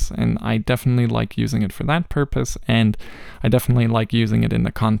really nice. And I definitely like using it for that purpose, and I definitely like using it in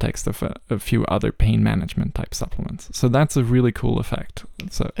the context of a few other pain management type supplements. So that's a really cool effect.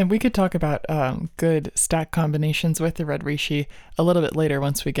 And we could talk about good stack combinations with the red reishi a little bit later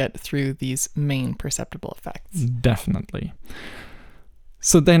once we get through these main perceptible effects. Definitely.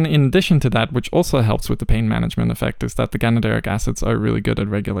 So then, in addition to that, which also helps with the pain management effect, is that the ganoderic acids are really good at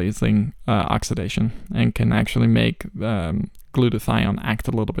regulating oxidation and can actually make glutathione act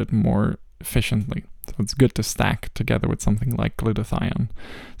a little bit more efficiently. So it's good to stack together with something like glutathione.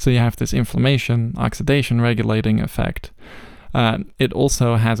 So you have this inflammation, oxidation regulating effect. It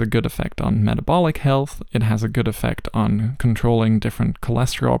also has a good effect on metabolic health. It has a good effect on controlling different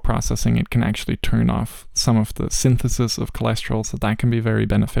cholesterol processing. It can actually turn off some of the synthesis of cholesterol, so that can be very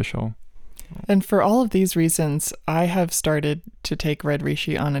beneficial. And for all of these reasons, I have started to take red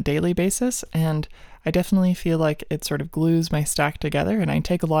reishi on a daily basis, and I definitely feel like it sort of glues my stack together, and I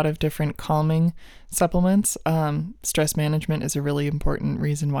take a lot of different calming supplements. Stress management is a really important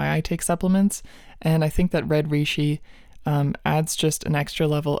reason why I take supplements, and I think that red reishi adds just an extra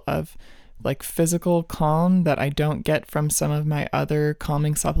level of like physical calm that I don't get from some of my other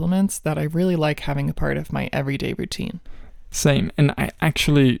calming supplements that I really like having a part of my everyday routine. Same. And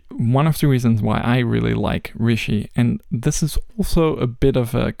one of the reasons why I really like reishi, and this is also a bit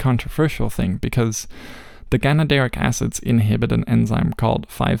of a controversial thing, because the ganoderic acids inhibit an enzyme called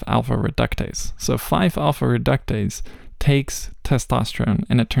 5-alpha reductase. So 5-alpha reductase takes testosterone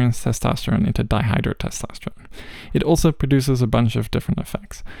and it turns testosterone into dihydrotestosterone. It also produces a bunch of different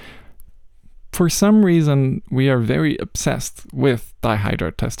effects. For some reason, we are very obsessed with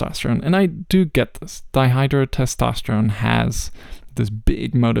dihydrotestosterone, and I do get this. Dihydrotestosterone has this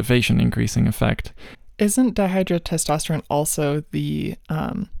big motivation increasing effect. Isn't dihydrotestosterone also the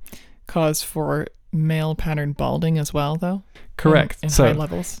cause for male pattern balding as well, though? Correct. In so high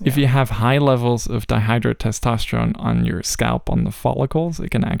levels. If you have high levels of dihydrotestosterone on your scalp, on the follicles,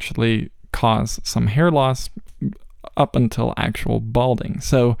 it can actually cause some hair loss up until actual balding.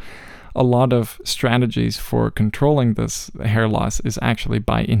 So a lot of strategies for controlling this hair loss is actually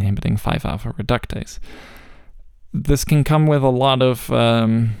by inhibiting 5-alpha reductase. This can come with a lot of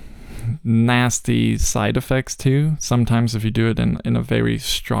nasty side effects too, sometimes if you do it in a very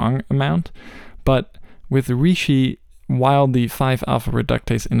strong amount. But with reishi, while the 5-alpha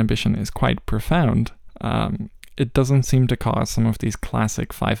reductase inhibition is quite profound, it doesn't seem to cause some of these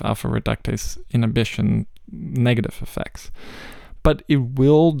classic 5-alpha reductase inhibition negative effects. But it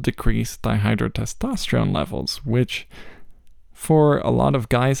will decrease dihydrotestosterone levels, which for a lot of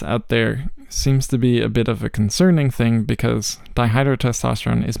guys out there seems to be a bit of a concerning thing, because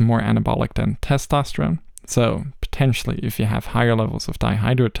dihydrotestosterone is more anabolic than testosterone. So potentially, if you have higher levels of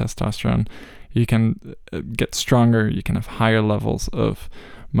dihydrotestosterone, you can get stronger, you can have higher levels of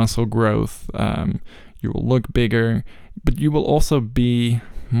muscle growth, you will look bigger, but you will also be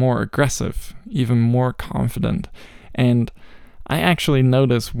more aggressive, even more confident. And I actually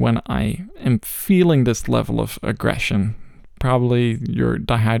notice when I am feeling this level of aggression, probably your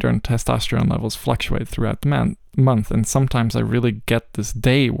dihydrotestosterone levels fluctuate throughout the month, and sometimes I really get this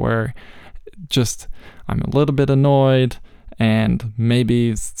day where just I'm a little bit annoyed, and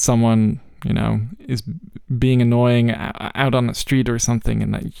maybe someone, is being annoying out on the street or something,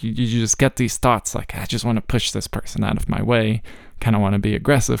 and that you just get these thoughts like, I just want to push this person out of my way, kind of want to be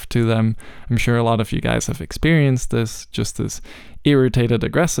aggressive to them. I'm sure a lot of you guys have experienced this, just this irritated,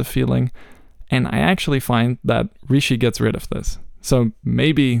 aggressive feeling, and I actually find that reishi gets rid of this. So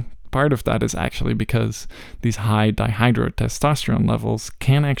maybe part of that is actually because these high dihydrotestosterone levels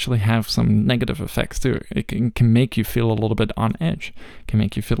can actually have some negative effects too. It can make you feel a little bit on edge, can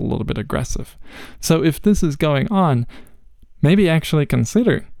make you feel a little bit aggressive. So if this is going on, maybe actually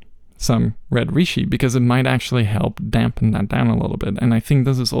consider some red reishi, because it might actually help dampen that down a little bit. And I think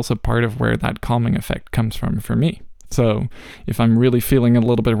this is also part of where that calming effect comes from for me. So if I'm really feeling a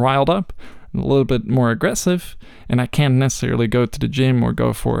little bit riled up, a little bit more aggressive, and I can't necessarily go to the gym or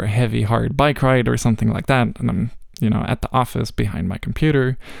go for a heavy, hard bike ride or something like that, and I'm at the office behind my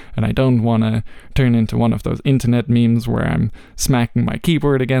computer, and I don't want to turn into one of those internet memes where I'm smacking my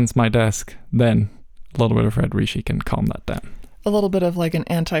keyboard against my desk, then a little bit of Red Reishi can calm that down. A little bit of like an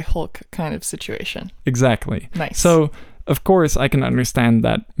anti-Hulk kind of situation. Exactly. Nice. So, of course, I can understand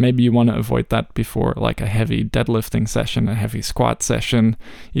that maybe you want to avoid that before like a heavy deadlifting session, a heavy squat session,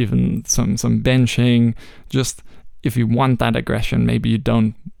 even some benching. Just if you want that aggression, maybe you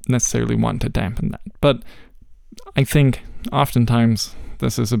don't necessarily want to dampen that. But I think oftentimes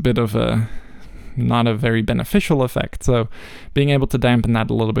this is a bit of not a very beneficial effect. So being able to dampen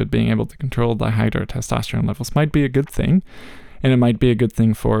that a little bit, being able to control dihydrotestosterone levels might be a good thing. And it might be a good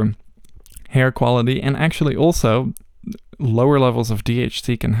thing for hair quality. And actually also lower levels of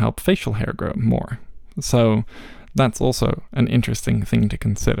DHT can help facial hair grow more. So that's also an interesting thing to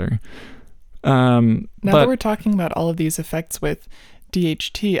consider. Now that we're talking about all of these effects with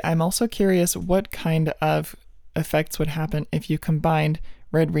DHT, I'm also curious what kind of effects would happen if you combined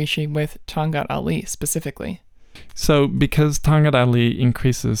Red Reishi with Tongkat Ali specifically. So because Tongkat Ali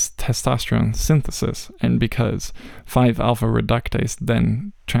increases testosterone synthesis, and because 5-alpha reductase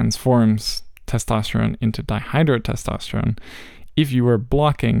then transforms testosterone into dihydrotestosterone, if you were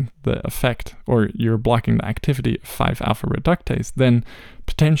blocking the effect, or you're blocking the activity of 5-alpha reductase, then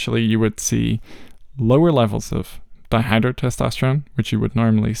potentially you would see lower levels of dihydrotestosterone, which you would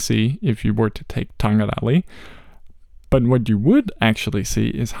normally see if you were to take Tongkat Ali. But what you would actually see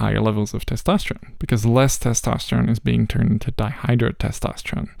is higher levels of testosterone, because less testosterone is being turned into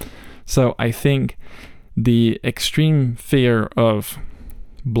dihydrotestosterone. So I think the extreme fear of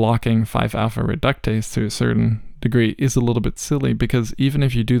blocking 5-alpha reductase to a certain degree is a little bit silly, because even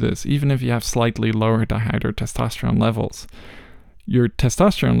if you do this, even if you have slightly lower dihydrotestosterone levels, your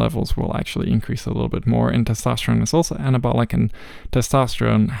testosterone levels will actually increase a little bit more, and testosterone is also anabolic, and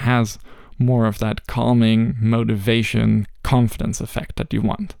testosterone has more of that calming, motivation, confidence effect that you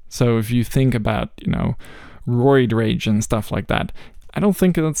want. So if you think about, roid rage and stuff like that, I don't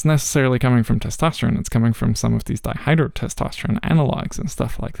think that's necessarily coming from testosterone. It's coming from some of these dihydrotestosterone analogs and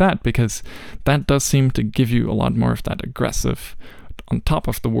stuff like that, because that does seem to give you a lot more of that aggressive, on top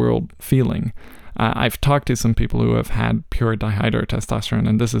of the world feeling. I've talked to some people who have had pure dihydrotestosterone,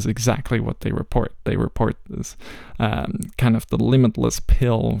 and this is exactly what they report. They report this kind of the limitless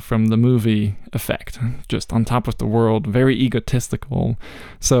pill from the movie effect, just on top of the world, very egotistical,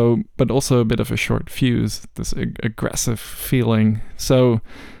 but also a bit of a short fuse, this aggressive feeling. So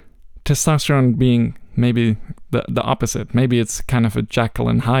testosterone being maybe the opposite. Maybe it's kind of a Jekyll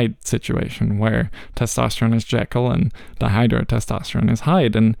and Hyde situation where testosterone is Jekyll and dihydrotestosterone is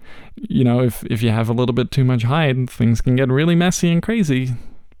Hyde. And, if you have a little bit too much Hyde, things can get really messy and crazy.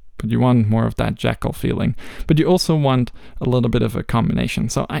 But you want more of that Jekyll feeling. But you also want a little bit of a combination.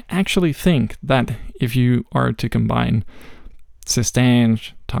 So I actually think that if you are to combine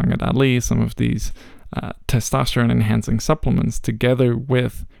Systange, Tongkat Ali, some of these testosterone-enhancing supplements together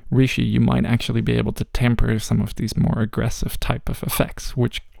with Reishi, you might actually be able to temper some of these more aggressive type of effects,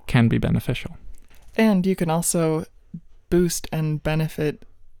 which can be beneficial. And you can also boost and benefit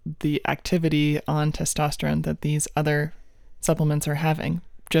the activity on testosterone that these other supplements are having,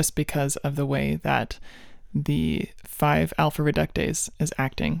 just because of the way that the 5-alpha reductase is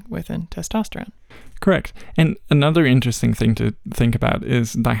acting within testosterone. Correct. And another interesting thing to think about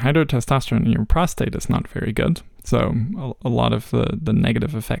is dihydrotestosterone in your prostate is not very good. So a lot of the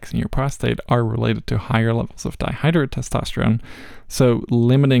negative effects in your prostate are related to higher levels of dihydrotestosterone. So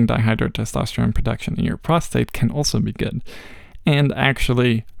limiting dihydrotestosterone production in your prostate can also be good. And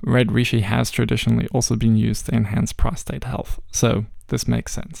actually, Red Reishi has traditionally also been used to enhance prostate health. So this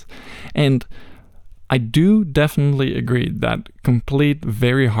makes sense. And I do definitely agree that complete,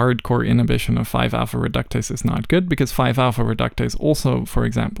 very hardcore inhibition of 5-alpha reductase is not good, because 5-alpha reductase also, for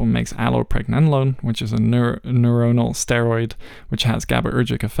example, makes allopregnanolone, which is a neuronal steroid, which has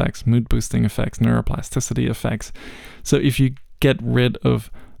GABAergic effects, mood-boosting effects, neuroplasticity effects. So if you get rid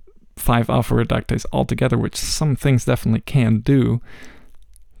of 5-alpha reductase altogether, which some things definitely can do,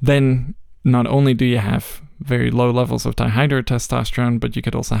 then not only do you have very low levels of dihydrotestosterone, but you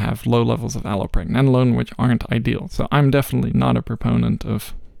could also have low levels of allopregnanolone, which aren't ideal. So I'm definitely not a proponent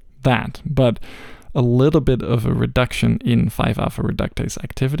of that, but a little bit of a reduction in 5-alpha reductase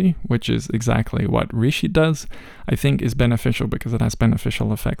activity, which is exactly what Reishi does, I think is beneficial, because it has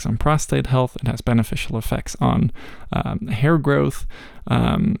beneficial effects on prostate health, it has beneficial effects on hair growth,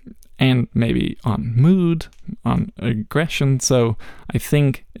 and maybe on mood, on aggression. So I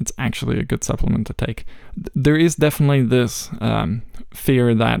think it's actually a good supplement to take. There is definitely this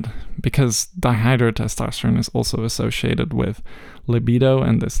fear that because dihydrotestosterone is also associated with libido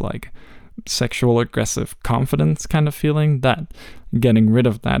and this like sexual aggressive confidence kind of feeling, that getting rid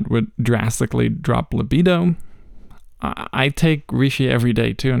of that would drastically drop libido. I take reishi every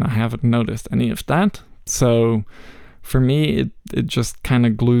day too, and I haven't noticed any of that. So for me, it just kind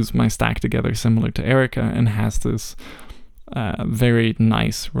of glues my stack together, similar to Erica, and has this very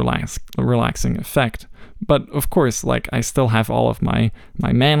nice, relaxing effect. But of course, like, I still have all of my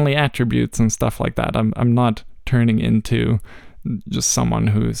manly attributes and stuff like that. I'm not turning into just someone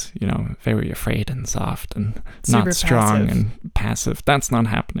who's, very afraid and soft and super not strong passive. and passive. That's not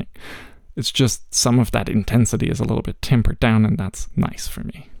happening. It's just some of that intensity is a little bit tempered down, and that's nice for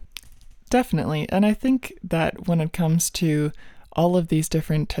me. Definitely. And I think that when it comes to all of these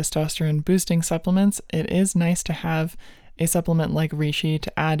different testosterone boosting supplements, it is nice to have a supplement like reishi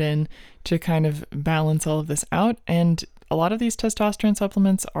to add in to kind of balance all of this out. And a lot of these testosterone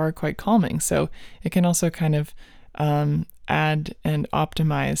supplements are quite calming, so it can also kind of add and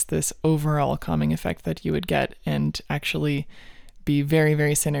optimize this overall calming effect that you would get and actually be very,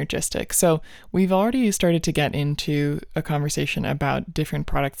 very synergistic. So we've already started to get into a conversation about different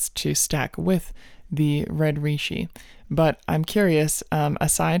products to stack with the red reishi. But I'm curious,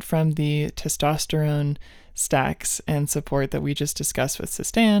 aside from the testosterone stacks and support that we just discussed with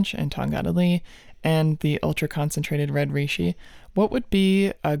Sustanche and Tongkat Ali and the ultra concentrated red reishi, what would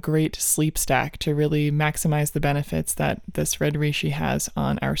be a great sleep stack to really maximize the benefits that this red reishi has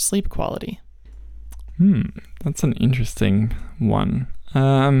on our sleep quality? That's an interesting one.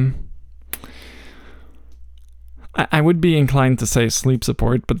 I would be inclined to say sleep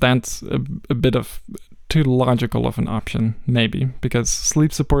support, but that's a bit of too logical of an option, maybe, because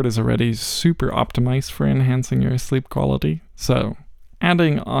sleep support is already super optimized for enhancing your sleep quality. So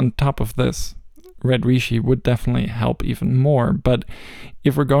adding on top of this red reishi would definitely help even more. But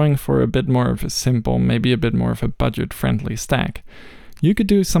if we're going for a bit more of a simple, maybe a bit more of a budget-friendly stack, you could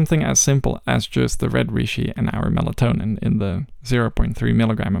do something as simple as just the red reishi and our melatonin in the 0.3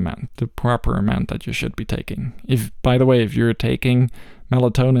 milligram amount, the proper amount that you should be taking. By the way, if you're taking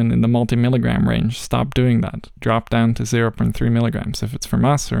melatonin in the multi-milligram range, stop doing that. Drop down to 0.3 milligrams. If it's from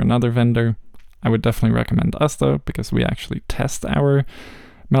us or another vendor, I would definitely recommend us though, because we actually test our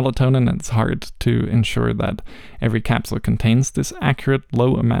melatonin, and it's hard to ensure that every capsule contains this accurate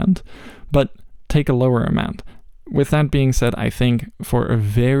low amount, but take a lower amount. With that being said, I think for a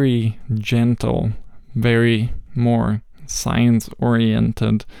very gentle, very more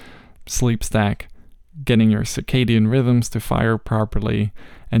science-oriented sleep stack, getting your circadian rhythms to fire properly,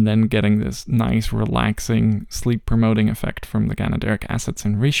 and then getting this nice, relaxing, sleep-promoting effect from the ganoderic acids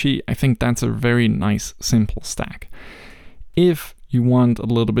in reishi, I think that's a very nice, simple stack. If you want a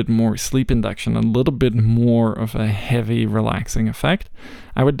little bit more sleep induction, a little bit more of a heavy, relaxing effect,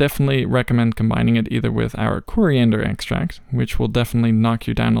 I would definitely recommend combining it either with our coriander extract, which will definitely knock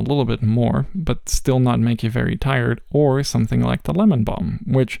you down a little bit more, but still not make you very tired, or something like the lemon balm,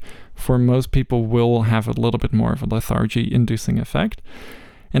 which for most people will have a little bit more of a lethargy-inducing effect.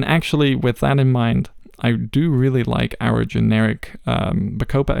 And actually, with that in mind, I do really like our generic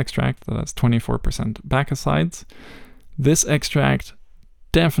Bacopa extract that has 24% bacosides. This extract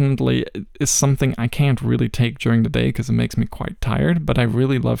definitely is something I can't really take during the day because it makes me quite tired, but I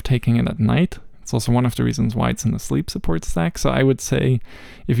really love taking it at night. It's also one of the reasons why it's in the sleep support stack. So I would say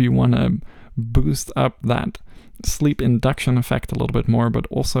if you want to boost up that sleep induction effect a little bit more, but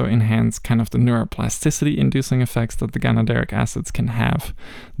also enhance kind of the neuroplasticity inducing effects that the ganoderic acids can have,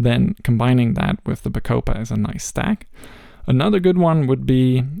 then combining that with the Bacopa is a nice stack. Another good one would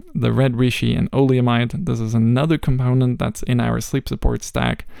be the red reishi and oleamide. This is another component that's in our sleep support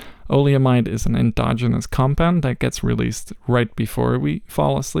stack. Oleamide is an endogenous compound that gets released right before we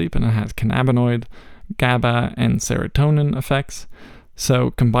fall asleep, and it has cannabinoid, GABA, and serotonin effects.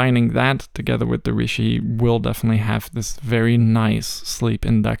 So combining that together with the reishi will definitely have this very nice sleep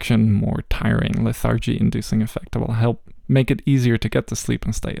induction, more tiring, lethargy-inducing effect that will help make it easier to get to sleep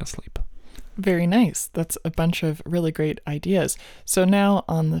and stay asleep. Very nice. That's a bunch of really great ideas. So now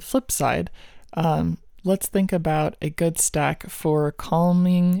on the flip side, let's think about a good stack for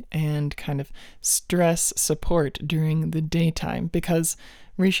calming and kind of stress support during the daytime, because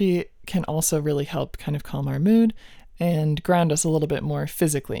reishi can also really help kind of calm our mood and ground us a little bit more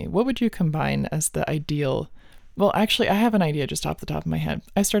physically. What would you combine as the ideal? Well, actually, I have an idea just off the top of my head.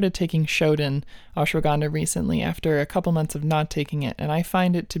 I started taking Shodan ashwagandha recently after a couple months of not taking it, and I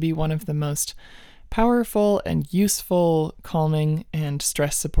find it to be one of the most powerful and useful calming and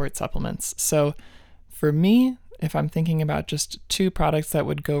stress support supplements. So for me, if I'm thinking about just two products that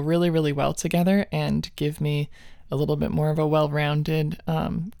would go really, really well together and give me a little bit more of a well-rounded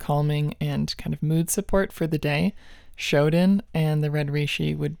calming and kind of mood support for the day, Shodan and the red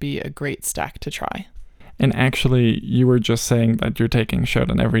reishi would be a great stack to try. And actually, you were just saying that you're taking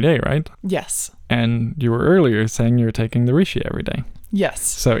Shodan every day, right? Yes. And you were earlier saying you're taking the reishi every day. Yes.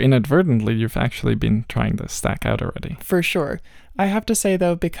 So inadvertently, you've actually been trying this stack out already. For sure. I have to say,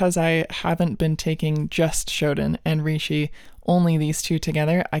 though, because I haven't been taking just Shodan and reishi, only these two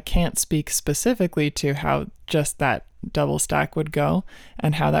together, I can't speak specifically to how just that double stack would go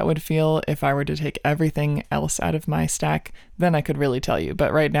and how that would feel if I were to take everything else out of my stack. Then I could really tell you.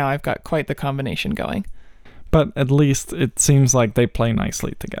 But right now, I've got quite the combination going. But at least it seems like they play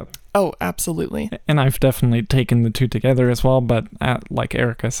nicely together. Oh, absolutely. And I've definitely taken the two together as well, but like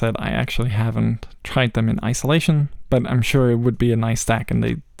Erica said, I actually haven't tried them in isolation, but I'm sure it would be a nice stack, and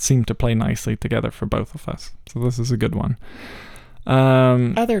they seem to play nicely together for both of us. So this is a good one.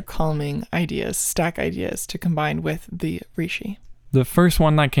 Other calming ideas, stack ideas to combine with the reishi. The first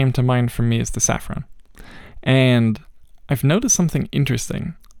one that came to mind for me is the saffron. And I've noticed something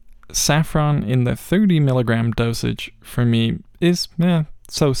interesting. Saffron in the 30 milligram dosage for me is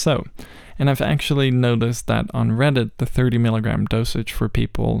so-so. And I've actually noticed that on Reddit, the 30 milligram dosage for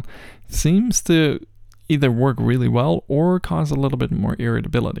people seems to either work really well or cause a little bit more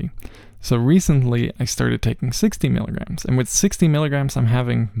irritability. So recently I started taking 60 milligrams, and with 60 milligrams I'm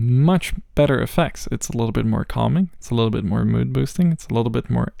having much better effects. It's a little bit more calming, it's a little bit more mood boosting, it's a little bit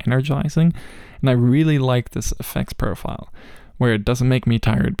more energizing, and I really like this effects profile, where it doesn't make me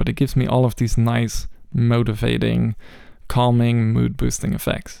tired, but it gives me all of these nice, motivating, calming, mood-boosting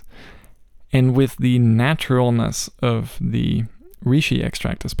effects. And with the naturalness of the reishi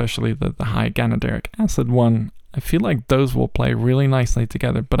extract, especially the high ganoderic acid one, I feel like those will play really nicely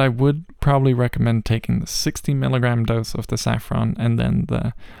together, but I would probably recommend taking the 60 milligram dose of the saffron and then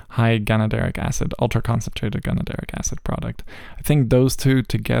the high ganoderic acid, ultra-concentrated ganoderic acid product. I think those two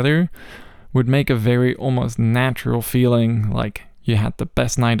together would make a very almost natural feeling, like you had the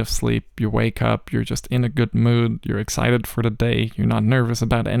best night of sleep, you wake up, you're just in a good mood, you're excited for the day, you're not nervous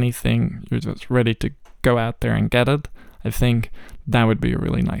about anything, you're just ready to go out there and get it. I think that would be a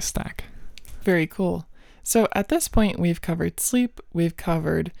really nice stack. Very cool. So at this point, we've covered sleep, we've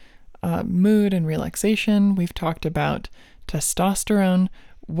covered mood and relaxation, we've talked about testosterone.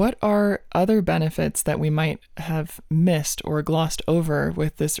 What are other benefits that we might have missed or glossed over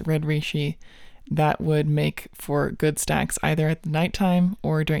with this red reishi that would make for good stacks either at the nighttime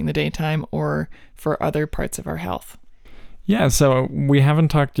or during the daytime or for other parts of our health? Yeah, so we haven't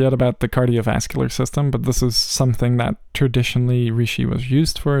talked yet about the cardiovascular system, but this is something that traditionally reishi was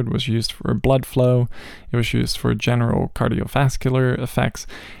used for. It was used for blood flow, it was used for general cardiovascular effects,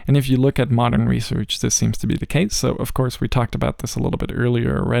 and if you look at modern research, this seems to be the case. So of course we talked about this a little bit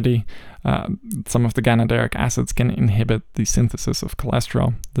earlier already. Some of the ganoderic acids can inhibit the synthesis of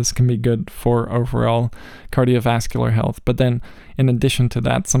cholesterol. This can be good for overall cardiovascular health, but then in addition to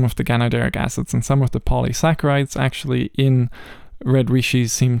that, some of the ganoderic acids and some of the polysaccharides actually in red reishi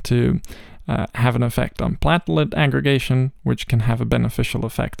seem to have an effect on platelet aggregation, which can have a beneficial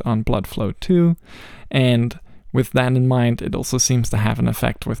effect on blood flow too. And with that in mind, it also seems to have an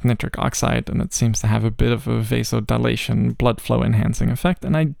effect with nitric oxide, and it seems to have a bit of a vasodilation, blood flow enhancing effect.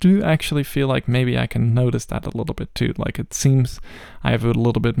 And I do actually feel like maybe I can notice that a little bit too. Like it seems I have a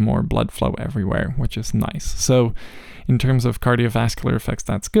little bit more blood flow everywhere, which is nice. So in terms of cardiovascular effects,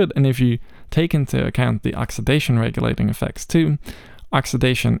 that's good. And if you take into account the oxidation regulating effects too,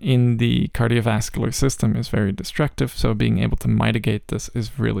 oxidation in the cardiovascular system is very destructive, so being able to mitigate this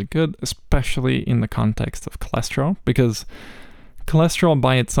is really good, especially in the context of cholesterol, because cholesterol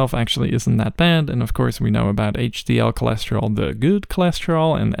by itself actually isn't that bad, and of course we know about HDL cholesterol, the good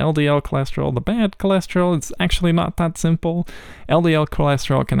cholesterol, and LDL cholesterol, the bad cholesterol. It's actually not that simple. LDL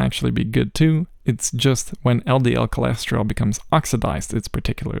cholesterol can actually be good too. It's just when LDL cholesterol becomes oxidized, it's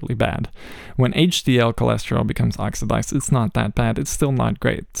particularly bad. When HDL cholesterol becomes oxidized, it's not that bad. It's still not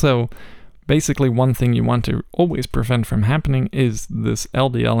great. So basically one thing you want to always prevent from happening is this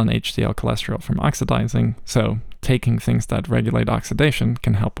LDL and HDL cholesterol from oxidizing. So taking things that regulate oxidation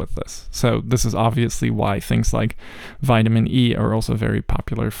can help with this. So this is obviously why things like vitamin E are also very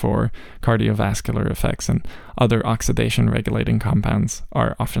popular for cardiovascular effects, and other oxidation regulating compounds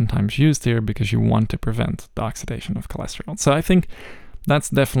are oftentimes used here because you want to prevent the oxidation of cholesterol. So I think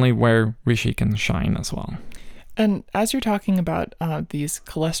that's definitely where reishi can shine as well. And as you're talking about these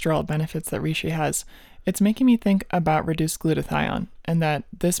cholesterol benefits that reishi has, it's making me think about reduced glutathione, and that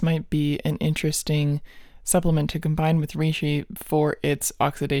this might be an interesting supplement to combine with reishi for its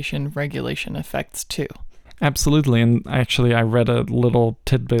oxidation regulation effects too. Absolutely, and actually I read a little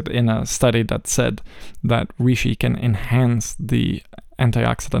tidbit in a study that said that reishi can enhance the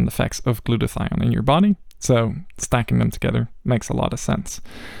antioxidant effects of glutathione in your body. So stacking them together makes a lot of sense.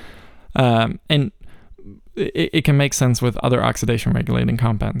 And it can make sense with other oxidation regulating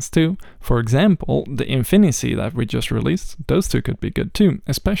compounds too. For example, the Infini-C that we just released, those two could be good too,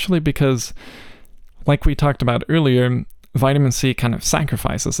 especially because, like we talked about earlier, vitamin C kind of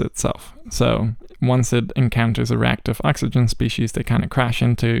sacrifices itself. So once it encounters a reactive oxygen species, they kind of crash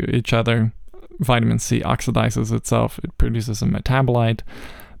into each other. Vitamin C oxidizes itself, it produces a metabolite,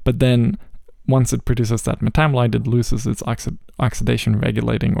 but then once it produces that metabolite, it loses its oxidation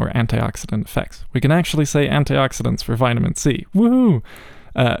regulating or antioxidant effects. We can actually say antioxidants for vitamin C. Woohoo!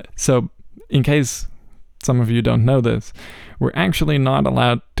 So in case some of you don't know this, we're actually not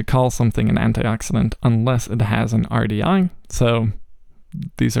allowed to call something an antioxidant unless it has an RDI. So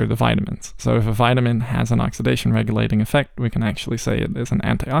these are the vitamins. So if a vitamin has an oxidation regulating effect, we can actually say it is an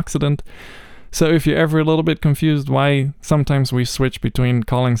antioxidant. So if you're ever a little bit confused why sometimes we switch between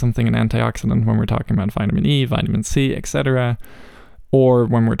calling something an antioxidant when we're talking about vitamin E, vitamin C, etc., or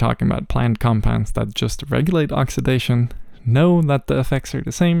when we're talking about plant compounds that just regulate oxidation, know that the effects are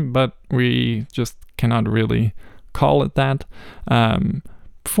the same, but we just cannot really call it that.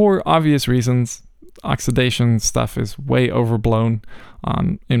 For obvious reasons, oxidation stuff is way overblown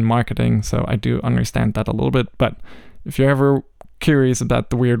in marketing, so I do understand that a little bit, but if you're ever curious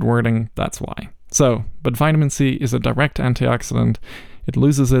about the weird wording, that's why. So, but vitamin C is a direct antioxidant. It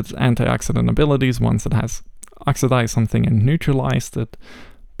loses its antioxidant abilities once it has oxidized something and neutralized it.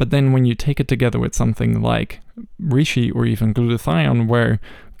 But then when you take it together with something like reishi or even glutathione, where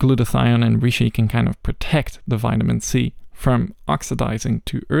glutathione and reishi can kind of protect the vitamin C from oxidizing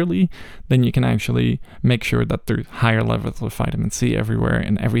too early, then you can actually make sure that there's higher levels of vitamin C everywhere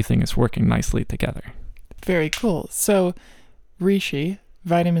and everything is working nicely together. Very cool. So reishi,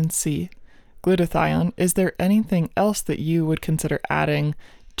 vitamin C, glutathione, is there anything else that you would consider adding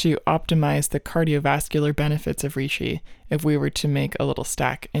to optimize the cardiovascular benefits of reishi if we were to make a little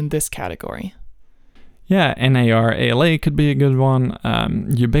stack in this category? Yeah, NAR-ALA could be a good one.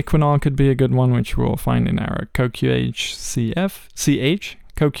 Ubiquinol could be a good one, which we'll find in our CoQHCF.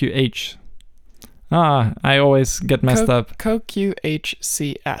 I always get messed up.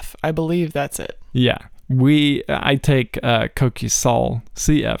 CoQHCF. I believe that's it. Yeah. I take CoQSol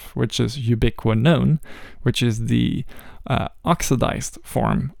CF, which is ubiquinone, which is the oxidized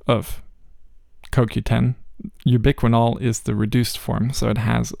form of CoQ10. Ubiquinol is the reduced form, so it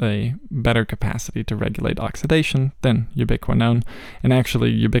has a better capacity to regulate oxidation than ubiquinone. And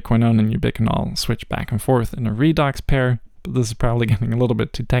actually, ubiquinone and ubiquinol switch back and forth in a redox pair, but this is probably getting a little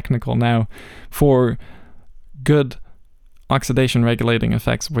bit too technical now. For good oxidation regulating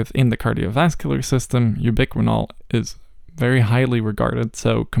effects within the cardiovascular system, ubiquinol is very highly regarded,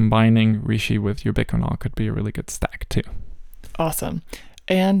 so combining reishi with ubiquinol could be a really good stack too. Awesome.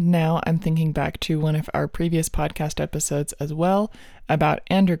 And now I'm thinking back to one of our previous podcast episodes as well about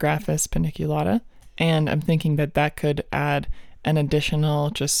Andrographis paniculata, and I'm thinking that could add an additional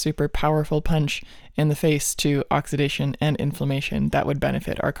just super powerful punch in the face to oxidation and inflammation that would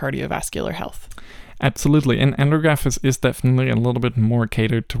benefit our cardiovascular health. Absolutely, and Andrographis is definitely a little bit more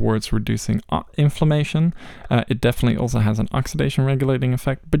catered towards reducing inflammation. It definitely also has an oxidation regulating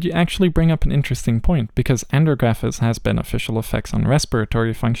effect, but you actually bring up an interesting point, because Andrographis has beneficial effects on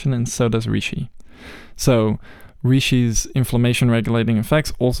respiratory function, and so does reishi. So reishi's inflammation regulating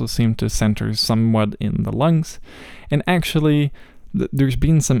effects also seem to center somewhat in the lungs, and actually there's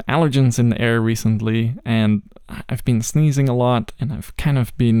been some allergens in the air recently, and I've been sneezing a lot, and I've kind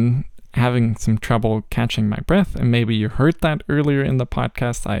of been having some trouble catching my breath, and maybe you heard that earlier in the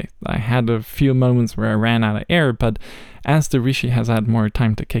podcast. I had a few moments where I ran out of air, but as the reishi has had more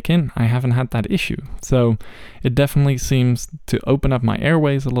time to kick in, I haven't had that issue. So it definitely seems to open up my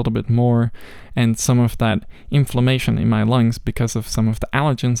airways a little bit more, and some of that inflammation in my lungs because of some of the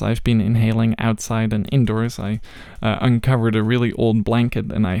allergens I've been inhaling outside and indoors. I uncovered a really old blanket,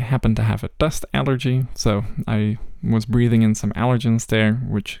 and I happen to have a dust allergy, so I was breathing in some allergens there,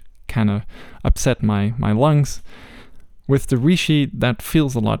 which kind of upset my lungs. With the reishi, that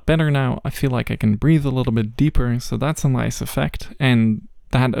feels a lot better now. I feel like I can breathe a little bit deeper, so that's a nice effect. And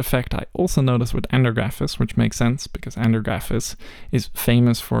that effect I also notice with Andrographis, which makes sense because Andrographis is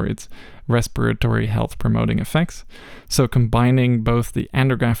famous for its respiratory health promoting effects. So combining both the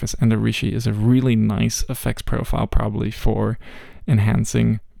Andrographis and the reishi is a really nice effects profile, probably for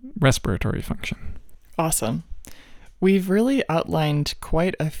enhancing respiratory function. Awesome. We've really outlined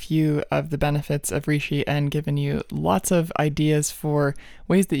quite a few of the benefits of reishi and given you lots of ideas for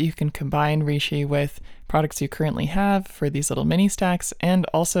ways that you can combine reishi with products you currently have for these little mini stacks, and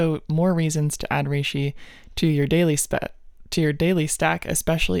also more reasons to add reishi to your daily to your daily stack,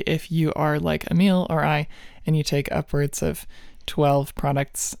 especially if you are like Emil or I and you take upwards of 12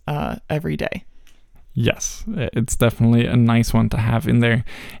 products every day. Yes, it's definitely a nice one to have in there.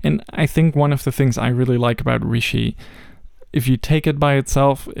 And I think one of the things I really like about Reishi, if you take it by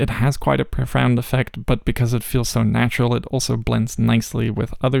itself, it has quite a profound effect, but because it feels so natural, it also blends nicely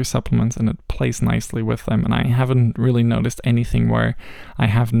with other supplements and it plays nicely with them. And I haven't really noticed anything where I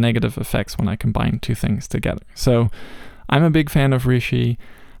have negative effects when I combine two things together. So I'm a big fan of Reishi.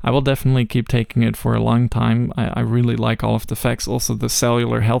 I will definitely keep taking it for a long time. I really like all of the effects. Also, the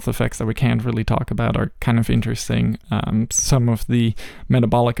cellular health effects that we can't really talk about are kind of interesting. Some of the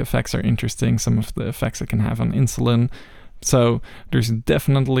metabolic effects are interesting. Some of the effects it can have on insulin. So there's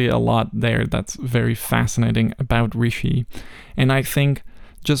definitely a lot there that's very fascinating about Reishi. And I think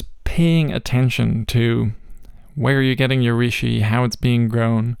just paying attention to where you're getting your Reishi, how it's being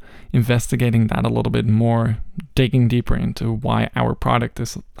grown, investigating that a little bit more, digging deeper into why our product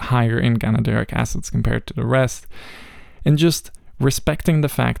is higher in ganoderic acids compared to the rest, and just respecting the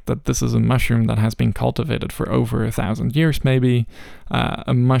fact that this is a mushroom that has been cultivated for over 1,000 years maybe,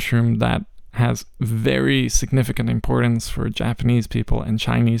 a mushroom that has very significant importance for Japanese people and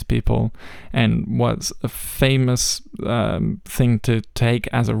Chinese people, and was a famous thing to take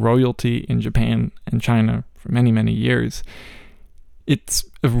as a royalty in Japan and China for many, many years. It's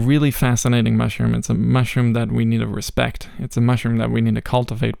a really fascinating mushroom. It's a mushroom that we need to respect. It's a mushroom that we need to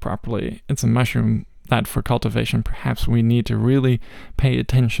cultivate properly. It's a mushroom that for cultivation, perhaps we need to really pay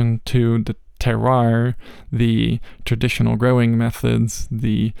attention to the terroir, the traditional growing methods,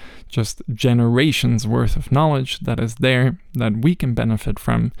 the just generations worth of knowledge that is there that we can benefit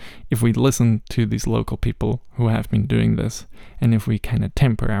from if we listen to these local people who have been doing this, and if we kind of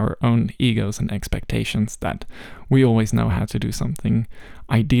temper our own egos and expectations that we always know how to do something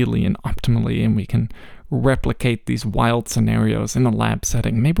ideally and optimally, and we can replicate these wild scenarios in a lab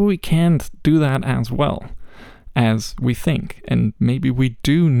setting. Maybe we can't do that as well as we think, and maybe we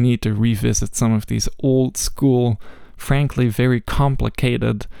do need to revisit some of these old school, frankly very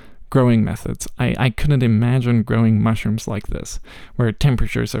complicated growing methods. I couldn't imagine growing mushrooms like this, where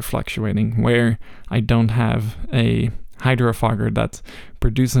temperatures are fluctuating, where I don't have a hydrofogger that's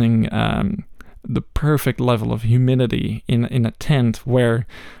producing the perfect level of humidity in a tent, where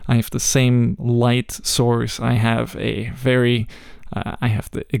I have the same light source, I have I have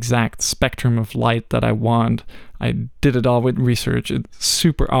the exact spectrum of light that I want. I did it all with research. It's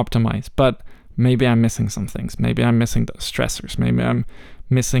super optimized, but maybe I'm missing some things. Maybe I'm missing the stressors. Maybe I'm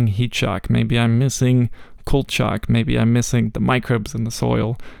missing heat shock. Maybe I'm missing cold shock. Maybe I'm missing the microbes in the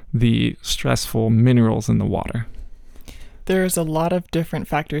soil, the stressful minerals in the water. There's a lot of different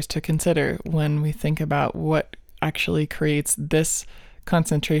factors to consider when we think about what actually creates this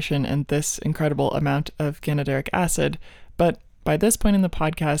concentration and this incredible amount of ganoderic acid, but by this point in the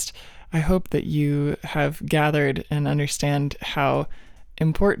podcast, I hope that you have gathered and understand how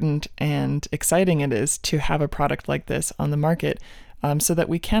important and exciting it is to have a product like this on the market, so that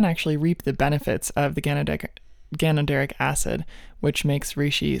we can actually reap the benefits of the ganoderic acid, which makes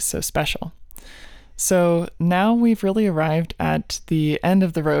Reishi so special. So now we've really arrived at the end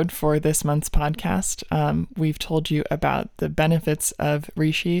of the road for this month's podcast. We've told you about the benefits of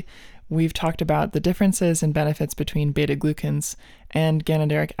Reishi. We've talked about the differences and benefits between beta-glucans and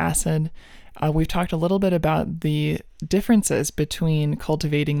ganoderic acid. We've talked a little bit about the differences between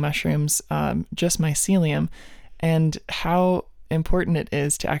cultivating mushrooms, just mycelium, and how important it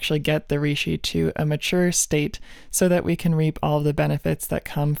is to actually get the Reishi to a mature state so that we can reap all of the benefits that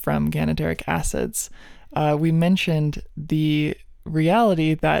come from ganoderic acids. We mentioned the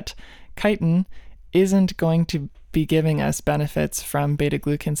reality that chitin isn't going to be giving us benefits from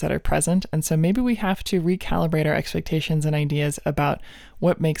beta-glucans that are present, and so maybe we have to recalibrate our expectations and ideas about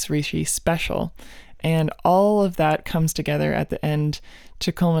what makes Reishi special. And all of that comes together at the end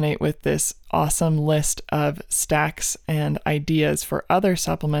to culminate with this awesome list of stacks and ideas for other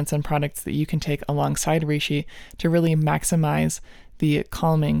supplements and products that you can take alongside Reishi to really maximize the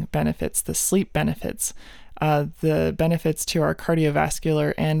calming benefits, the sleep benefits, the benefits to our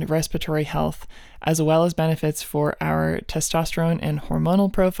cardiovascular and respiratory health, as well as benefits for our testosterone and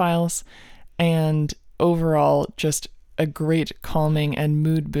hormonal profiles, and overall just a great calming and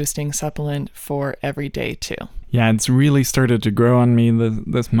mood boosting supplement for every day too. Yeah, it's really started to grow on me,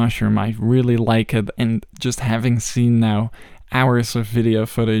 this mushroom. I really like it, and just having seen now hours of video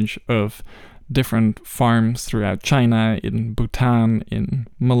footage of different farms throughout China, in Bhutan, in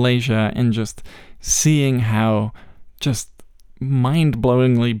Malaysia, and just seeing how just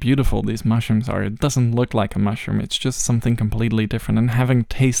mind-blowingly beautiful these mushrooms are. It doesn't look like a mushroom, it's just something completely different. And having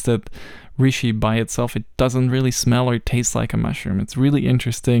tasted reishi by itself, it doesn't really smell or taste like a mushroom. It's really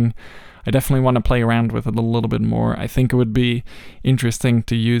interesting. I definitely want to play around with it a little bit more. I think it would be interesting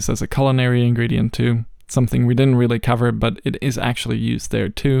to use as a culinary ingredient too. Something we didn't really cover, but it is actually used there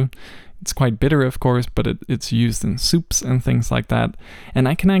too. It's quite bitter, of course, but it's used in soups and things like that. And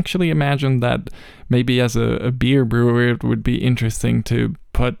I can actually imagine that maybe as a beer brewer, it would be interesting to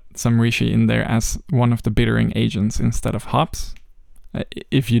put some reishi in there as one of the bittering agents instead of hops.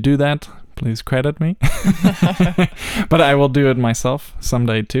 If you do that, please credit me. But I will do it myself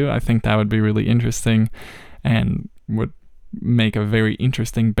someday too. I think that would be really interesting and would make a very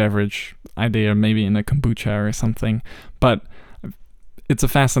interesting beverage idea, maybe in a kombucha or something. But it's a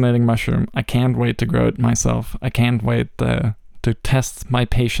fascinating mushroom. I can't wait to grow it myself. I can't wait to test my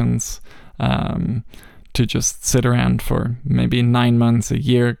patience, to just sit around for maybe 9 months, a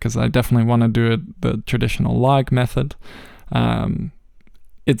year, because I definitely want to do it the traditional log method.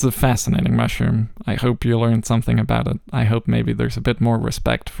 It's a fascinating mushroom. I hope you learned something about it. I hope maybe there's a bit more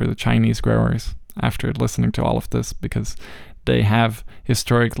respect for the Chinese growers after listening to all of this, because they have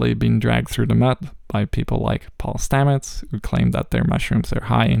historically been dragged through the mud by people like Paul Stamets, who claim that their mushrooms are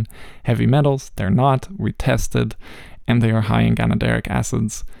high in heavy metals. They're not. We tested, and they are high in ganoderic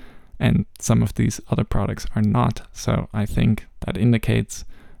acids, and some of these other products are not. So I think that indicates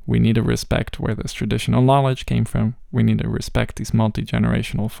we need to respect where this traditional knowledge came from. We need to respect these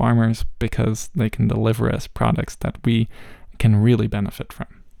multi-generational farmers, because they can deliver us products that we can really benefit from.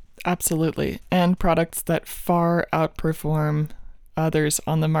 Absolutely. And products that far outperform others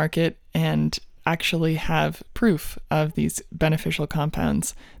on the market and actually have proof of these beneficial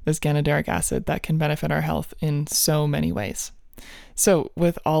compounds, this ganoderic acid, that can benefit our health in so many ways. So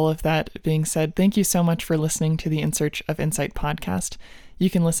with all of that being said, thank you so much for listening to the In Search of Insight podcast.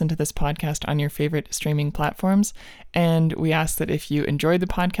 You can listen to this podcast on your favorite streaming platforms. And we ask that if you enjoyed the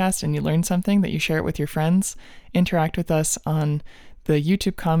podcast and you learned something, that you share it with your friends. Interact with us on the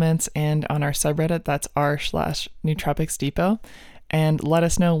YouTube comments and on our subreddit, that's r/Nootropics Depot, and let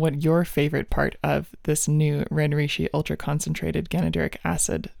us know what your favorite part of this new Red Reishi Ultra Concentrated Ganoderic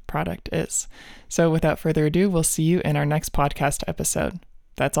Acid product is. So without further ado, we'll see you in our next podcast episode.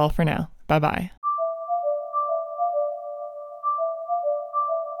 That's all for now. Bye-bye.